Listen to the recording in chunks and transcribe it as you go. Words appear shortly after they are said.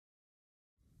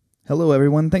Hello,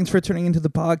 everyone. Thanks for tuning into the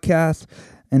podcast.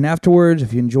 And afterwards,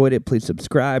 if you enjoyed it, please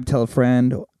subscribe, tell a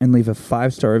friend, and leave a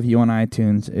 5-star review on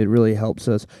iTunes. It really helps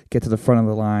us get to the front of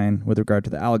the line with regard to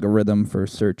the algorithm for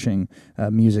searching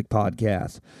music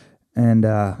podcasts. And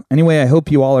anyway, I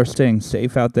hope you all are staying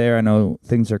safe out there. I know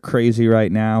things are crazy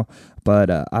right now,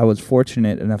 but I was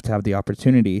fortunate enough to have the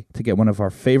opportunity to get one of our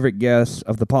favorite guests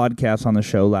of the podcast on the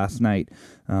show last night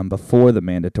before the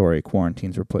mandatory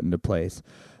quarantines were put into place.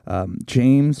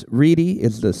 James Reedy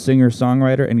is the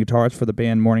singer-songwriter and guitarist for the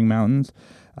band Morning Mountains.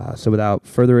 So without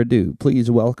further ado, please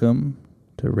welcome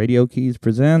to Radio Keys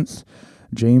Presents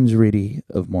James Reedy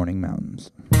of Morning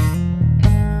Mountains.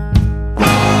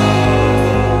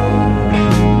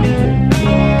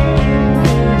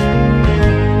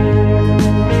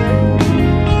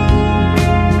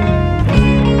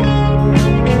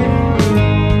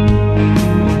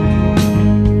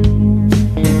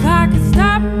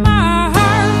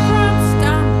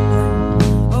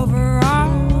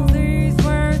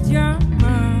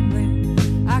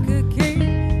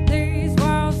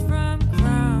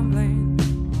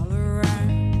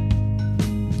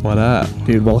 What up?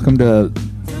 Dude, welcome to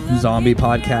Zombie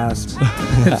Podcast.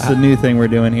 It's a new thing we're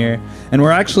doing here. And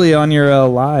we're actually on your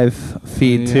live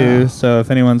feed, too. So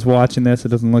if anyone's watching this, it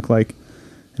doesn't look like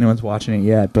anyone's watching it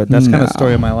yet. But that's kind of the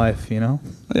story of my life, you know?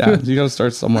 Yeah, you got to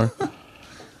start somewhere.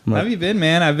 How have you been,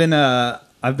 man?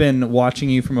 I've been watching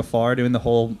you from afar doing the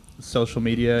whole social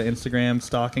media, Instagram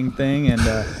stalking thing. And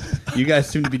you guys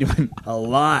seem to be doing a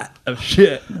lot of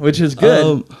shit, which is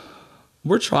good.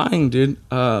 We're trying, dude.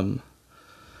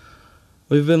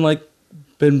 We've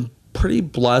been pretty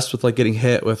blessed with getting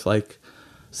hit with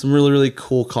some really, really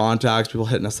cool contacts, people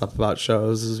hitting us up about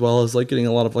shows, as well as getting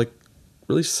a lot of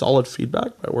really solid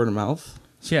feedback by word of mouth.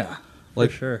 Yeah, for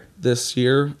sure. This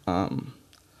year,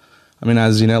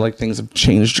 as you know, things have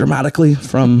changed dramatically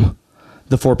from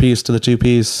the 4-piece to the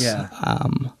 2-piece. Yeah.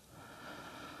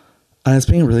 And it's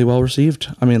being really well received.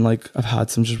 I've had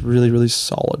some just really, really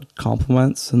solid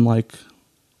compliments and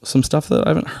some stuff that I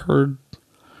haven't heard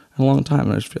in a long time,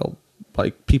 and I just feel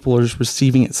like people are just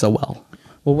receiving it so well.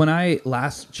 Well, when I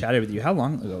last chatted with you, how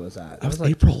long ago was that? That was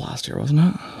April last year, wasn't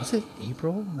it? Was it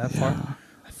April? That far?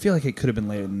 I feel like it could have been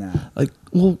later than that.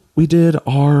 We did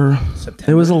our...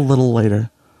 September? It was a little later.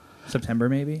 September,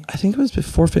 maybe? I think it was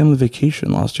before family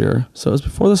vacation last year. So it was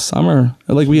before the summer.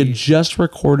 We had just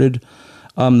recorded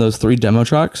those 3 demo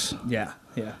tracks. Yeah.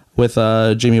 With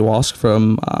Jamie Wask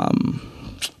from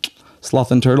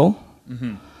Sloth and Turtle.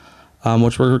 Mm-hmm.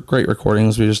 Which were great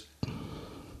recordings. We'd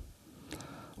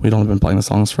only been playing the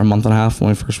songs for a month and a half when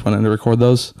we first went in to record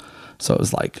those. So it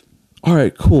was all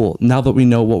right, cool. Now that we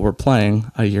know what we're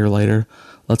playing a year later,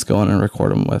 let's go in and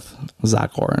record them with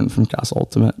Zach Oren from Castle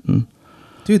Ultimate. And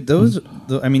dude,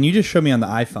 you just showed me on the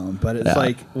iPhone, but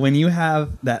it's when you have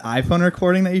that iPhone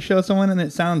recording that you show someone and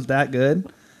it sounds that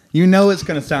good, you know it's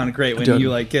going to sound great when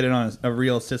you get it on a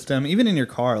real system. Even in your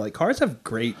car, cars have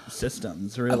great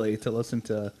systems, really, to listen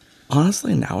to.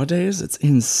 Honestly, nowadays, it's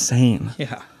insane.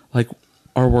 Yeah.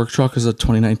 Our work truck is a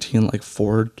 2019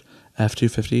 Ford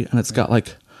F-250, and it's got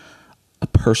a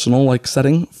personal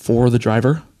setting for the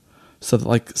driver, so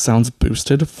that sounds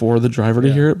boosted for the driver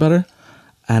to hear it better,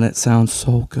 and it sounds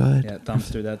so good. Yeah, it thumps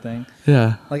through that thing.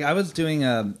 Yeah. I was doing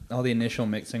all the initial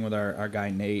mixing with our guy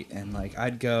Nate, and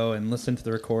I'd go and listen to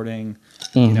the recording,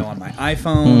 on my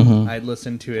iPhone. Mm-hmm. I'd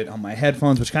listen to it on my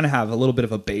headphones, which kind of have a little bit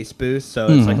of a bass boost, so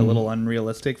it's a little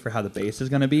unrealistic for how the bass is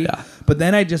going to be. Yeah. But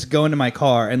then I just go into my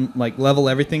car and level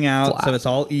everything out so it's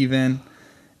all even,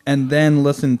 and then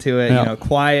listen to it,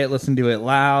 quiet, listen to it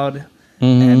loud,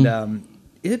 and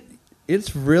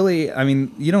it's really,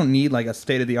 you don't need a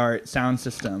state-of-the-art sound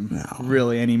system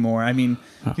really anymore. Can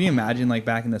you imagine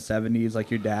back in the 70s,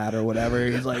 your dad or whatever,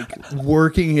 he's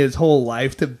working his whole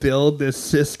life to build this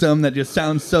system that just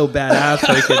sounds so badass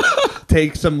so he could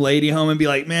take some lady home and be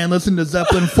like, man, listen to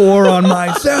Zeppelin 4 on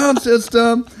my sound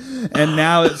system. And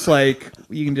now it's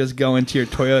you can just go into your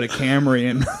Toyota Camry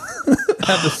and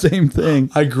have the same thing.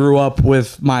 I grew up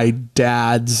with my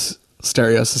dad's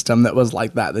stereo system that was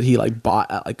that he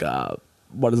bought at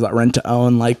what is that, rent to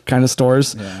own kind of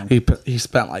stores. Yeah. He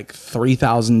spent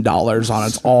 $3,000 on it.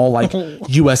 It's all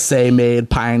USA made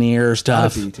Pioneer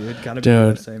stuff. Gotta be, dude. Gotta be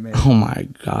USA made. Oh my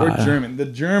god. We're German. The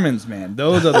Germans, man.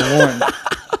 Those are the ones.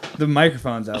 The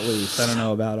microphones, at least. I don't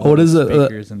know about all the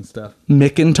speakers and stuff.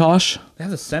 Macintosh. They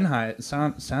have the Sennheisers.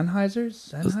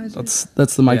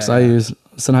 That's the mics I use.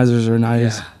 Sennheisers are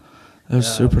nice. Yeah. They're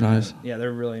super nice. Yeah,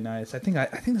 they're really nice. I think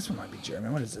this one might be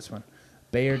German. What is this one?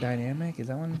 Bayer Dynamic? Is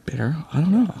that one? Bayer? I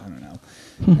don't know.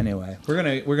 Anyway, we're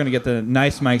gonna get the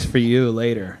nice mics for you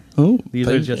later. Oh, these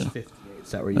are just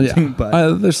 58s that we're using,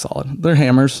 but they're solid. They're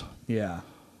hammers. Yeah.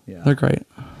 Yeah. They're great.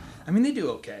 I mean, they do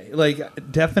okay.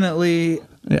 Like, definitely.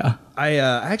 Yeah. I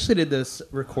actually did this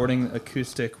recording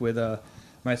acoustic with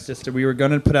my sister. We were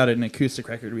going to put out an acoustic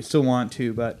record. We still want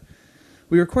to, but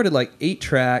we recorded like 8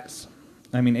 tracks.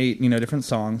 I mean, 8, different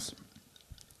songs.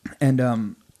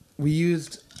 And we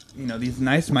used, these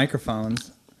nice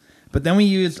microphones. But then we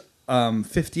used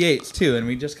 58s too, and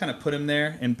we just kind of put them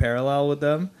there in parallel with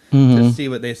them to see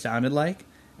what they sounded like.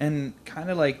 And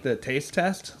kind of like the taste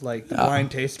test, like the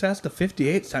blind taste test, the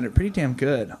 58 sounded pretty damn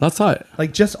good. That's hot.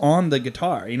 Like just on the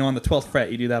guitar, on the 12th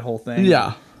fret, you do that whole thing.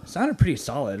 Yeah. It sounded pretty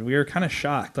solid. We were kind of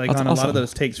shocked. Like That's on a lot awesome. of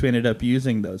those takes, we ended up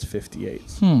using those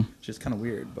 58s, which is kind of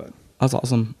weird, but That's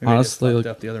awesome. maybe Honestly, I just like, fucked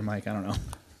up the other mic. I don't know.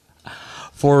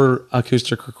 for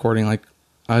acoustic recording, like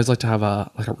I always like to have a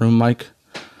room mic,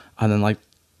 and then like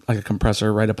a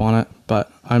compressor right up on it.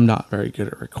 But I'm not very good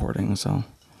at recording, so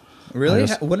Really?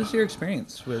 just- What is your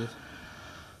experience with?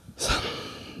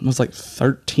 I was like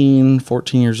 13,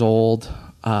 14 years old.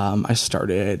 I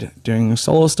started doing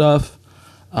solo stuff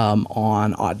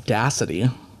on Audacity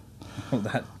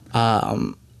That?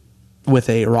 with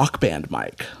a Rock Band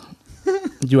mic,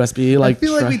 USB. Like I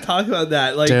feel like we talked about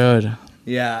that. Like, dude,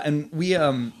 yeah, and we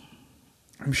I'm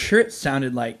sure it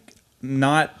sounded like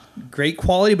not great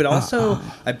quality, but also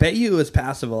I bet you it was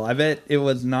passable. I bet it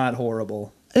was not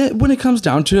horrible. when it comes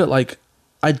down to it, like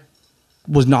I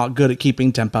was not good at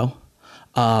keeping tempo.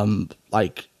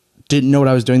 Like didn't know what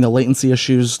I was doing. The latency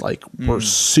issues were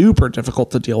super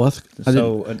difficult to deal with. I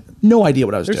So no idea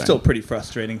what I was they're doing. still pretty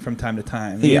frustrating from time to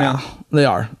time. Yeah, they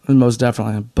are most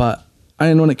definitely. But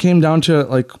when it came down to it,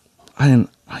 like I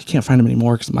can't find them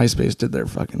anymore because MySpace did their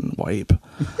fucking wipe.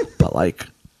 But like,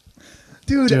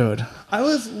 dude, I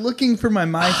was looking for my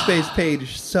MySpace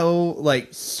page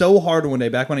so hard one day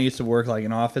back when I used to work like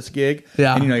an office gig.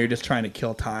 Yeah. And you're just trying to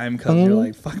kill time because you're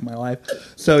like, fuck my life.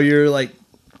 So you're like,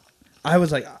 I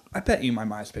was like, I bet you my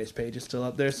MySpace page is still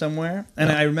up there somewhere. And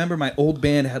I remember my old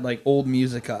band had like old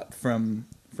music up from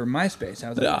MySpace. I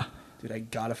was like, dude, I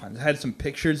gotta find this. I had some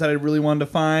pictures that I really wanted to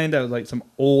find. I was like some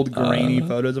old grainy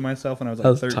photos of myself when I was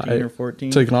like 13 or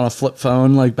 14. taken on a flip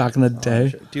phone like back in the day.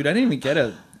 Shit. Dude, I didn't even get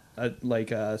a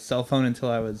cell phone until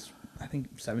I was, I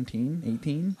think, 17,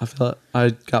 18. I feel it. I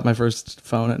got my first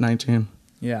phone at 19.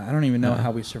 Yeah, I don't even know how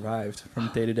we survived from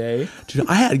day to day. Dude,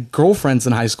 I had girlfriends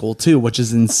in high school too, which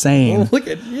is insane. Oh, look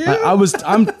at you. I'm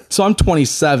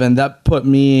 27. That put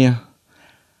me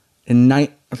in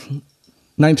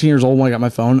 19 years old when I got my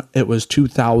phone. It was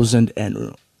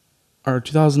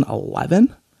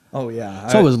 2011. Oh yeah.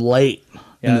 So I was late. Yeah,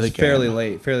 into it the was fairly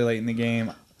game. late in the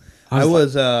game. I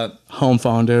was home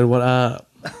phone, dude. What up?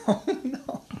 Oh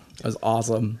no. That was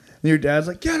awesome. Your dad's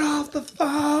like, get off the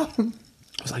phone.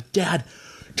 I was like, Dad,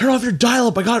 turn off your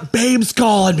dial-up. I got babes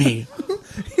calling me.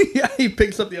 Yeah, he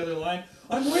picks up the other line.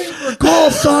 I'm waiting for a call,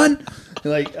 son.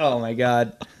 You're like, oh my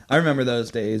god. I remember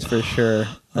those days for sure.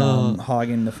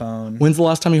 Hogging the phone. When's the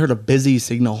last time you heard a busy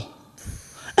signal?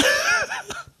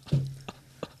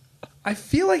 I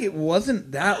feel like it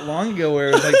wasn't that long ago where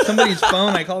it was like somebody's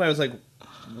phone. I called. I was like,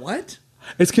 what?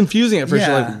 It's confusing at first.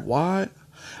 Yeah. You're like, what?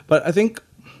 But I think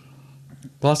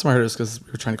the last time I heard it was because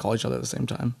we were trying to call each other at the same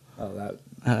time. Oh,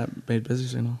 Made busy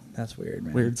signal. that's weird,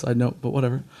 man. Weird side note, but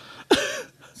whatever.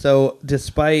 So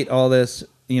despite all this,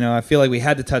 I feel like we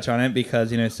had to touch on it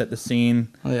because, set the scene.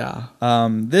 Yeah.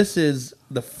 This is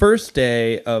the first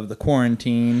day of the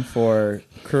quarantine for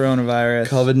coronavirus.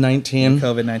 COVID-19.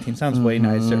 COVID-19 sounds way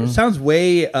nicer. It sounds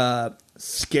way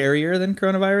scarier than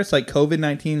coronavirus. Like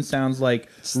COVID-19 sounds like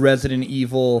Resident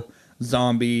Evil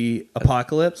zombie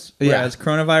apocalypse. Whereas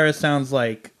coronavirus sounds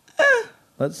like,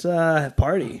 let's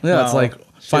party. Yeah, it's like,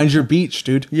 find your beach,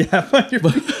 dude. Yeah, find your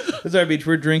beach. This is our beach.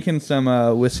 We're drinking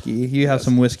some whiskey. You have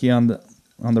some whiskey on the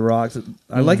rocks.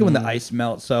 I like it when the ice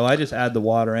melts, so I just add the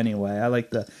water anyway. I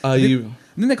like the. I think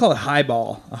they call it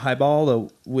highball. A highball, the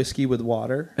whiskey with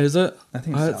water. Is it? I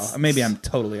think so. Maybe I'm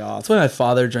totally off. That's why my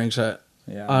father drinks it.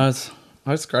 Yeah.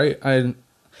 That's great. If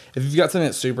you've got something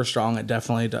that's super strong, it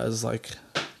definitely does.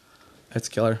 It's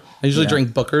killer. I usually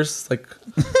drink Booker's,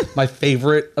 my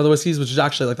favorite of the whiskeys, which is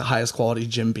actually like the highest quality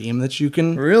Jim Beam that you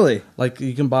can Really?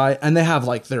 you can buy, and they have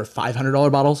their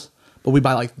 $500 bottles, but we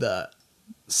buy the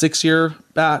 6-year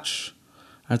batch,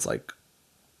 and it's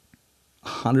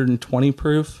 120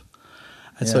 proof,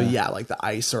 and so the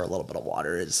ice or a little bit of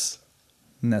water is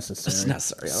Necessary. it's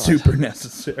necessary. Super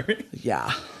necessary.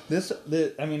 Yeah. We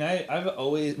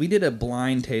did a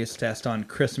blind taste test on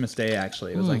Christmas Day.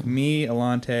 Actually, it was like me,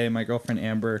 Alante, my girlfriend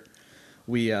Amber.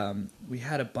 We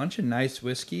had a bunch of nice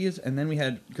whiskeys, and then we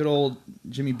had good old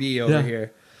Jimmy B over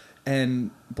here.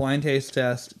 and blind taste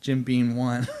test, Jim Beam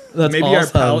won. That's maybe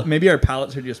awesome. maybe our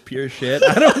palates are just pure shit.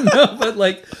 I don't know, but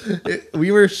like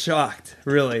we were shocked,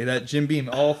 really, that Jim Beam.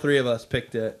 All three of us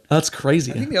picked it. That's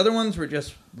crazy. I think the other ones were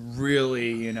just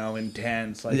really,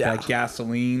 intense, like that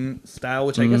gasoline style,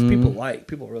 which I guess people like.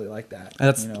 People really like that.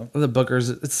 That's the Booker's.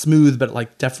 It's smooth, but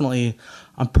like definitely,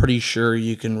 I'm pretty sure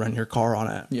you can run your car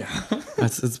on it. Yeah,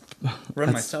 it's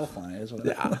run myself on it is what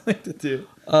I like to do.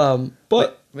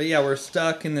 But yeah, we're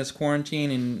stuck in this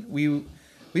quarantine, and we've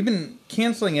been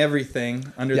canceling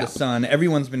everything under the sun.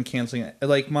 Everyone's been canceling it.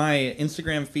 Like my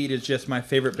Instagram feed is just my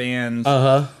favorite bands.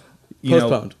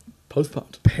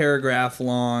 Postponed. Paragraph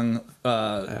long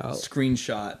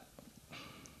screenshot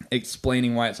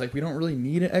explaining why. It's like we don't really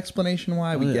need an explanation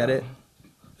why. We get it.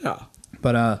 Yeah.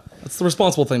 But that's the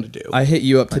responsible thing to do. I hit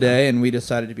you up today, and we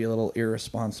decided to be a little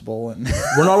irresponsible. And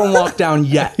we're not on lockdown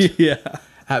yet. Yeah.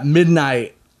 At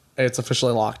midnight, it's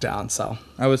officially locked down. So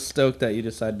I was stoked that you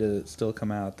decided to still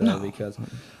come out though, because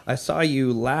I saw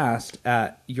you last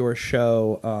at your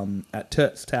show at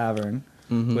Toots Tavern.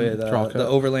 With the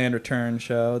Overland Return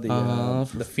show,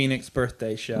 the Phoenix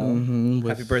birthday show.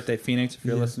 Happy birthday, Phoenix, if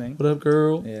you're listening. What up,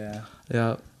 girl? Yeah.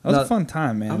 Yeah. That was a fun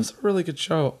time, man. That was a really good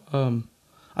show.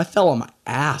 I fell on my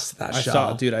ass that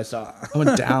show. I saw. I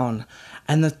went down.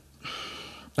 And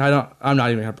I'm not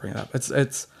even going to bring it up.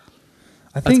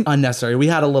 I think unnecessary. We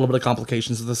had a little bit of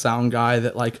complications with the sound guy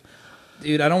that like...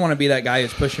 Dude, I don't want to be that guy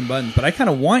who's pushing buttons, but I kind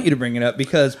of want you to bring it up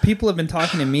because people have been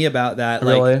talking to me about that.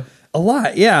 Really? Like, a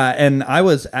lot, yeah. And I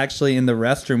was actually in the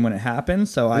restroom when it happened,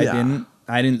 so I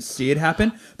didn't see it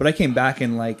happen. But I came back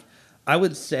and like, I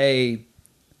would say,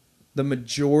 the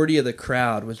majority of the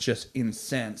crowd was just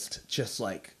incensed, just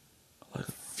like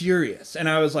furious. And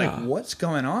I was like, "What's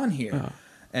going on here?" Yeah.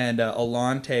 And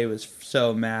Alante was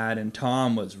so mad, and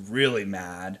Tom was really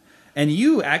mad. And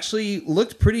you actually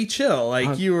looked pretty chill,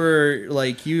 like you were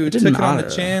like you took it on the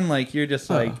chin, like you're just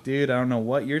like, dude, I don't know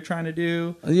what you're trying to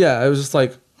do. Yeah, it was just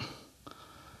like.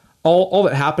 All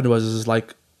that happened was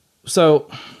like, so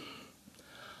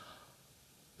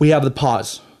we have the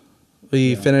pause.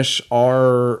 We finish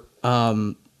our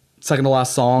second to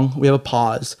last song. We have a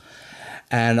pause,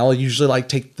 and I'll usually like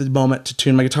take the moment to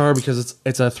tune my guitar because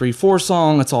it's a 3/4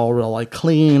 song. It's all real like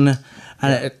clean,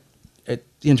 and the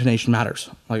intonation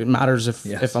matters. Like it matters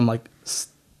if I'm like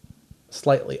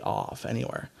slightly off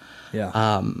anywhere.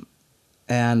 Yeah.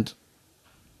 And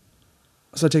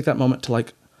so I take that moment to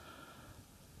like.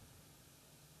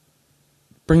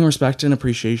 Bring respect and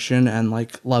appreciation and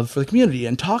like love for the community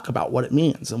and talk about what it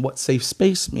means and what safe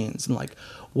space means and like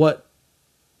what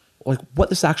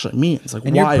this actually means. Like,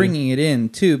 and why? You're bringing it in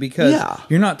too because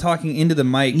you're not talking into the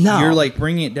mic. No. You're like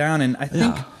bringing it down. And I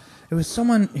think it was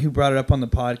someone who brought it up on the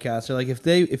podcast. They're like,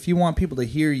 if you want people to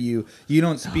hear you, you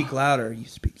don't speak louder, you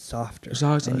speak softer,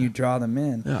 and you draw them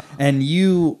in. Yeah. And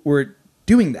you were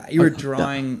doing that. You were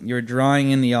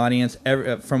drawing in the audience.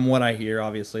 From what I hear,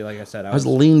 obviously, like I said, I was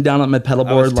leaned down on my pedal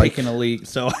board, I was taking a leak.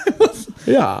 So I was.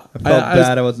 Yeah, I felt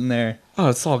bad. I wasn't there. Oh,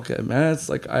 it's all good, man. It's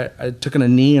like I took a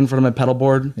knee in front of my pedal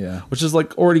board. Yeah, which is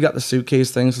like already got the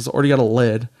suitcase thing, so it's already got a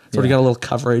lid. It's already got a little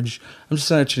coverage. I'm just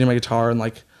sitting there tuning my guitar and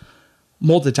like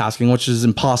multitasking, which is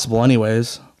impossible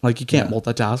anyways. Like you can't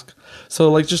multitask.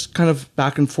 So like just kind of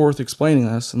back and forth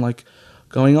explaining this and like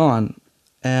going on,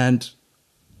 and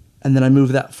then I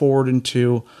move that forward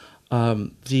into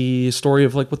the story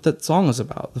of like what that song is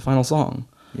about, the final song.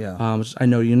 Yeah. Which I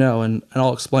Know You Know, and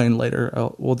I'll explain later.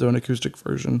 We'll do an acoustic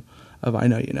version of I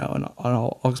Know You Know, and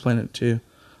I'll explain it to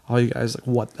all you guys like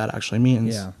what that actually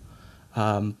means. Yeah.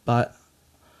 But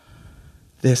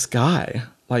this guy,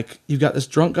 like you've got this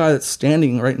drunk guy that's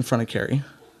standing right in front of Carrie,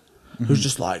 who's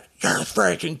just like, "You're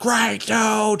freaking great,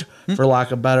 dude," for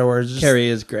lack of better words. Carrie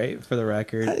is great, for the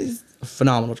record. He's a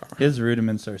phenomenal drummer. His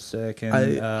rudiments are sick, and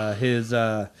his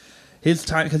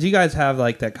time, because you guys have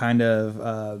like that kind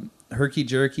of herky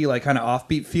jerky, like kind of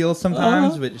offbeat feel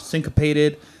sometimes, but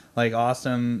syncopated, like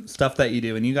awesome stuff that you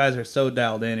do, and you guys are so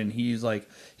dialed in, and he's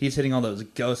hitting all those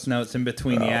ghost notes in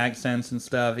between the accents and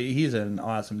stuff. He's an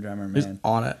awesome drummer, man. He's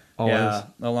on it always. Yeah,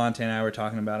 Alante and I were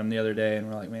talking about him the other day, and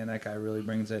we're like, man, that guy really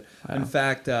brings it. Yeah. In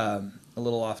fact, a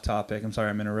little off topic. I'm sorry,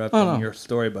 I'm interrupting your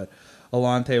story, but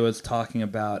Alante was talking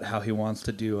about how he wants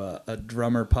to do a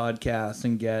drummer podcast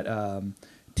and get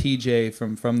TJ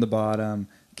from the Bottom,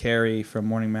 Carrie from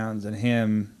Morning Mountains, and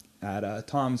him at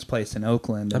Tom's place in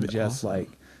Oakland, and just like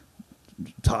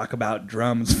talk about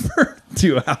drums for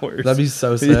 2 hours. That'd be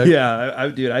so sick. Yeah,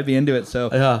 I'd be into it.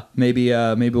 So maybe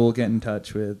we'll get in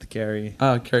touch with Carrie.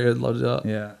 Carrie would love to do it.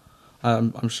 Yeah,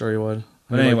 I'm sure he would.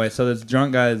 But anyway, so this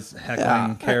drunk guy's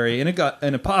heckling Carrie in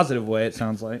a positive way. It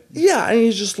sounds like. Yeah, and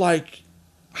he's just like,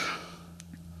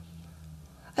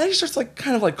 And he starts like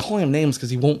kind of like calling him names because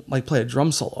he won't like play a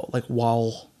drum solo like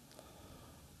while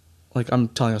like I'm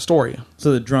telling a story.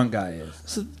 So the drunk guy is.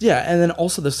 So yeah, and then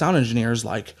also the sound engineer is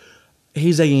like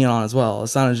he's egging it on as well. The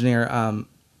sound engineer, I don't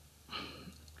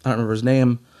remember his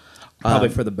name. Probably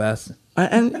for the best.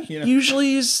 And You know?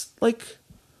 usually he's like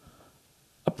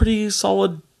a pretty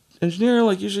solid engineer.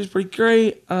 Like usually he's pretty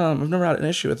great. I've never had an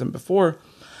issue with him before,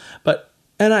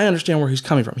 and I understand where he's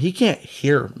coming from. He can't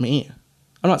hear me.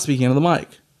 I'm not speaking into the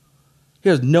mic. He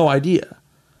has no idea.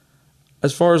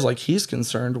 As far as like he's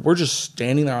concerned, we're just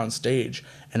standing there on stage,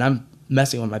 and I'm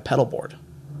messing with my pedal board.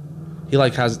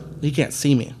 He can't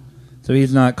see me. So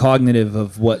he's not cognitive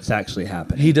of what's actually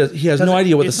happening. He has no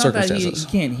idea what the circumstances.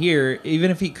 He can't hear.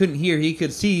 Even if he couldn't hear, he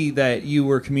could see that you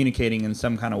were communicating in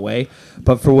some kind of way.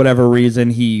 But for whatever reason,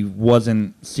 he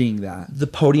wasn't seeing that. The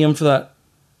podium for that,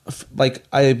 like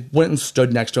I went and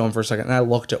stood next to him for a second, and I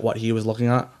looked at what he was looking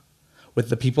at with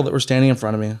the people that were standing in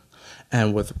front of me,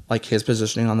 and with like his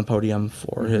positioning on the podium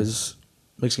for his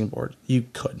mixing board. You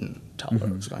couldn't tell what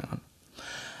was going on,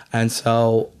 and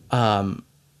so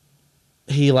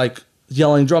he like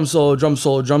yelling drum solo, drum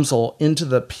solo, drum solo into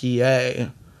the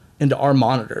PA, into our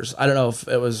monitors. I don't know if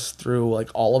it was through like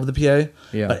all of the PA,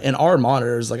 but in our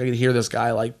monitors, like I could hear this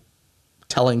guy like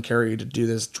telling Carrie to do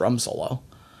this drum solo,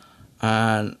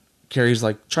 and Carrie's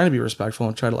like trying to be respectful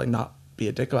and try to like not be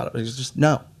a dick about it, but he's just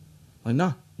no, like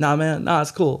nah man, nah,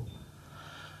 it's cool.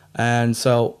 And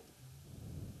so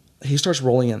he starts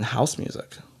rolling in house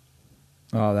music.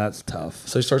 Oh, that's tough.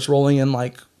 So he starts rolling in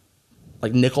like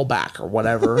Nickelback or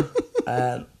whatever.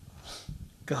 And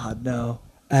God, no.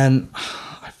 And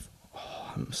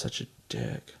I'm such a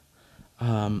dick.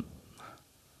 I'm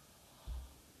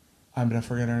gonna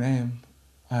forget her name.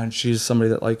 And she's somebody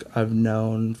that like I've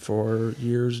known for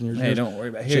years and years. Hey, don't worry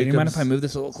about it. Here, you mind if I move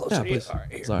this a little closer? Yeah, to you? please. All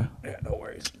right, here. Sorry. Yeah, no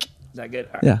worries. Is that good?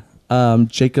 All right. Yeah.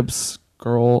 Jacob's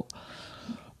girl.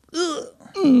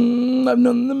 I've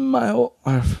known them my whole.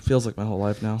 Feels like my whole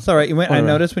life now. It's all right. I Whatever.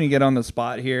 noticed when you get on the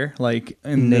spot here, like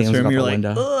in Names this room, out you're the like,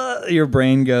 window. your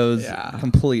brain goes Yeah.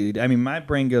 completely. I mean, my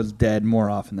brain goes dead more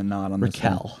often than not on this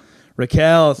one.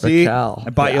 Raquel. See, Raquel. I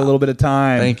bought you Yeah. a little bit of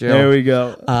time. Thank you. There we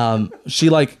go. She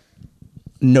like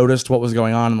noticed what was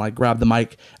going on and like grabbed the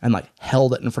mic and like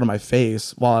held it in front of my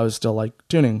face while I was still like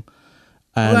tuning.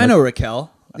 And, I know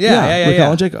Raquel. Yeah. Raquel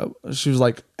and Jacob. She was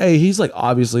like, "Hey, he's like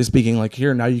obviously speaking like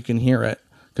here now. You can hear it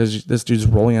because this dude's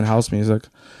rolling in house music."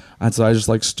 And so I just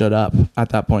like stood up at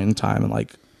that point in time and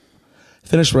like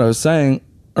finished what I was saying.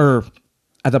 Or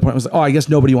at that point I was like, "Oh, I guess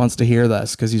nobody wants to hear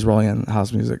this because he's rolling in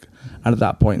house music." And at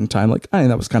that point in time, like I think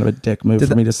that was kind of a dick move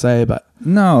for me to say, but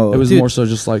No, it was dude, more so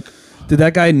just like. Did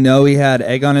that guy know he had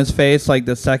egg on his face like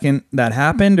the second that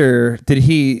happened, or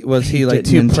was he like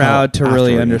too didn't proud to until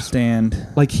really afterward. understand?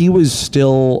 Like he was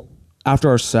still after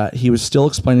our set, he was still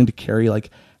explaining to Carrie like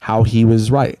how he was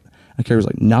right, and Carrie was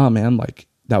like, "Nah, man, like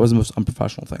that was the most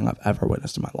unprofessional thing I've ever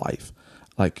witnessed in my life.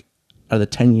 Like out of the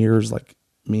 10 years like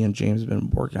me and James have been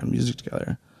working on music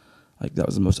together, like that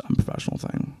was the most unprofessional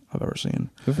thing I've ever seen."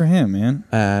 Good for him, man.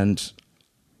 And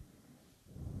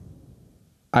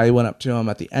I went up to him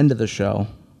at the end of the show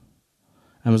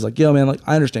and was like, "Yo, man, like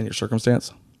I understand your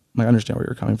circumstance. Like I understand where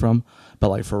you're coming from, but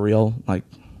like for real, like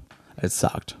it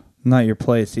sucked." Not your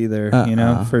place either, you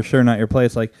know, for sure not your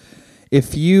place. Like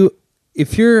if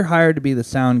you're hired to be the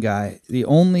sound guy, the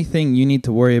only thing you need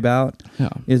to worry about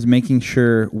is making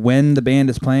sure when the band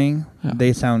is playing,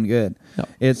 they sound good. Yeah.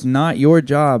 It's not your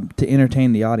job to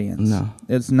entertain the audience. No.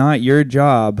 It's not your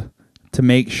job to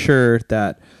make sure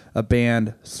that a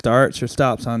band starts or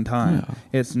stops on time.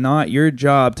 Yeah. It's not your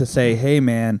job to say, "Hey,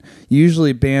 man,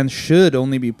 usually bands should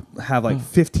only have like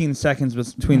 15 seconds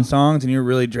between songs and you're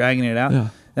really dragging it out." Yeah.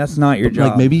 That's not your job.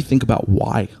 Like maybe think about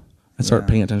why and start Yeah.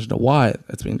 paying attention to why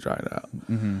it's being dragged out.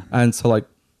 And so like,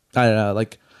 I don't know,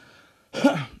 like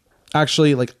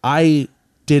actually like I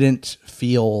didn't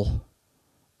feel,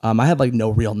 I had like no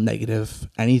real negative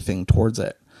anything towards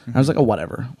it. I was like, "Oh,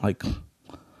 whatever. Like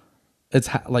it's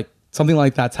like something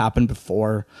like that's happened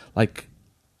before. Like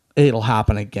it'll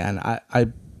happen again."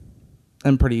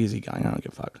 I'm pretty easygoing. I don't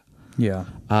give a fuck. Yeah.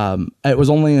 It was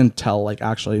only until like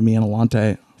actually me and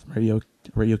Alante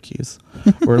Radio Keys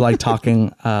were like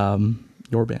talking,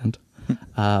 your band,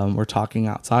 we're talking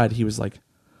outside. He was like,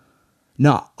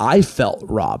 "No, I felt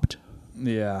robbed."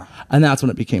 Yeah. And that's when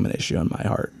it became an issue in my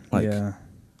heart. Like yeah.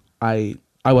 I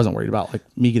wasn't worried about like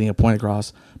me getting a point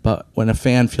across, but when a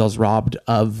fan feels robbed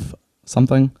of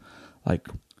something, like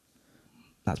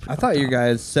that's pretty I thought your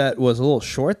guys' set was a little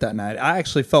short that night. I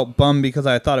actually felt bummed because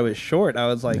I thought it was short. I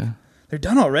was like, they're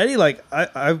done already? Like,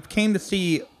 I came to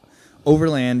see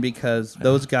Overland because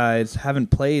those guys haven't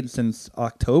played since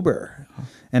October,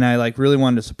 and I like really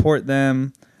wanted to support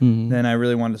them. Then I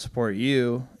really wanted to support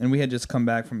you, and we had just come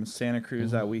back from Santa Cruz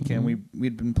that weekend.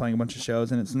 We'd been playing a bunch of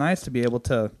shows, and it's nice to be able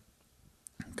to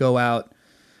go out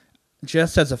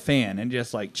just as a fan and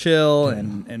just like chill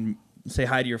and say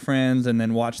hi to your friends, and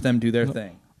then watch them do their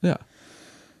thing. Yeah.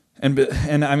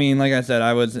 And I mean, like I said,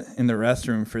 I was in the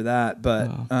restroom for that,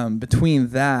 but between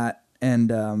that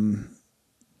and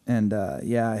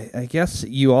I guess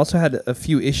you also had a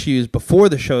few issues before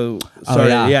the show started.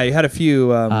 Yeah, you had a few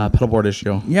pedalboard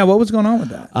issue. Yeah, what was going on with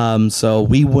that? So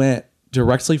we went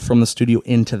directly from the studio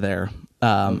into there.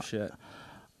 Oh shit!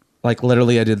 Like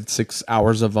literally, I did 6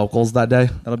 hours of vocals that day,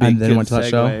 That'll be and a then good went to that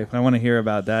show. I want to hear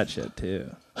about that shit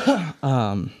too.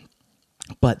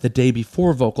 But the day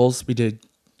before vocals, we did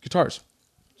guitars.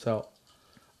 So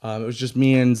it was just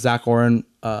me and Zach Oren,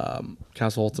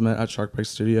 Castle Ultimate at Shark Bike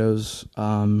Studios.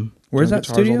 Where's that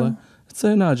studio? It's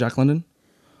in Jack London.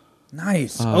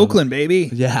 Nice. Oakland, baby.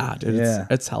 Yeah, dude. Yeah.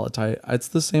 It's hella tight. It's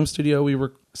the same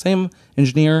studio same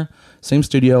engineer, same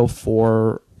studio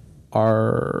for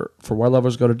Where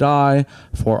Lovers Go to Die,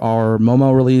 for our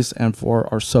Momo release, and for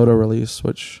our Soda release,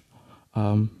 which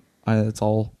it's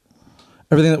all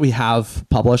everything that we have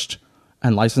published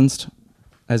and licensed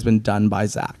has been done by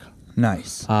Zach.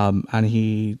 Nice. And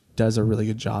he does a really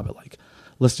good job at like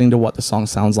listening to what the song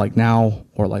sounds like now,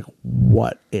 or like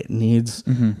what it needs,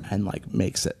 and like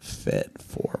makes it fit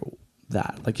for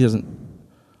that. Like he doesn't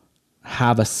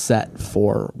have a set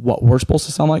for what we're supposed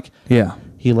to sound like. Yeah.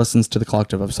 He listens to the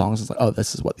collective of songs. It's like, oh,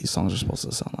 this is what these songs are supposed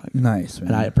to sound like. Nice, man.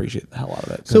 And I appreciate the hell out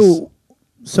of it.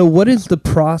 So what is the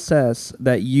process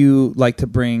that you like to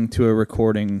bring to a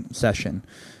recording session?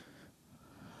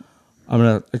 I'm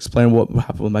going to explain what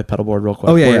happened with my pedal board real quick.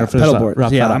 Oh, yeah. Pedal board.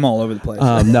 Yeah, I'm all over the place.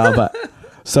 No, but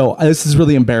so this is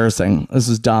really embarrassing. This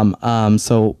is dumb.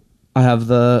 So I have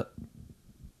the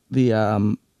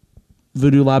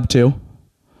Voodoo Lab 2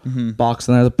 box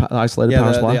in there, the isolated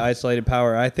power supply. The isolated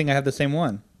power. I think I have the same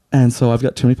one. And so I've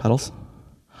got too many pedals.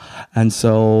 And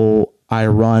so I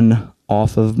run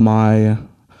off of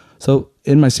so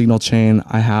in my signal chain,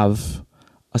 I have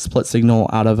a split signal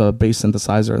out of a bass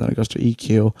synthesizer, and then it goes to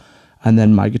EQ. And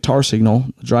then my guitar signal,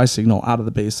 the dry signal out of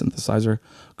the bass synthesizer,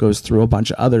 goes through a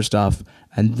bunch of other stuff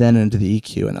and then into the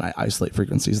EQ, and then I isolate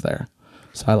frequencies there.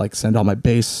 So I like send all my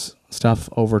bass stuff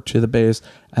over to the bass,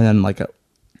 and then like at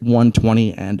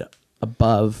 120 and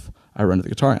above, I run to the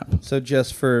guitar amp. So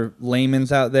just for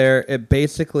layman's out there, it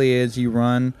basically is you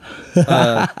run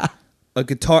a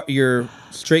guitar, your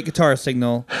straight guitar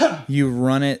signal, you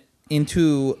run it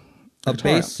into a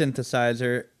bass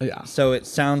synthesizer, so it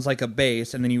sounds like a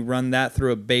bass, and then you run that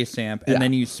through a bass amp, and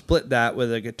then you split that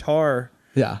with a guitar.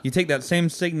 Yeah. You take that same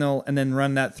signal and then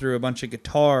run that through a bunch of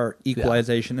guitar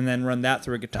equalization, and then run that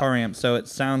through a guitar amp, so it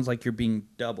sounds like you're being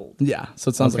doubled. Yeah. So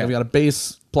it sounds like I've got a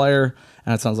bass player,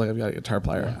 and it sounds like I've got a guitar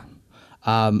player.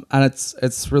 Yeah. And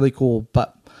it's really cool.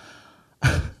 But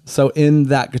so in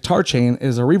that guitar chain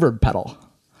is a reverb pedal.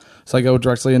 So I go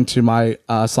directly into my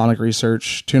Sonic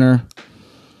Research tuner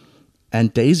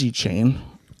and daisy chain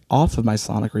off of my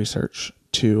Sonic Research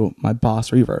to my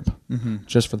Boss reverb,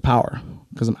 just for the power,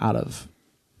 because I'm out of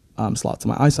slots in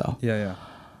my ISO. Yeah.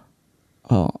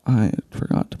 Oh, I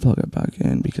forgot to plug it back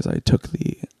in because I took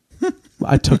the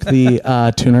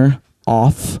tuner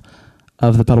off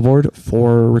of the pedal board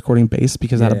for recording bass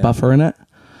because it had a buffer in it.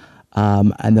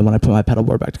 And then when I put my pedal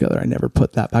board back together, I never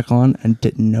put that back on and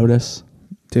didn't notice.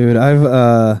 Dude,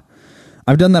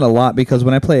 I've done that a lot because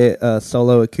when I play a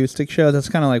solo acoustic show, that's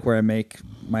kind of like where I make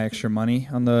my extra money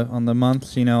on the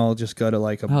months. You know, I'll just go to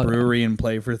like a brewery and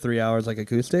play for 3 hours like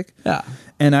acoustic. Yeah.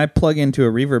 And I plug into a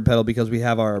reverb pedal because we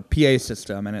have our PA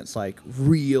system, and it's like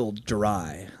real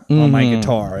dry on my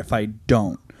guitar if I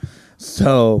don't.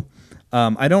 So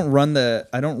I don't run the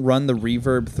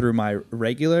reverb through my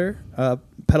regular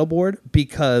pedal board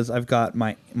because I've got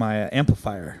my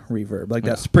amplifier reverb, like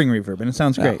that spring reverb, and it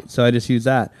sounds great. So I just use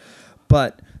that.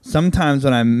 But sometimes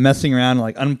when I'm messing around,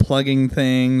 like unplugging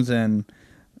things, and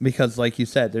because like you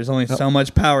said, there's only so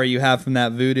much power you have from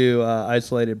that Voodoo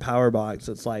isolated power box.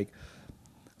 It's like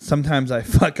sometimes I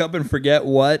fuck up and forget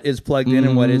what is plugged in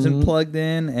and what isn't plugged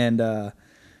in, and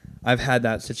I've had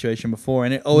that situation before,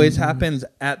 and it always happens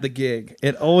at the gig.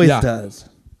 It always does.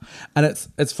 And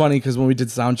it's funny because when we did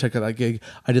sound check at that gig,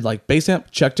 I did like bass amp,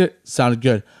 checked it, sounded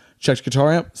good. Checked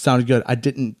guitar amp, sounded good. I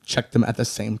didn't check them at the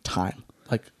same time,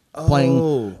 like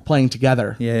playing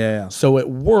together. Yeah. So it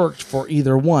worked for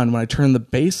either one. When I turned the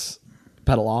bass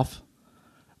pedal off,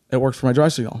 it worked for my dry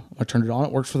signal. When I turned it on,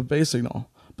 it worked for the bass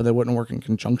signal, but they wouldn't work in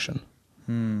conjunction.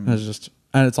 It was just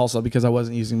And it's also because I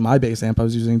wasn't using my bass amp, I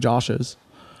was using Josh's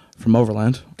from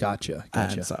Overland. Gotcha.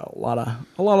 And so a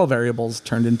lot of variables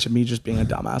turned into me just being a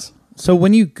dumbass. So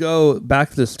when you go back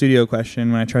to the studio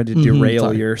question, when I tried to derail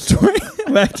sorry. your story,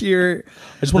 back to your,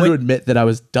 I just wanted to admit that I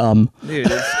was dumb. dude,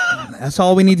 that's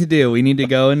all we need to do. We need to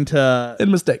go into,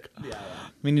 And mistake.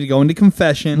 we need to go into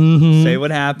confession, Mm-hmm. say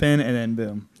what happened, and then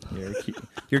boom,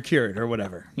 you're cured or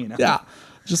whatever. You know. Yeah.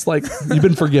 Just like you've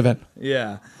been forgiven.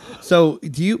 Yeah. So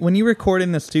when you record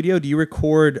in the studio, do you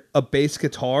record a bass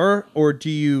guitar or do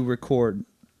you record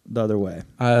the other way?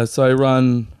 So I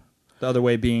run. The other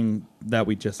way being that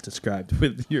we just described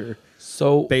with your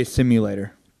So bass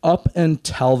simulator. up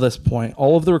until this point,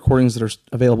 all of the recordings that are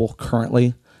available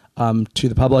currently to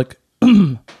the public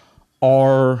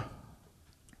are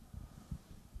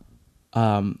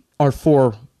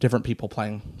four different people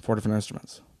playing four different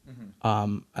instruments.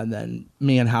 And then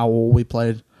me and Howell, we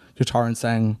played guitar and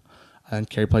sang, and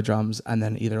Carrie played drums, and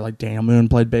then either like Daniel Moon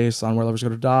played bass on Where Lovers Go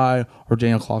to Die, or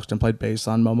Daniel Cloxton played bass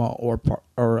on Momo or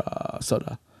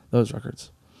Soda, those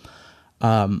records.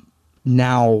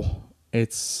 Now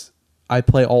I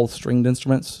play all stringed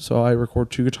instruments, so I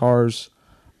record two guitars,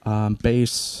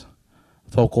 bass,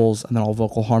 vocals, and then all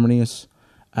vocal harmonies,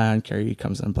 and Carrie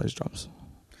comes in and plays drums.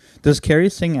 Does Carrie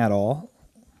sing at all?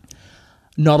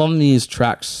 Not on these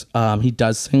tracks. He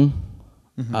does sing.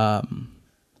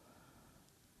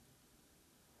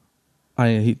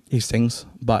 He sings,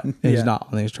 but he's Yeah. not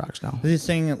on these tracks now. Does he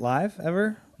sing it live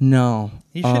ever? No.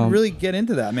 You should really get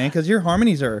into that, man, because your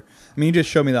harmonies are. I mean, you just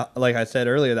showed me like I said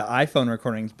earlier, the iPhone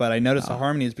recordings, but I noticed the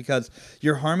harmonies because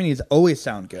your harmonies always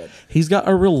sound good. He's got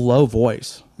a real low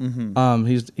voice.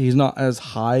 He's not as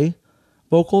high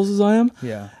vocals as I am.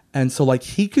 Yeah. And so like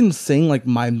he can sing like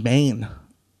my main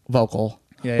vocal.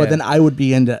 Yeah, but yeah. then I would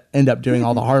be end up doing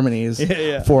all the harmonies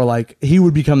Yeah. for like he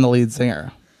would become the lead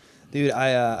singer. Dude,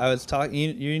 I was talking.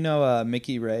 You know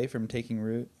Mickey Ray from Taking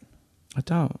Root. I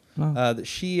don't know.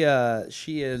 She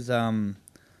is kind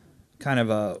of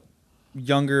a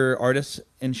younger artist,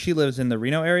 and she lives in the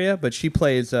Reno area, but she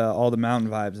plays all the mountain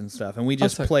vibes and stuff. And we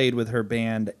just sick. played with her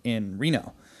band in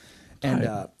Reno, and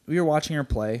Tight. we were watching her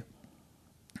play.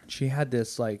 She had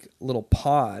this like little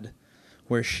pod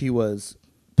where she was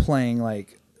playing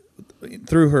like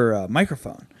through her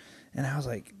microphone. And I was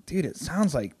like, dude, it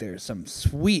sounds like there's some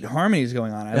sweet harmonies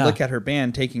going on. I Yeah. look at her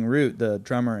band, Taking Root, the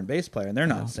drummer and bass player, and they're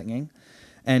not singing.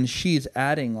 And she's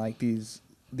adding like these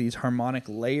harmonic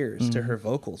layers to her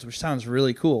vocals, which sounds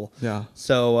really cool. Yeah.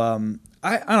 So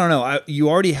I don't know. You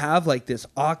already have like this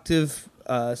octave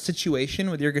situation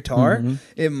with your guitar.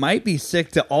 It might be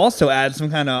sick to also add some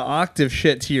kind of octave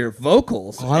shit to your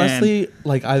vocals. Honestly, and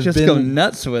like I've just been go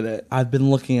nuts with it. I've been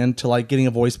looking into like getting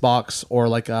a voice box or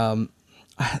like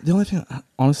the only thing,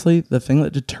 honestly, the thing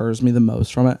that deters me the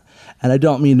most from it, and I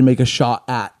don't mean to make a shot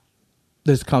at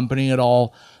this company at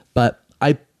all, but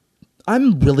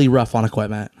I'm really rough on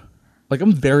equipment. Like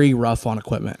I'm very rough on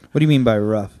equipment. What do you mean by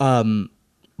rough?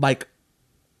 Like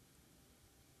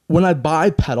when I buy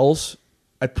pedals,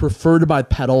 I prefer to buy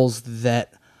pedals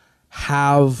that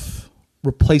have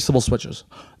replaceable switches.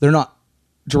 They're not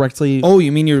directly. Oh,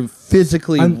 you mean you're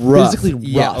physically I'm rough? physically rough.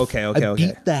 Yeah. Okay. I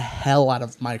beat the hell out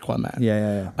of my equipment.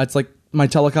 Yeah. It's like my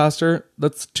Telecaster.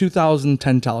 That's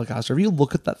 2010 Telecaster. If you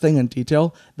look at that thing in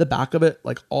detail, the back of it,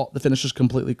 like all the finish is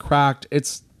completely cracked.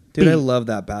 It's Dude, I beat. love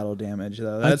that battle damage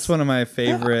though. That's one of my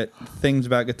favorite things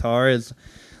about guitar is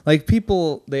like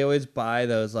people they always buy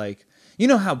those like you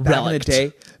know how back Relict. in the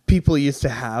day people used to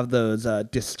have those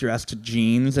distressed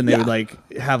jeans and they would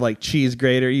like have like cheese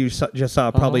grater. You just saw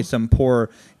probably some poor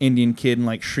Indian kid in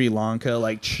like Sri Lanka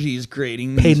like cheese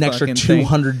grating. Paid these an extra fucking things.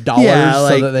 $200 Yeah, so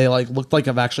like- that they like looked like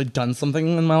I've actually done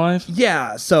something in my life.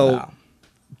 Yeah, so Yeah.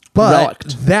 but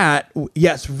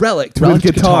Relict. relic Relict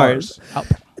with guitars. Oh.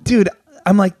 Dude,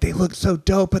 I'm like, they look so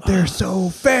dope, but they're so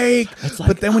fake. It's like,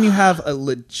 but then when you have a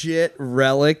legit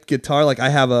relic guitar, like I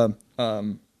have a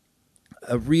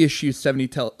reissue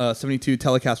 72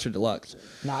 Telecaster Deluxe.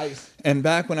 Nice. And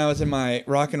back when I was in my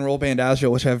rock and roll band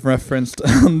Azrael, which I've referenced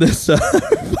on this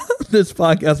this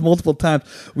podcast multiple times,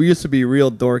 we used to be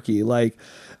real dorky, like,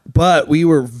 but we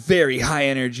were very high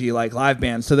energy, like live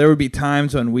bands. So there would be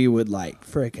times when we would like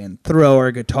freaking throw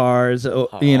our guitars,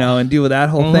 you know, and do that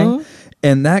whole thing.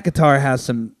 And that guitar has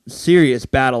some serious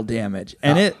battle damage,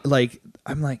 and it like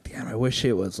I'm like, damn, I wish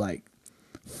it was like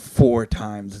 4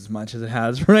 times as much as it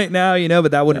has right now, you know,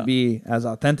 but that wouldn't be as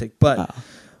authentic. But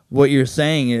what you're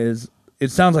saying is,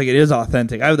 it sounds like it is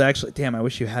authentic. I would actually, damn, I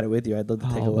wish you had it with you. I'd love to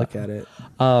take a look at it.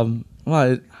 Well,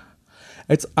 I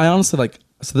honestly like.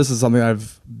 So this is something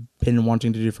I've been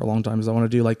wanting to do for a long time. Is I want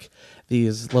to do like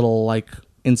these little like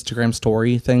Instagram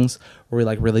story things where we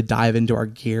like really dive into our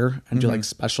gear and do like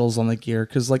specials on the gear.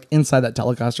 Cause like inside that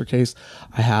Telecaster case,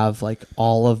 I have like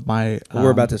all of my,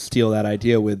 We're about to steal that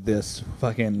idea with this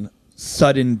fucking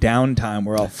sudden downtime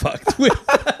we're all fucked with.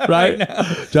 right now.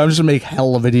 Dude, I'm just gonna make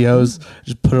hella videos,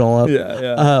 just put it all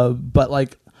up. But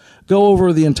like go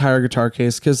over the entire guitar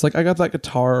case. Cause like I got that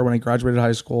guitar when I graduated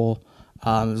high school. It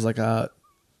was like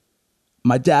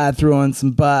my dad threw in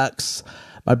some bucks.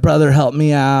 My brother helped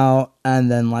me out,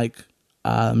 and then like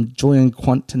Julian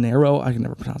Quantanero, I can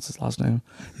never pronounce his last name.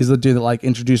 He's the dude that like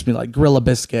introduced me to, like Gorilla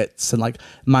Biscuits and like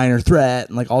Minor Threat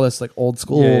and like all this like old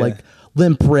school like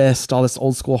Limp Wrist, all this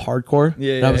old school hardcore.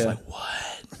 And I was like,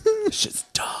 what? This shit's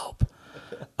dope.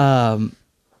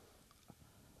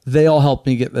 They all helped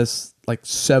me get this like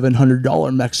 $700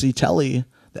 Mexi Telly,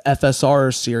 the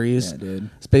FSR series. Yeah, dude.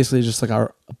 It's basically just like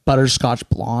our butterscotch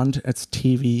blonde. It's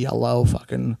TV yellow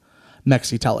fucking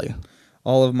Mexi Telly.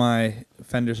 All of my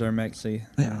Fenders are Mexi.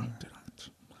 Yeah.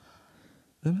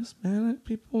 The Hispanic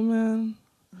people, man.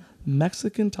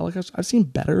 Mexican Telecasters. I've seen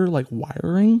better like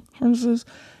wiring harnesses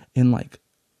in like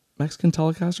Mexican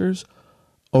Telecasters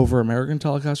over American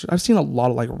Telecasters. I've seen a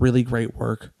lot of like really great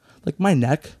work. Like my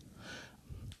neck.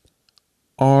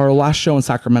 Our last show in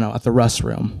Sacramento at the Rust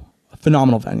Room. A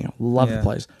phenomenal venue. Love the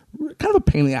place. Kind of a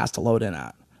pain in the ass to load in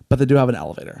at. But they do have an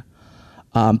elevator.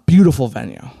 Beautiful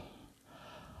venue.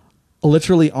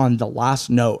 Literally on the last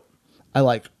note, I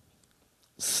like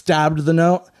stabbed the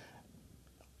note.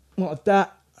 Well, at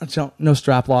that, no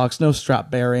strap locks, no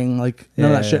strap bearing, like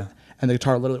none of that shit. And the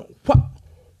guitar literally went, whoop,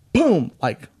 boom,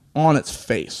 like on its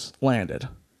face, landed.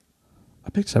 I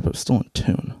picked it up, it was still in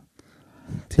tune.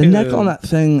 Dude. The neck on that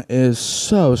thing is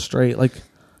so straight. Like,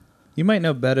 you might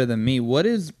know better than me. What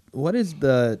is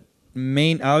the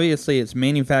main? Obviously, it's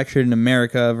manufactured in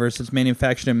America versus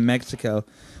manufactured in Mexico,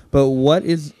 but what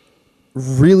is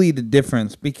really the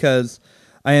difference? Because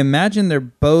I imagine they're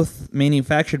both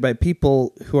manufactured by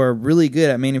people who are really good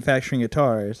at manufacturing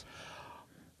guitars.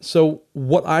 So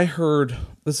what I heard,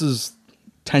 this is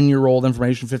 10-year-old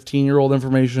information, 15-year-old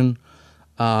information,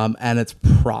 and it's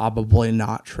probably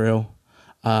not true.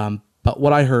 But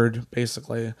what I heard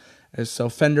basically is, so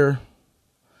Fender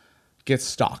gets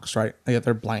stocks, right? They get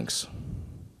their blanks.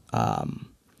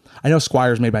 I know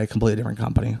Squire's made by a completely different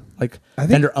company. Like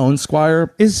Fender owns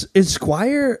Squire. Is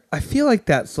Squire? I feel like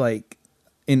that's like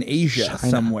in Asia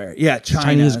somewhere. Yeah,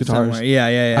 Chinese guitars. Somewhere.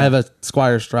 Yeah. I have a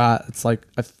Squire Strat. It's like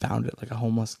I found it like a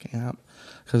homeless camp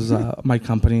because my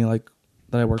company like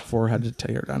that I work for had to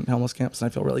tear down homeless camps,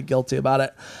 and I feel really guilty about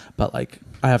it. But like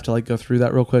I have to like go through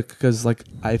that real quick because like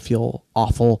I feel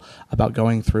awful about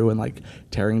going through and like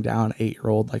tearing down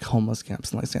 8-year-old like homeless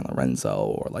camps in like San Lorenzo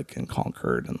or like in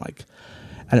Concord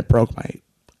and it broke my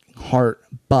heart.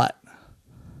 But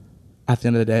at the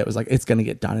end of the day, it was like, it's going to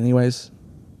get done anyways.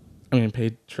 I'm getting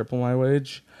paid triple my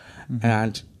wage. Mm-hmm.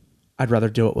 And I'd rather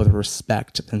do it with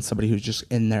respect than somebody who's just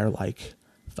in there like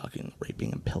fucking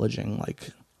raping and pillaging like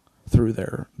through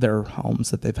their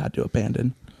homes that they've had to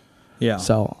abandon. Yeah.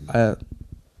 So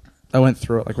I went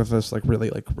through it like with this like really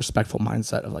like respectful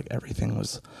mindset of like everything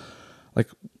was like,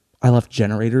 I left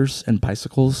generators and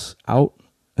bicycles out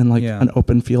in like an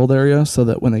open field area so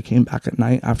that when they came back at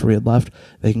night after we had left,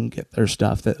 they can get their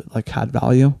stuff that like had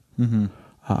value.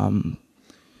 Mm-hmm.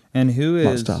 And who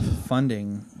is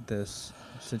funding this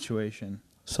situation?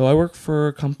 So I work for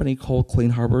a company called Clean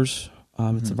Harbors.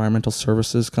 It's an environmental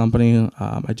services company.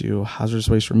 I do hazardous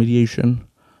waste remediation.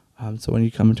 So when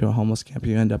you come into a homeless camp,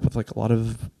 you end up with like a lot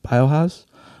of biohaz,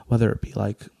 whether it be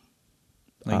like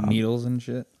needles and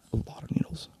shit. A lot of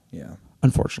needles. Yeah.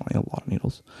 Unfortunately, a lot of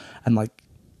needles.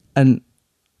 And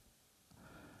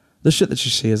the shit that you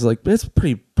see is like, it's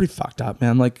pretty fucked up,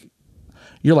 man. Like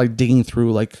you're like digging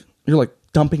through, like you're like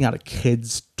dumping out a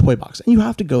kid's toy box, and you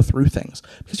have to go through things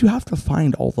because you have to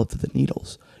find all of the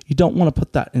needles. You don't want to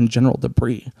put that in general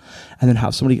debris and then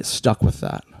have somebody get stuck with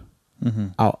that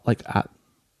out like at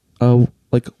a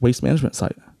like waste management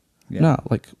site. Yeah. No,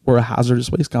 like we're a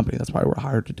hazardous waste company. That's why we're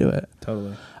hired to do it.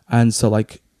 Totally. And so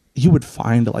like you would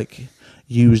find like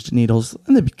used needles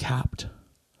and they'd be capped,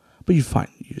 but you find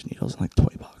used needles in like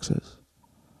toy boxes.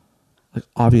 Like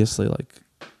obviously like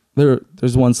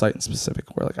there's one site in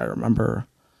specific where like I remember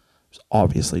there's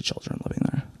obviously children living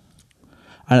there,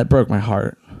 and it broke my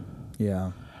heart.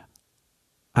 Yeah.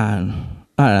 And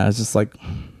I don't know, it's just like it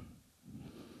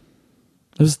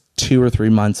was 2 or 3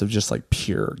 months of just like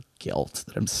pure guilt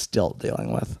that I'm still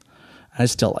dealing with. And I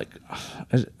still like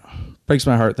it breaks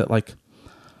my heart that like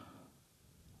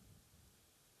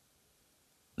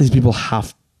these people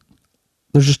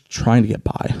they're just trying to get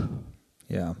by.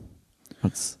 Yeah.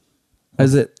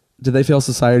 Is did they fail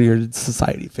society or did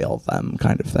society fail them,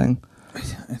 kind of thing? I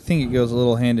think it goes a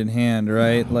little hand in hand,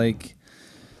 right? Like,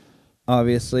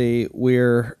 obviously,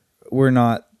 we're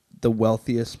not the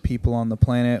wealthiest people on the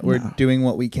planet. We're doing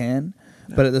what we can,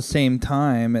 but at the same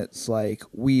time, it's like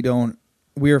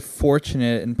we're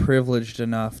fortunate and privileged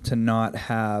enough to not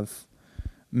have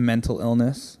mental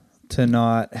illness, to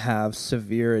not have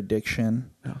severe addiction.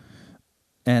 Yeah.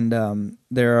 And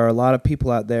there are a lot of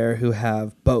people out there who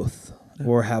have both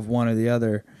or have one or the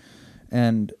other.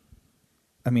 And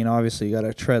I mean, obviously, you got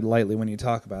to tread lightly when you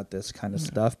talk about this kind of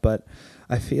stuff, but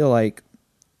I feel like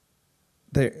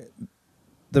the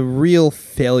real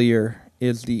failure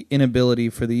is the inability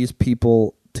for these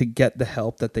people to get the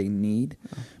help that they need,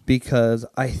 because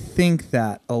I think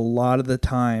that a lot of the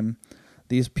time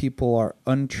these people are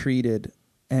untreated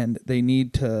and they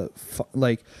need to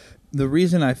like the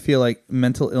reason I feel like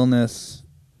mental illness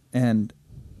and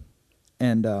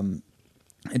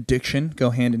addiction go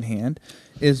hand in hand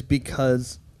is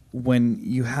because when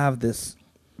you have this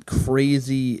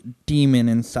crazy demon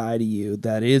inside of you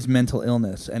that is mental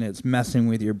illness and it's messing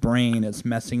with your brain, it's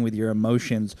messing with your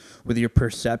emotions, with your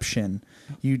perception,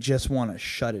 you just want to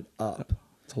shut it up.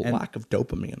 It's a lack of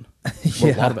dopamine.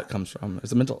 Where a lot of it comes from.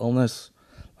 Is a mental illness,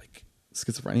 like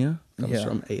schizophrenia, comes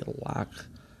from a lack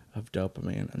of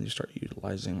dopamine, and you start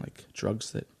utilizing like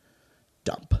drugs that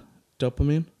dump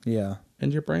dopamine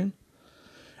into your brain,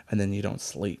 and then you don't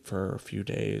sleep for a few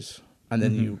days, and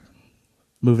then you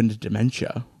move into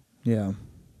dementia. Yeah.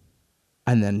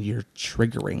 And then you're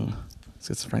triggering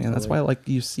schizophrenia. And that's why like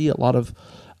you see a lot of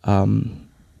amphetamine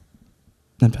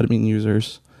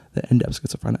users that end up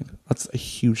schizophrenic. That's a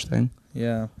huge thing.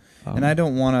 Yeah. And I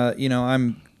don't want to,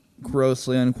 I'm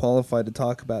grossly unqualified to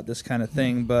talk about this kind of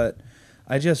thing, but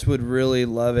I just would really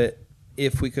love it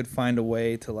if we could find a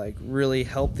way to like really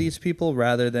help these people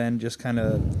rather than just kind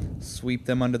of sweep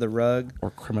them under the rug or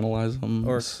criminalize them.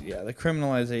 Or the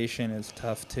criminalization is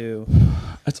tough too.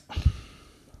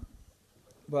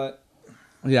 But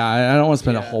yeah, I don't want to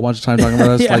spend a whole bunch of time talking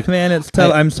about this. Yeah, man, it's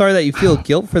tough. I'm sorry that you feel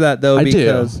guilt for that though,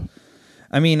 because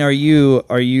I mean, are you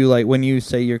like when you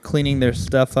say you're cleaning their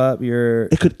stuff up,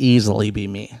 it could easily be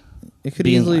me. It could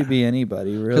easily be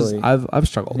anybody, really. I've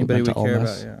struggled with mental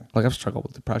illness. About, Like I've struggled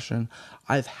with depression.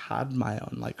 I've had my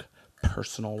own like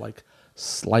personal like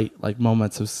slight like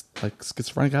moments of like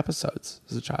schizophrenic episodes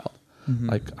as a child. Mm-hmm.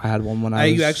 Like I had one when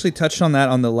you actually touched on that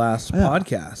on the last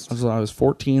podcast. That was when I was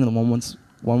 14, and the one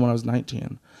when I was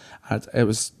 19. It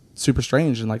was super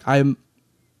strange, and like I've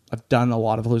done a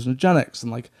lot of hallucinogenics,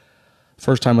 and like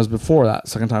first time was before that,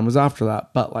 second time was after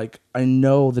that. But like I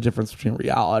know the difference between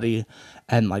reality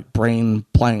and like brain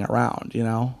playing around,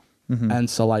 Mm-hmm. And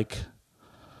so like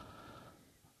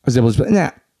I was able to be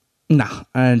nah,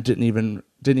 and didn't even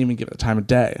give it the time of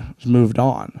day. Just moved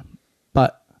on.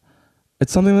 But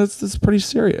it's something that's pretty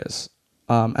serious.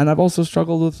 And I've also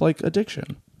struggled with like addiction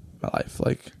in my life.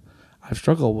 Like I've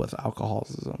struggled with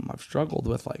alcoholism. I've struggled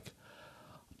with like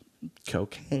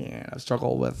cocaine. I've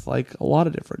struggled with like a lot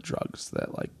of different drugs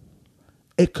that like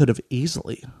it could have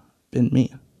easily been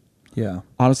me. Yeah.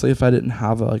 Honestly, if I didn't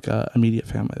have like a immediate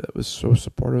family that was so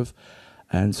supportive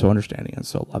and so understanding and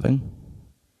so loving,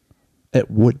 it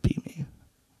would be me.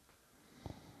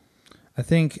 I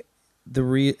think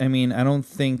I don't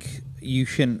think you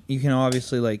can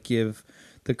obviously like give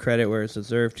the credit where it's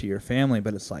deserved to your family,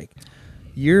 but it's like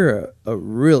you're a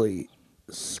really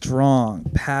strong,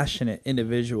 passionate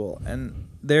individual, and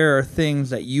there are things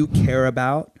that you care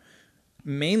about,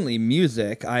 mainly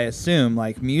music. I assume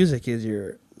like music is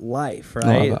your life,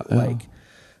 right? Like,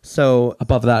 so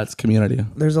above that, it's community.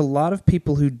 There's a lot of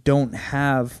people who don't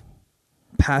have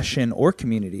passion or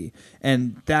community,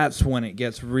 and that's when it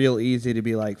gets real easy to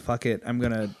be like, fuck it, I'm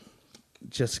gonna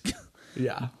just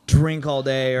drink all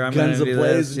day, or I'm gonna do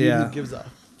this. Yeah, gives a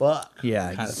fuck. Yeah,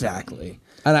 exactly.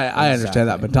 And I understand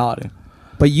that mentality.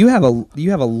 But you have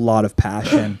a lot of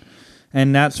passion,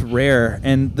 and that's rare.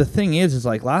 And the thing is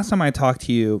like last time I talked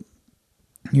to you,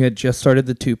 you had just started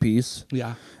the 2-piece.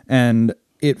 Yeah. And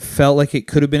it felt like it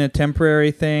could have been a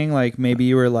temporary thing. Like maybe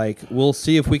you were like, we'll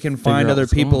see if we can find other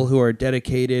people who are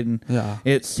dedicated. And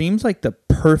it seems like the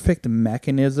perfect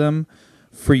mechanism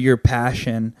for your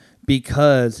passion,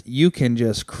 because you can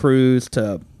just cruise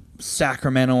to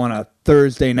Sacramento on a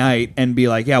Thursday night and be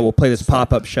like, yeah, we'll play this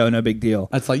pop-up show, no big deal.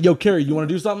 It's like, yo, Carrie, you want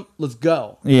to do something? Let's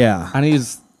go. Yeah.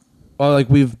 And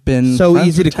we've been so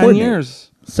easy to for 10 coordinate. years.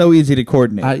 So easy to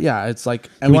coordinate. Yeah, it's like,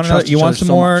 and you want some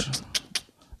more?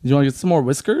 You want to get some more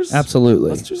whiskers? Absolutely.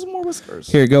 Let's do some more whiskers.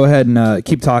 Here, go ahead and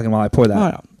keep talking while I pour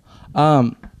that.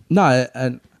 Oh, yeah.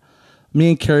 Me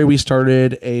and Carrie, we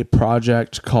started a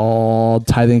project called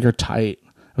Tithing or Tight.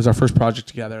 It was our first project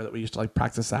together that we used to like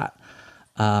practice at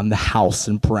the house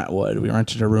in Brentwood. We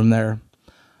rented a room there,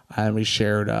 and we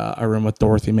shared a room with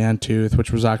Dorothy Mantooth,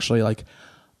 which was actually like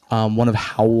one of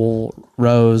Howell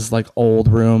Rowe's like old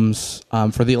rooms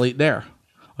for the Elite Dare,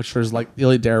 which was like the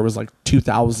Elite Dare was like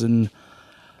 2000.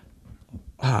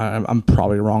 I'm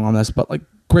probably wrong on this, but like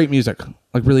great music,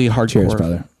 like really hardcore. Cheers,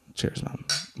 brother. Cheers, man.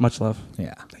 Much love.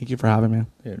 Yeah. Thank you for having me.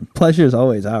 Dude, pleasure is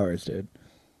always ours, dude.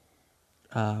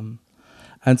 And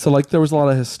so like there was a lot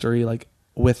of history like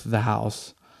with the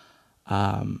house.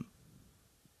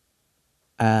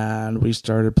 And we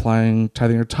started playing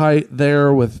Tithing or Tight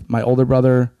there with my older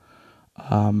brother,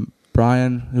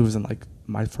 Brian, who was in like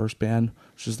my first band,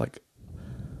 which is like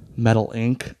Metal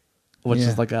Inc., which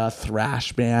is like a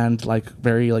thrash band, like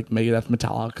very like Megadeth,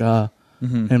 Metallica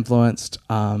influenced,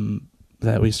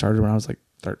 that we started when I was like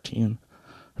 13.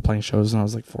 We're playing shows when I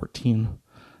was like 14.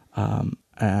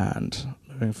 And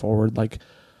moving forward, like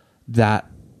that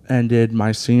ended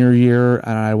my senior year,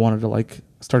 and I wanted to like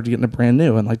start to get into brand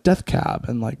new and like Death Cab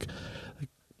and like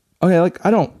okay, like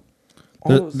I don't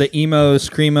the emo,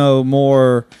 screamo,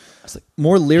 more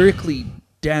lyrically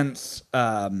dense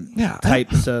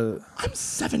types of. I'm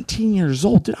 17 years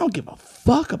old, dude. I don't give a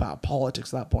fuck about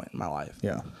politics at that point in my life.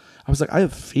 Yeah. I was like, I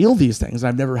feel these things.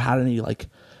 I've never had any like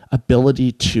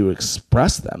ability to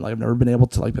express them. Like I've never been able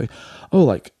to like be like, oh,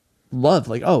 like love,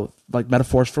 like, oh, like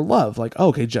metaphors for love. Like, oh,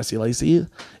 okay, Jesse Lacey,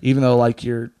 even though like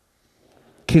you're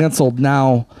canceled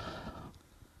now,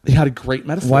 he had a great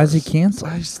metaphor. Why is he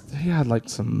canceled? He had like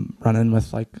some run-in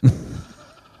with like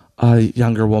a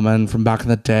younger woman from back in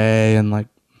the day, and like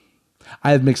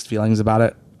I have mixed feelings about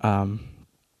it.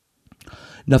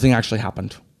 Nothing actually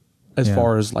happened as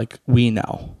far as like we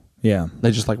know. Yeah. They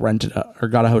just like rented or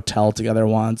got a hotel together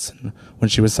once, and when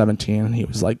she was 17 and he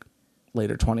was like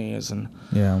later 20s,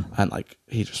 and like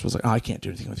he just was like, oh, I can't do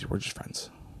anything with you, we're just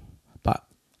friends. But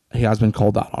he has been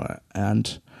called out on it,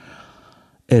 and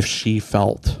if she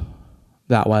felt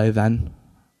that way then,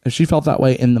 if she felt that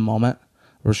way in the moment,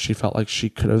 or she felt like she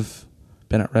could have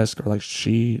been at risk, or like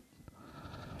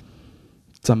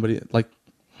somebody like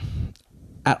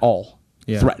at all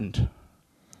threatened.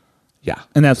 Yeah.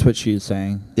 And that's what she's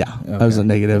saying. Yeah. Okay. It was a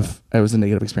negative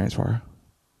experience for her.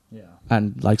 Yeah.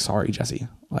 And like, sorry, Jesse.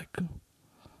 Like,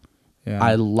 yeah.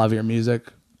 I love your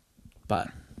music, but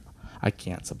I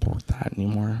can't support that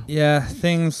anymore. Yeah,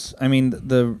 I mean,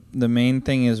 the main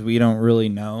thing is we don't really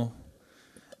know.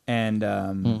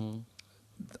 And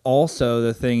also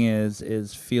the thing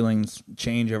is feelings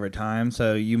change over time.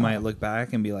 So you might look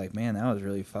back and be like, man, that was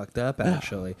really fucked up,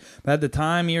 actually. But at the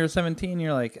time you're 17,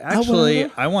 you're like, actually,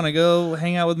 I want to go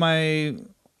hang out with my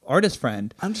artist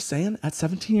friend. I'm just saying, at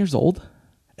 17 years old,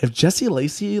 if Jesse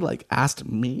Lacey like asked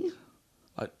me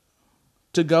like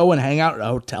to go and hang out at a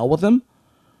hotel with him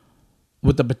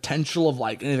with the potential of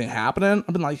like anything happening,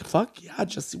 I've been like, fuck yeah,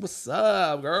 Jesse, what's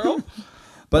up, girl?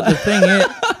 But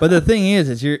the thing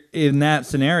is you're in that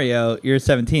scenario, you're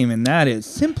 17, and that is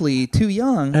simply too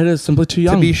young. It is simply too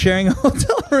young to be sharing a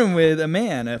hotel room with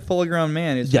a full-grown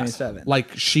man who's 27.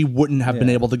 Like she wouldn't have been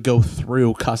able to go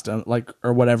through custom, like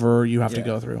or whatever you have to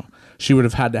go through. She would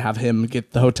have had to have him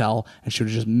get the hotel, and she would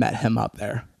have just met him up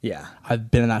there. Yeah, I've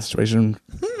been in that situation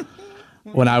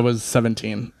when I was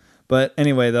 17. But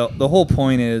anyway, the whole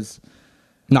point is.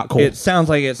 Not cool. It sounds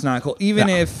like it's not cool. Even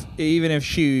if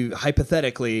she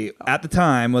hypothetically at the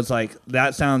time was like,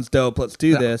 that sounds dope, let's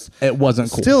do this. It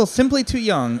wasn't cool. Still simply too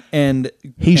young, and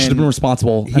he should have been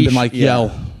responsible and been like,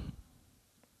 yo.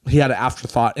 He had an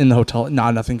afterthought in the hotel.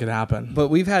 Nothing could happen. But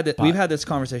we've had this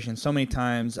conversation so many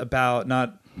times about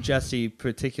not Jesse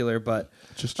particular, but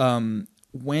just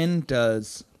when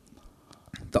does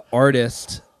the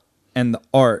artist and the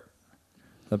art,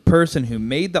 the person who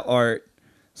made the art,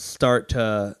 start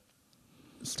to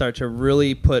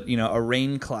really put a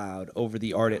rain cloud over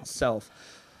the art itself?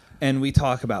 And we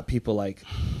talk about people like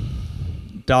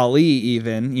Dali,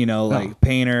 even like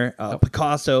painter,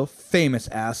 Picasso, famous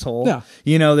asshole.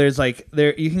 There's like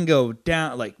you can go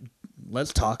down like.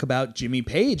 Let's talk about Jimmy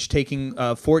Page taking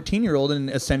a 14-year-old and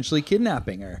essentially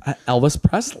kidnapping her. Elvis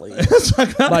Presley. Like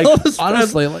Elvis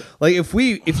honestly, Presley. Like if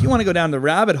you want to go down the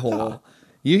rabbit hole.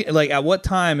 You like at what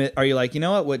time are you like, you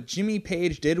know what Jimmy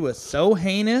Page did was so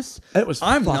heinous?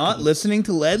 I'm not listening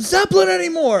to Led Zeppelin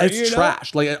anymore. It's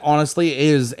trash. Like it honestly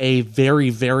is a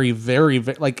very, very, very,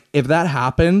 very like if that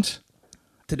happened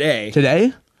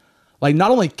today, like not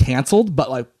only canceled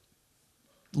but like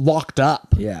locked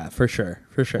up. Yeah, for sure.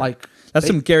 Like that's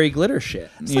some Gary Glitter shit.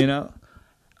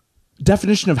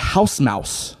 Definition of house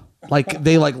mouse. Like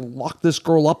they like locked this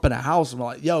girl up in a house and were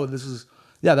like, yo,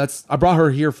 I brought her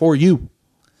here for you.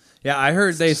 Yeah, I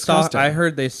heard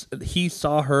he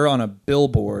saw her on a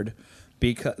billboard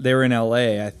because they were in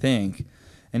LA, I think.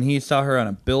 And he saw her on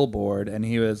a billboard, and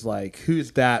he was like,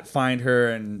 "Who's that? Find her."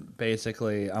 And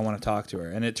basically, I want to talk to her.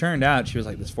 And it turned out she was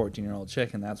like this 14-year-old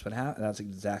chick, and that's what happened. That's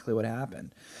exactly what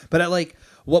happened. But at like,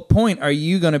 what point are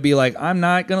you going to be like, I'm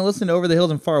not going to listen to Over the Hills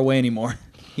and Far Away anymore?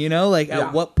 You know, like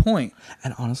at what point?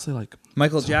 And honestly, like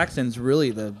Michael Jackson's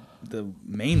really the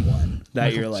main one that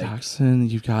Michael you're like. Jackson,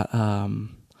 you've got I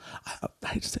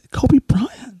just say Kobe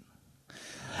Bryant.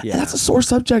 Yeah, and that's a sore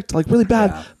subject, like really bad.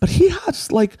 Yeah. But he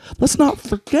has like, let's not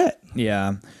forget.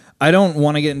 Yeah, I don't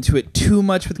want to get into it too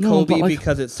much with Kobe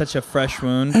because it's such a fresh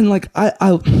wound. And like, I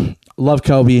love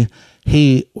Kobe.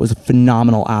 He was a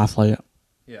phenomenal athlete.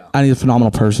 Yeah, and he's a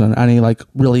phenomenal person. And he like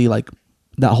really like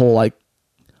that whole like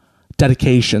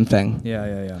dedication thing. Yeah.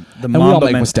 The and Mamba we all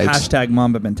make mistakes. Hashtag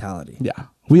Mamba mentality. Yeah,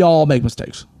 we all make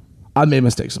mistakes. I've made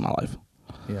mistakes in my life.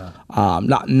 Yeah,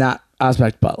 not in that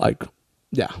aspect, but like,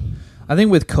 yeah. I think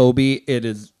with Kobe, it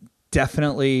is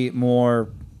definitely more.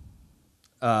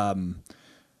 Are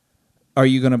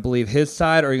you going to believe his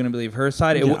side or are you going to believe her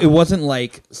side? It wasn't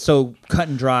like so cut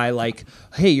and dry. Like,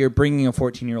 hey, you're bringing a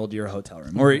 14-year-old to your hotel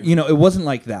room, or it wasn't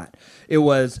like that. It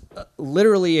was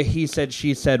literally a he said,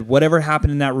 she said. Whatever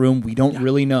happened in that room, we don't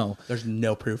really know. There's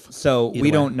no proof, so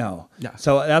we don't know. Yeah.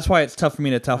 So that's why it's tough for me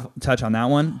to touch on that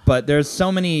one. But there's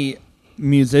so many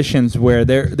musicians where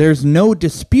there's no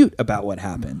dispute about what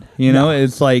happened.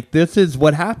 It's like this is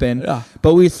what happened,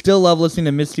 but we still love listening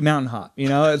to Misty Mountain Hop.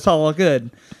 It's all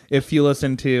good if you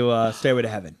listen to Stairway to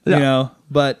Heaven.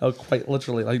 But quite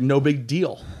literally, like no big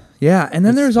deal. Yeah, and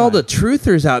then there's all the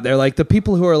truthers out there, like the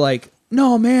people who are like,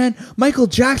 no man, Michael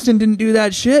Jackson didn't do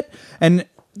that shit, and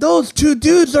those two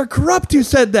dudes are corrupt who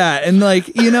said that, and like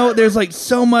there's like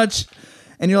so much,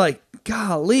 and you're like,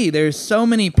 golly, there's so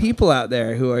many people out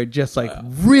there who are just like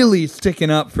really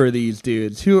sticking up for these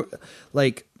dudes who,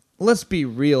 like, let's be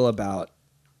real about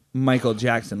Michael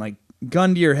Jackson. Like,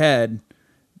 gun to your head,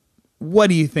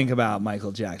 what do you think about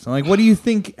Michael Jackson? Like, what do you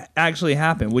think actually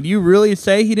happened? Would you really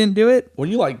say he didn't do it? When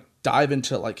you like dive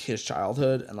into like his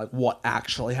childhood and like what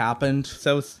actually happened,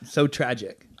 so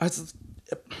tragic.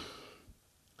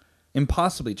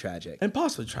 Impossibly tragic,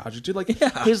 dude. Like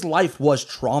his life was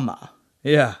trauma.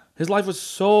 Yeah. His life was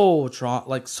so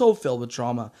so filled with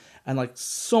trauma and like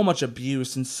so much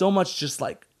abuse and so much just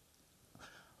like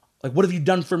what have you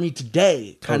done for me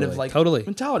today? Kind of like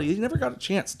mentality. He never got a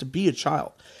chance to be a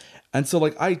child. And so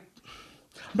like I'm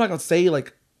not gonna say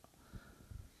like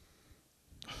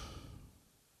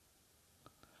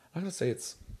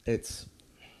it's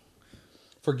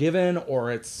forgiven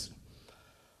or it's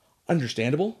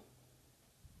understandable.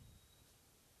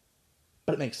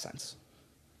 But it makes sense.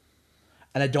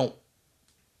 And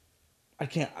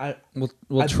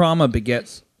trauma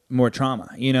begets more trauma,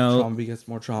 Trauma begets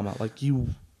more trauma. Like you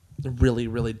really,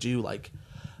 really do like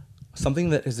something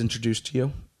that is introduced to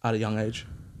you at a young age,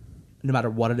 no matter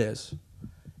what it is.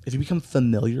 If you become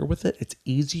familiar with it, it's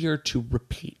easier to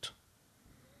repeat.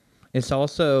 It's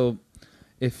also,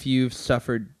 if you've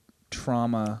suffered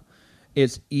trauma,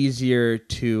 it's easier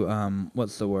to,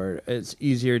 It's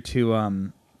easier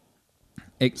to,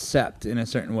 accept in a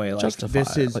certain way, like justify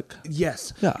this is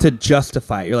to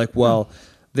justify it. You're like, well,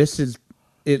 it's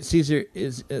easier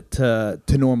to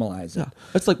normalize it.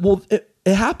 It's like, well, it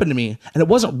happened to me and it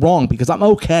wasn't wrong because I'm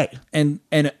okay. And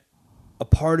a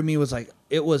part of me was like,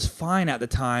 it was fine at the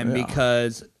time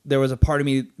because there was a part of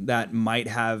me that might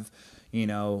have,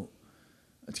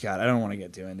 God, I don't want to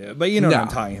get too into it, but you know what I'm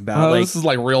talking about. This is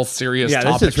like real serious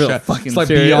topic. This is real shit. fucking it's like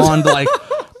serious. Beyond like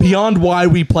beyond why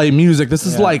we play music. This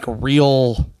is like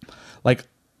real, like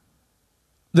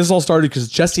this all started because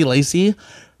Jesse Lacey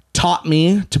taught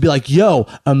me to be like, yo,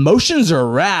 emotions are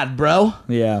rad, bro.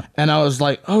 Yeah. And I was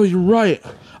like, oh, you're right.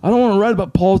 I don't want to write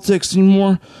about politics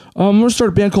anymore. I'm going to start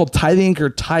a band called Tie the Anchor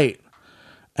Tight.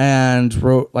 And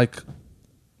wrote like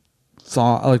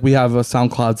song, like we have a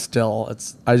SoundCloud still.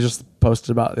 I just posted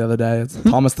about it the other day. It's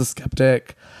Thomas the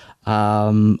Skeptic.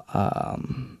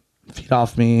 Feed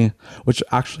Off Me, which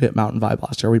actually at Mountain Vibe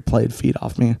last year we played Feed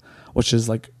Off Me, which is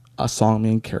like a song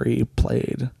me and Carrie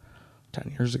played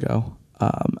 10 years ago.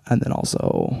 And then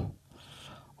also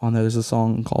on there's a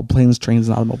song called Planes, Trains,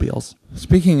 and Automobiles.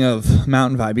 Speaking of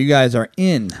Mountain Vibe, you guys are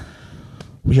in.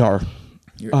 We are.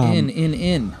 You're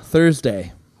in.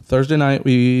 Thursday night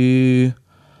we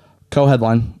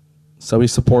co-headline. So we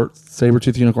support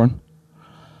Sabretooth Unicorn.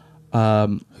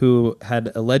 Who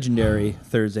had a legendary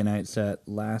Thursday night set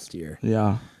last year.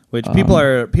 Yeah. Which people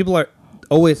are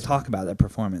always talk about that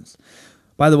performance.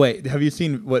 By the way, have you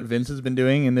seen what Vince has been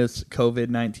doing in this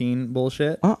COVID-19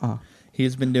 bullshit?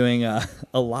 He's been doing a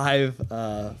live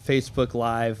Facebook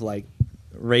Live like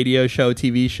radio show,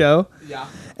 TV show. Yeah.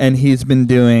 And he's been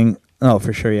doing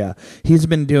for sure, yeah. He's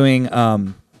been doing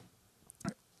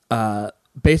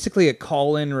basically a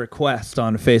call-in request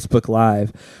on Facebook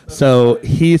Live. So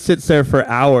he sits there for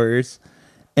hours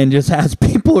and just has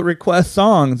people request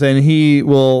songs, and he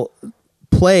will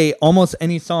play almost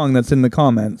any song that's in the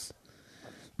comments.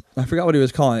 I forgot what he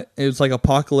was calling it. It was like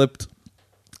Apocalypse.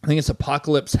 I think it's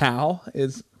Apocalypse How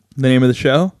is the name of the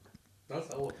show. That's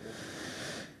cool.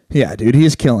 Yeah, dude,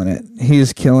 he's killing it.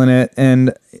 He's killing it,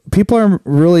 and people are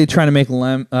really trying to make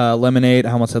lemonade.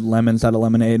 I almost said lemons out of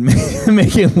lemonade,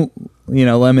 making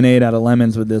lemonade out of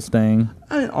lemons with this thing.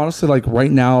 I mean, honestly, like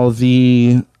right now,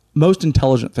 the most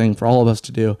intelligent thing for all of us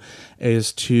to do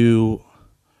is to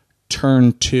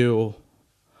turn to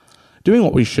doing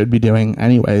what we should be doing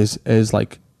anyways. Is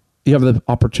like you have the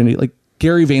opportunity, like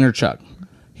Gary Vaynerchuk.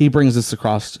 He brings this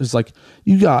across. It's like,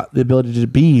 you got the ability to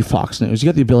be Fox News. You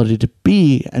got the ability to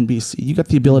be NBC. You got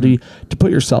the ability to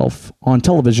put yourself on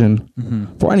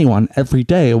television for anyone every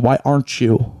day. Why aren't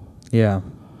you? Yeah.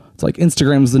 It's like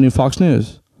Instagram's the new Fox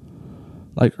News.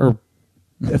 Like, or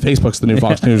Facebook's the new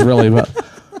Fox News, really. But,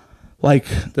 like...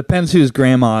 Depends whose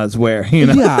grandma is where, you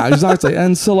know? Yeah, exactly.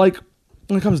 And so, like,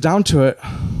 when it comes down to it,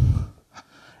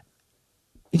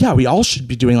 yeah, we all should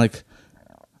be doing, like,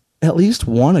 at least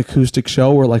one acoustic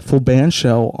show or like full band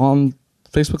show on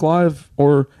Facebook Live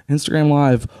or Instagram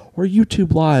Live or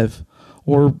YouTube Live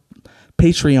or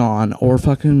Patreon or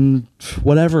fucking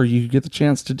whatever you get the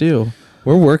chance to do.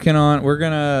 We're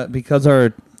gonna, because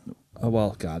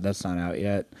that's not out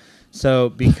yet. So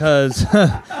because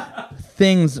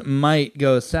things might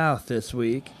go south this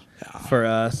week for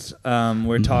us,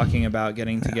 we're talking about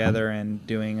getting together and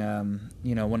doing,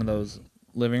 one of those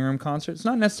living room concerts,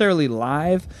 not necessarily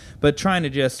live, but trying to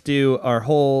just do our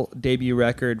whole debut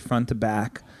record front to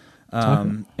back,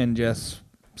 and just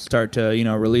start to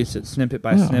release it snippet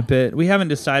by snippet. We haven't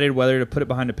decided whether to put it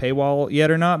behind a paywall yet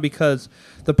or not, because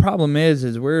the problem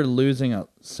is we're losing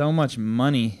so much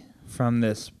money from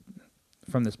this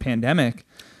pandemic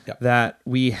that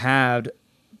we have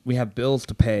bills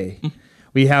to pay.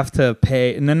 We have to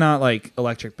pay, and then not like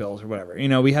electric bills or whatever.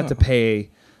 We have to pay.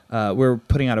 We're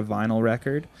putting out a vinyl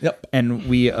record, and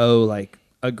we owe like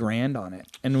 $1,000 on it,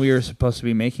 and we were supposed to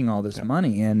be making all this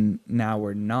money, and now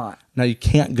we're not. Now you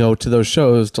can't go to those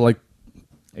shows to like.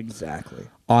 Exactly.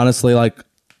 Honestly, like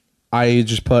I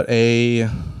just put a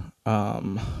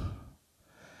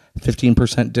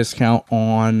 15% discount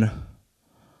on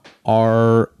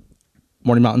our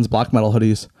Morning Mountains black metal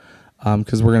hoodies.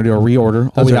 Because we're gonna do a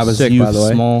reorder. All we have is sick, youth by the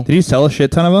way. small. Did you sell a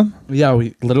shit ton of them? Yeah,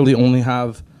 we literally only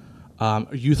have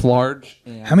youth large.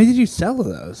 How many did you sell of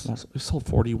those? We sold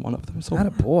 41 of them. So Not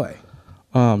a boy.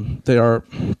 they are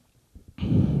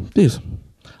these.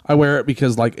 I wear it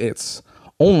because like it's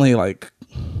only like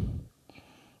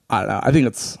I don't know. I think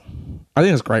it's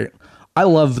great. I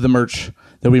love the merch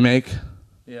that we make.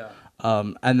 Yeah.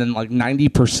 And then like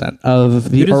 90%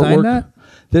 of the You designed artwork. that?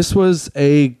 This was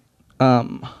a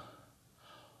one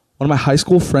of my high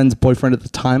school friend's boyfriend at the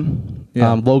time.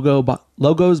 Yeah.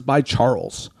 Logos by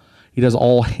Charles. He does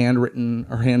all handwritten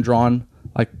or hand-drawn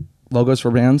like logos for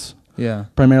bands. Yeah.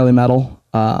 Primarily metal.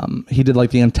 He did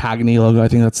like the Antagony logo. I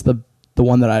think that's the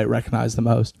one that I recognize the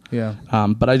most. Yeah.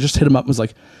 But I just hit him up and was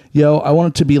like, yo, I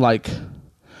want it to be like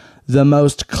the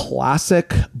most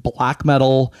classic black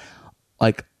metal,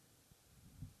 like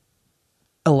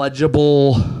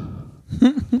illegible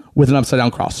with an upside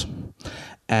down cross.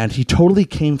 And he totally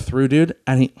came through, dude.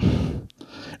 And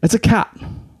it's a cat.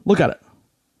 Look at it.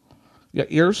 You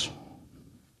got ears.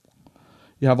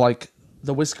 You have like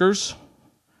the whiskers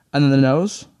and then the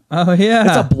nose. Oh, yeah.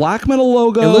 It's a black metal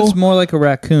logo. It looks more like a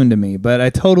raccoon to me, but I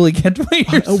totally get what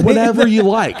you're saying. Whatever you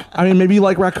like. I mean, maybe you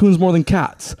like raccoons more than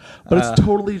cats, but it's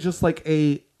totally just like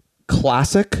a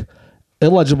classic,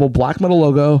 illegible black metal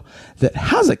logo that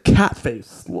has a cat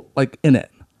face like in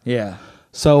it. Yeah.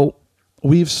 So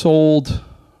we've sold,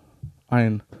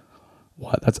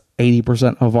 that's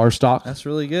 80% of our stock. That's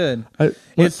really good.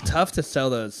 It's tough to sell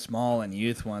those small and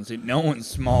youth ones. No one's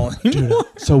small anymore.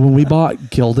 So when we bought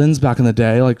Gildan's back in the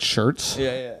day, like shirts,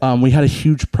 we had a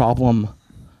huge problem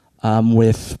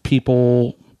with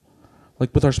people,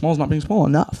 like with our smalls not being small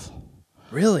enough.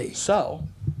 Really? So,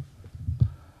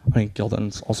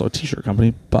 Gildan's also a t-shirt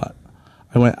company, but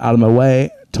I went out of my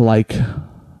way to like,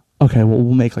 okay, well,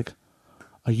 we'll make like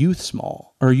a youth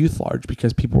small or a youth large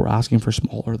because people were asking for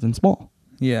smaller than small.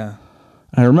 Yeah.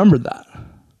 And I remembered that.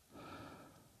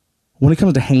 When it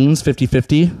comes to Hanes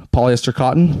 50-50 polyester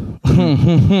cotton,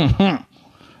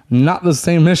 not the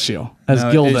same issue as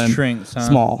Gildan it shrinks, huh?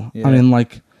 small. Yeah. I mean,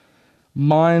 like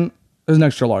Mine is an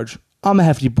extra large. I'm a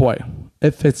hefty boy.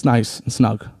 It fits nice and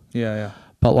snug. Yeah.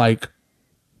 But like,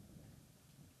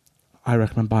 I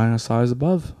recommend buying a size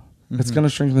above. It's going to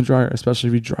shrink in the dryer, especially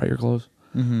if you dry your clothes.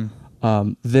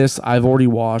 This I've already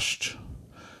washed.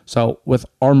 So with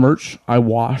our merch, I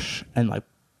wash and like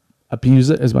abuse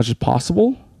it as much as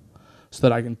possible so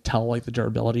that I can tell like the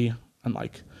durability and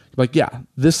like, yeah,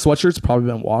 this sweatshirt's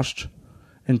probably been washed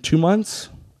in 2 months,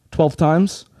 12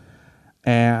 times.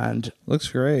 And looks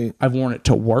great. I've worn it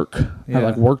to work. I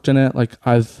like worked in it. Like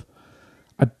I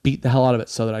beat the hell out of it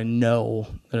so that I know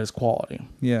that it's quality.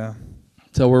 Yeah.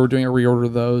 So we're doing a reorder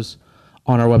of those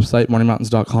on our website,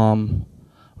 morningmountains.com.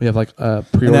 We have like a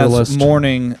pre-order and that's list.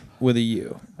 Morning with a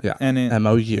U. Yeah. And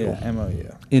M-O-U. Yeah,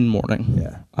 M-O-U. In morning.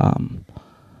 Yeah.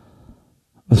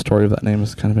 The story of that name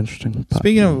is kind of interesting.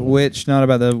 Speaking of which, not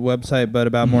about the website, but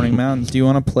about Morning Mountains, do you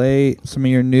want to play some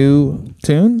of your new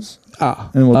tunes?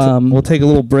 And we'll take a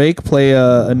little break, play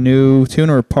a new tune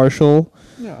or a partial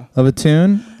of a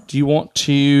tune. Do you want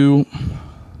to...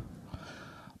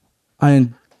 do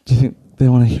you think they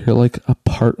want to hear like a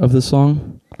part of the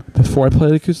song before I play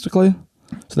it acoustically?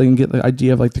 So they can get the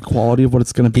idea of like the quality of what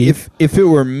it's going to be? If it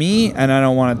were me, and I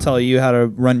don't want to tell you how to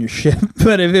run your ship,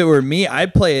 but if it were me,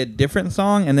 I'd play a different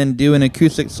song and then do an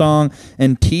acoustic song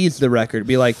and tease the record.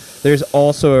 Be like, there's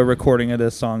also a recording of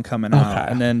this song coming out,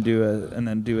 and then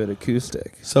do it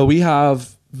acoustic. So we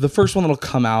have the first one that'll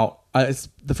come out. It's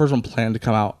the first one planned to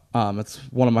come out. It's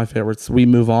one of my favorites. We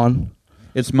Move On.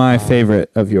 It's my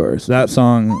favorite of yours. That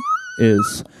song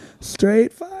is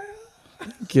straight fire.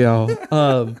 Yeah.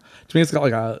 To me, it's got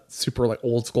like a super like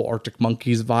old school Arctic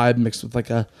Monkeys vibe mixed with like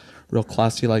a real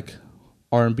classy like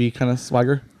R&B kind of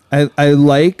swagger. I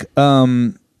like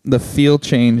the feel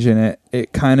change in it.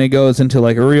 It kind of goes into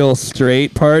like a real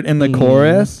straight part in the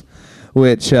chorus,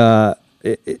 which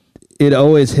it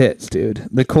always hits, dude.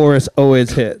 The chorus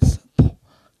always hits.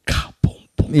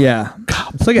 Yeah,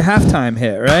 it's like a halftime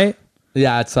hit, right?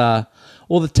 Yeah, it's well,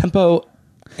 the tempo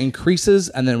increases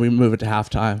and then we move it to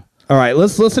halftime. All right,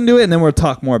 let's listen to it and then we'll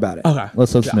talk more about it. Okay.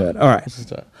 Let's listen to it. All right.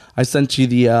 I sent you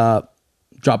the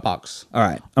Dropbox. All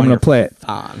right. I'm going to play it.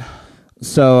 On.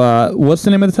 So what's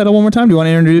the name of the title one more time? Do you want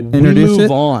to introduce it?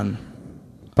 Move On.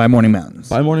 By Morning Mountains.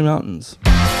 By Morning Mountains.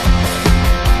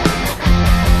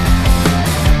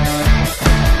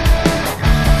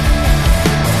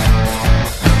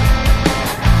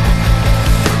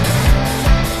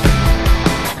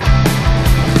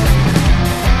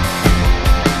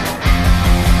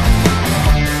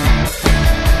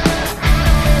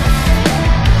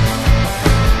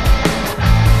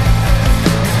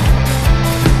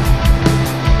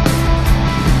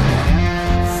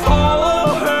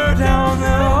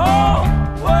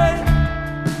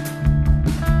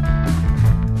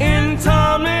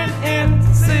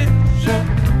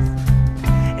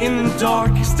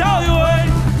 Darkest alleyway,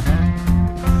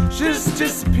 she just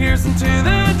disappears into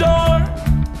the door.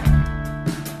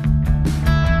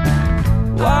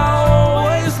 I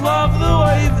always love the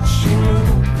way that she moves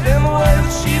and the way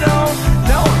that she don't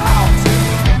know how to.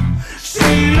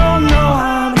 She don't know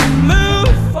how to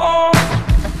move on.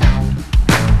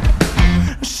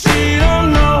 She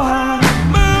don't know how to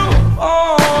move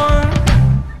on.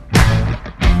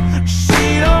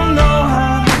 She don't know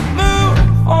how to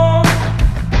move on.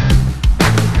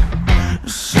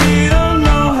 She don't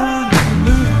know how to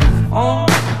move on.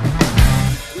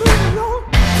 Moving on.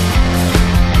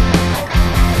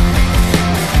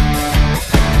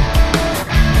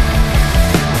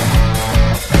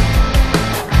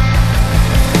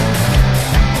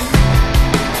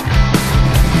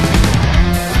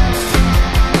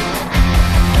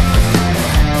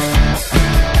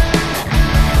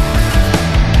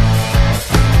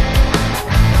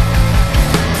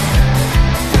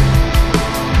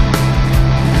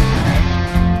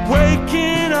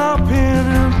 Waking up in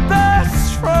her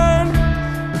best friend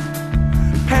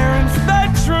parents'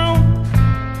 bedroom,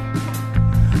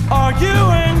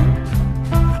 arguing.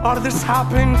 Or did this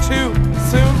happen too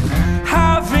soon?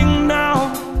 Having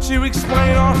now to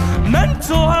explain our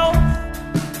mental health,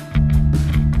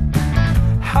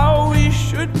 how we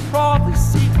should probably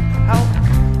seek help.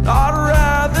 I'd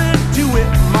rather do it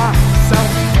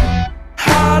myself.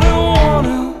 I don't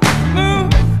wanna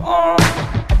move on.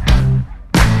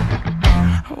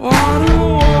 I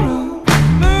don't wanna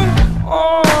move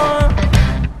on.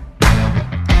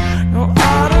 No, I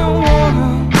don't wanna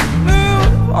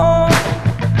move on.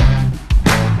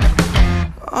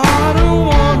 I don't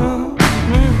wanna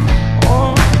move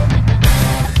on.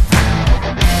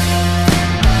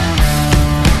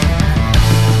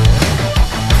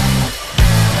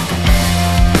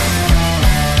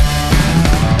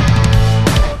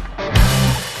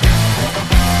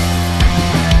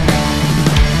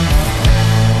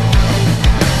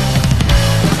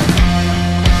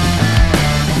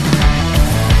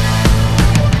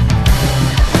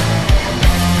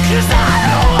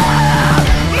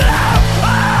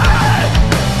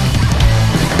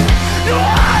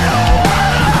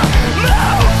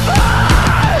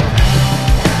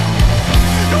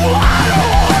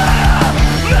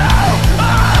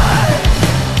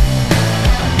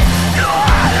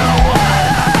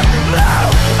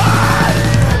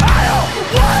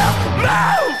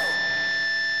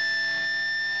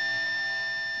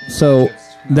 So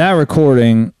that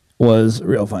recording was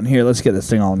real fun. Here, let's get this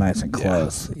thing all nice and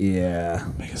close. Yeah.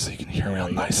 Make it so you can hear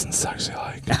real nice and sexy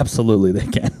like. Absolutely, they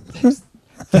can.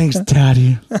 Thanks,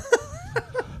 Daddy.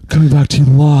 Coming back to you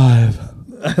live.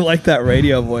 I like that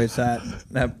radio voice,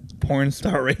 that porn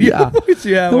star radio voice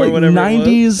you have, They're or like whatever.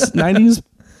 90s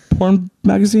porn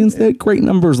magazines. They had great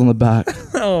numbers on the back.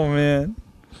 Oh man.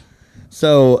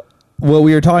 So what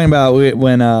we were talking about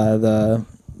when the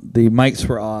mics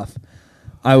were off,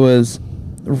 I was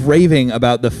raving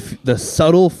about the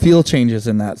subtle feel changes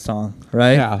in that song,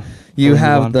 right? Yeah. You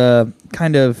have the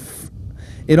kind of,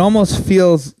 it almost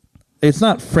feels, it's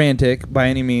not frantic by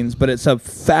any means, but it's a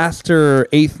faster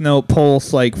eighth note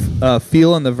pulse like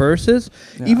feel in the verses,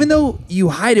 even though you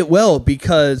hide it well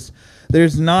because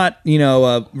there's not,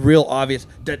 a real obvious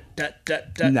da da da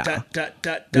da da da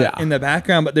da da in the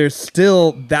background, but there's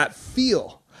still that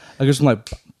feel. I guess I'm like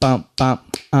bump bump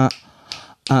bump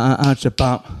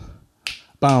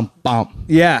bump bump.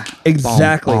 Yeah,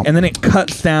 exactly. Bump. And then it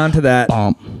cuts down to that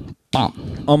Bump bump.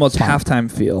 almost halftime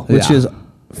feel, which is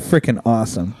freaking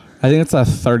awesome. I think it's a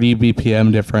 30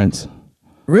 BPM difference.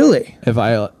 Really? If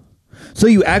I So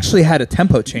you actually had a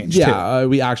tempo change too.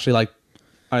 We actually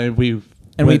we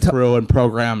went through and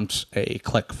programmed a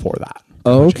click for that.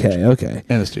 Okay.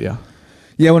 In the studio.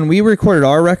 Yeah, when we recorded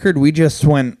our record, we just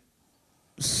went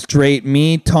straight,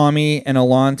 me, Tommy, and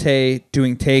Alante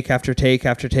doing take after take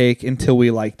after take until we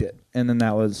liked it. And then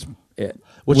that was it.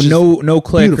 Which With is no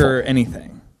click beautiful. or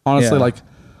anything. Honestly, Yeah.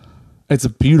 it's a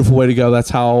beautiful way to go.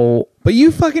 That's how... But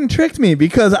you fucking tricked me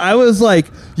because I was like,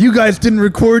 you guys didn't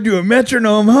record to a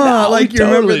metronome, huh? No, like, we you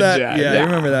remember totally that? did. Yeah, Yeah. you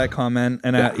remember that comment.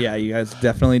 And you guys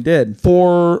definitely did.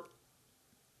 For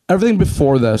everything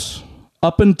before this,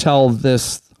 up until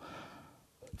this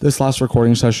last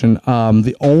recording session,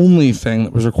 the only thing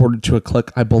that was recorded to a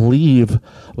click, I believe,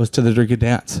 was To the Drink and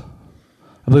Dance.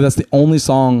 I believe that's the only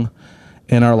song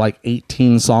in our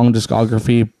 18 song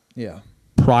discography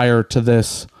prior to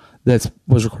this that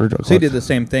was recorded to a click. So you did the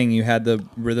same thing. You had the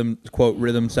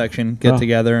rhythm section get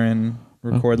together and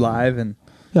record live. And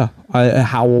yeah,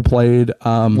 Howell played.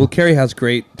 well, Carrie has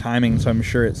great timing, so I'm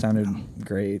sure it sounded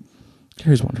great.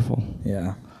 Carrie's wonderful.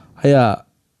 Yeah. I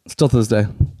still to this day,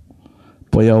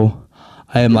 boyo,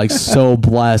 I am so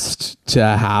blessed to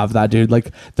have that dude.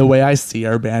 The way I see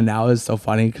our band now is so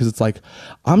funny because it's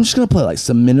I'm just gonna play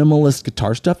some minimalist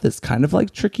guitar stuff that's kind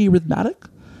of tricky rhythmic,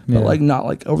 but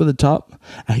not over the top.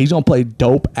 And he's gonna play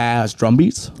dope ass drum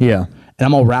beats. Yeah. And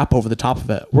I'm gonna rap over the top of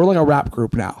it. We're a rap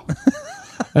group now.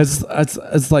 It's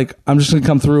I'm just gonna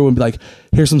come through and be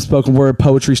here's some spoken word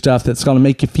poetry stuff that's gonna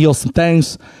make you feel some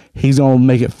things. He's gonna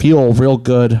make it feel real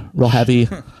good, real heavy,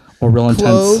 or real intense.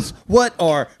 Clothes? What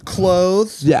are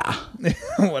clothes? Yeah.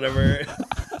 Whatever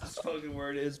spoken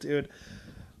word is, dude.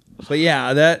 But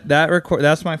yeah,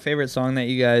 that's my favorite song that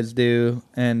you guys do,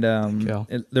 and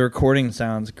the recording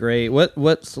sounds great.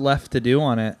 What's left to do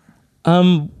on it?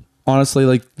 Honestly,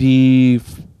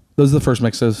 those are the first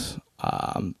mixes.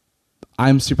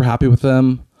 I'm super happy with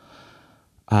them.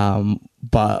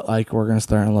 But we're gonna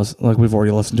start and listen. We've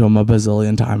already listened to them a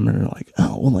bazillion times, and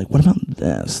we're what about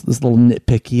this little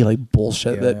nitpicky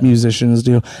bullshit that musicians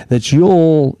do that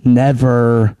you'll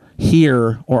never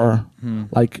hear, or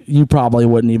you probably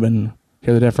wouldn't even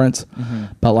hear the difference.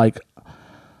 But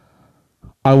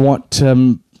I want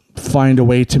to find a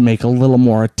way to make a little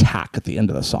more attack at the end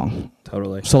of the song.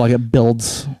 Totally. So it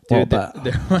builds a little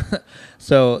bit.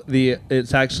 So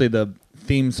it's actually the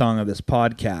theme song of this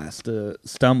podcast,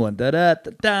 stumbling da da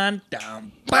da da da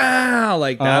bow,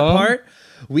 that part.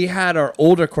 We had our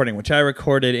old recording, which I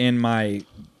recorded in my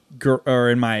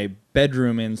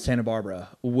bedroom in Santa Barbara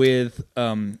with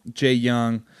Jay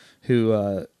Young, who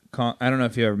I don't know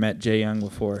if you ever met Jay Young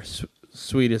before.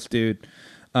 Sweetest dude.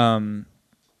 I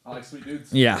like sweet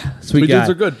dudes. Yeah, Sweet guy. dudes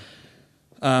are good.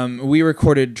 We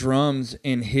recorded drums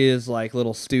in his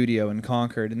little studio in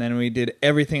Concord, and then we did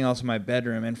everything else in my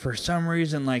bedroom. And for some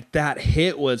reason, that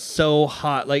hit was so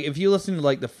hot. If you listen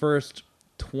to the first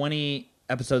 20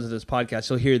 episodes of this podcast,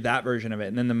 you'll hear that version of it,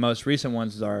 and then the most recent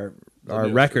ones is our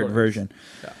record version.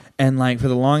 Yeah. And for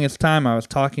the longest time, I was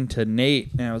talking to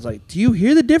Nate, and I was like, "Do you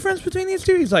hear the difference between these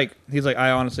two?" He's like,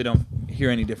 "I honestly don't hear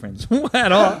any difference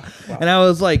at all." Wow. And I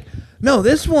was like, "No,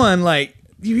 this one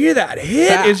you hear that hit?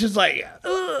 Yeah. It's just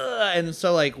ugh. And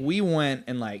so we went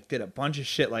and did a bunch of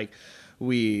shit.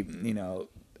 We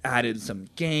added some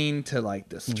gain to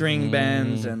the string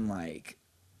bends, and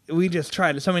we just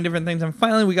tried so many different things, and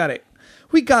finally we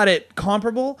got it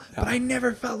comparable. But I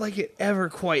never felt like it ever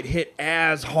quite hit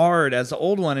as hard as the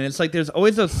old one. And it's there's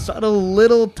always those subtle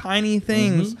little tiny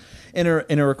things in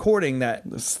a recording that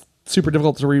super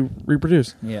difficult to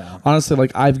reproduce. Yeah. Honestly,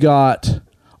 like I've got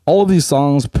all of these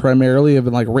songs primarily have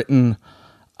been like written,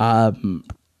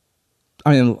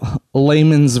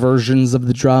 layman's versions of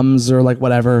the drums or like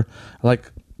whatever,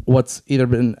 like what's either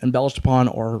been embellished upon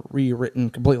or rewritten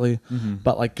completely.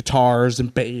 But like guitars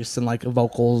and bass and like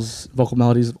vocal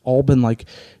melodies have all been like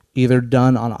either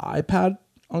done on an iPad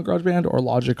on GarageBand or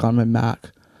Logic on my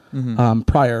Mac.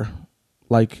 Prior,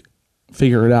 like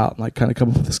figure it out, like kind of come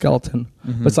up with a skeleton.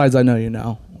 Besides, I Know You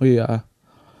Know, we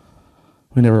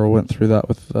never went through that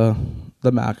with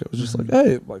the Mac. It was just like,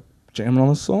 hey, like jamming on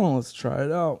this song, let's try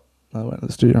it out. I went to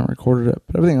the studio and recorded it,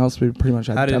 but everything else we pretty much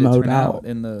had demoed How did it turn out out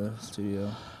in the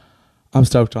studio? I'm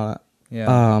stoked on it.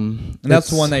 Yeah. And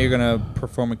that's the one that you're gonna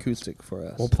perform acoustic for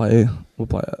us. We'll play it.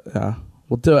 Yeah,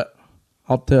 we'll do it.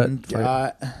 I'll do it. for you.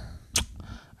 I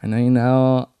Know You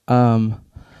Know.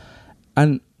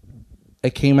 And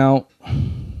it came out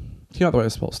the way it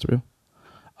was supposed to.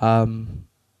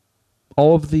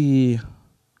 All of the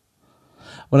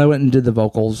when I went and did the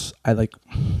vocals, I like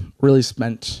really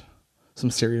spent some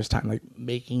serious time like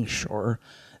making sure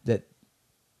that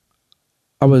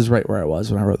I was right where I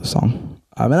was when I wrote the song.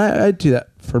 And I do that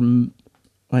for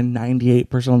like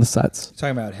 98% of the sets. You're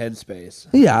talking about Headspace.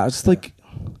 Yeah, it's like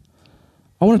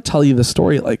I want to tell you the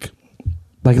story like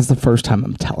it's the first time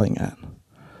I'm telling it.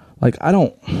 Like I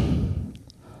don't,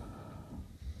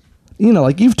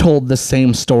 like you've told the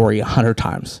same story 100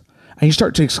 times, and you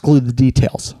start to exclude the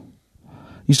details.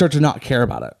 You start to not care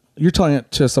about it. You're telling it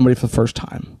to somebody for the first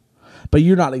time, but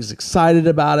you're not as excited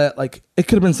about it. Like it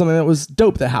could have been something that was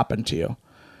dope that happened to you,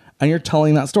 and you're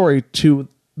telling that story to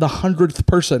the 100th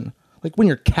person. Like when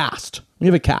you have a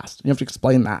cast, you have to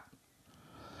explain that.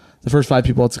 The first 5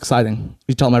 people, it's exciting.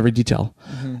 You tell them every detail.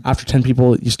 After 10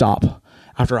 people, you stop.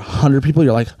 After 100 people,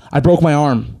 you're like, I broke my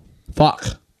arm. Fuck.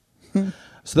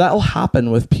 So that'll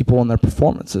happen with people in their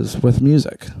performances with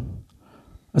music.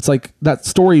 It's like that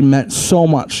story meant so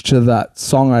much to that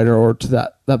songwriter or to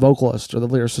that vocalist or the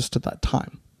lyricist at that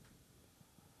time.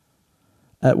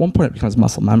 At one point, it becomes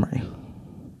muscle memory.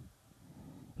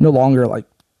 No longer like,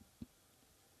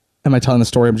 am I telling the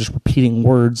story? I'm just repeating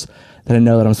words that I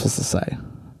know that I'm supposed to say.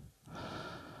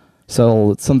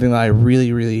 So it's something that I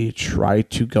really, really try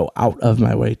to go out of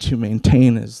my way to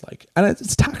maintain is like, and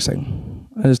it's taxing.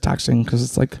 It is taxing because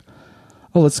it's like,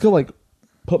 oh, let's go like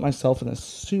put myself in a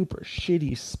super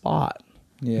shitty spot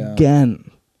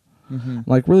again.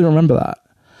 Like really remember that.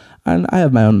 And I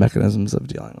have my own mechanisms of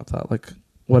dealing with that. Like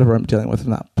whatever I'm dealing with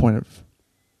in that point of,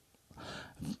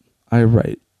 I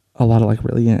write a lot of like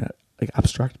really like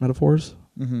abstract metaphors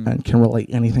and can relate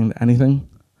anything to anything.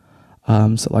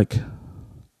 So like,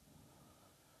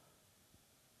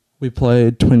 we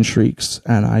played Twin Shrieks,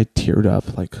 and I teared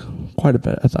up like quite a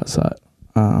bit at that set.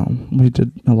 We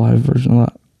did a live version of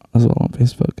that as well on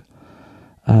Facebook.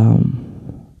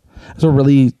 It's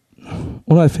one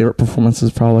of my favorite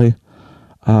performances probably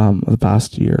of the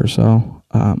past year or so.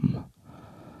 I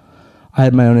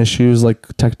had my own issues like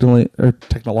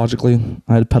technologically.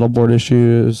 I had pedal board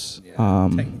issues.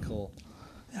 Technical.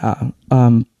 Yeah.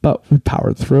 But we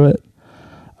powered through it.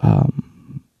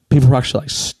 People were actually like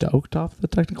stoked off the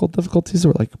technical difficulties. They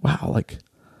were like, wow, like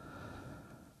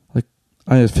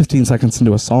I was 15 seconds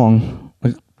into a song,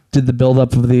 like did the build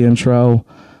up of the intro,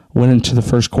 went into the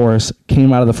first chorus,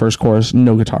 came out of the first chorus,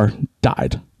 no guitar,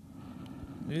 died.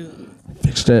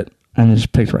 Fixed it and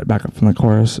just picked right back up from the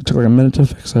chorus. It took like a minute to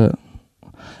fix it.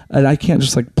 And I can't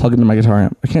just like plug into my guitar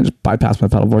amp. I can't just bypass my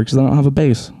pedal board because I don't have a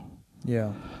bass.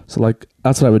 Yeah. So like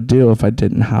that's what I would do if I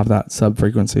didn't have that sub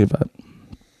frequency, but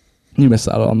you miss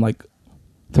out on like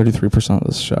 33% of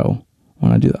the show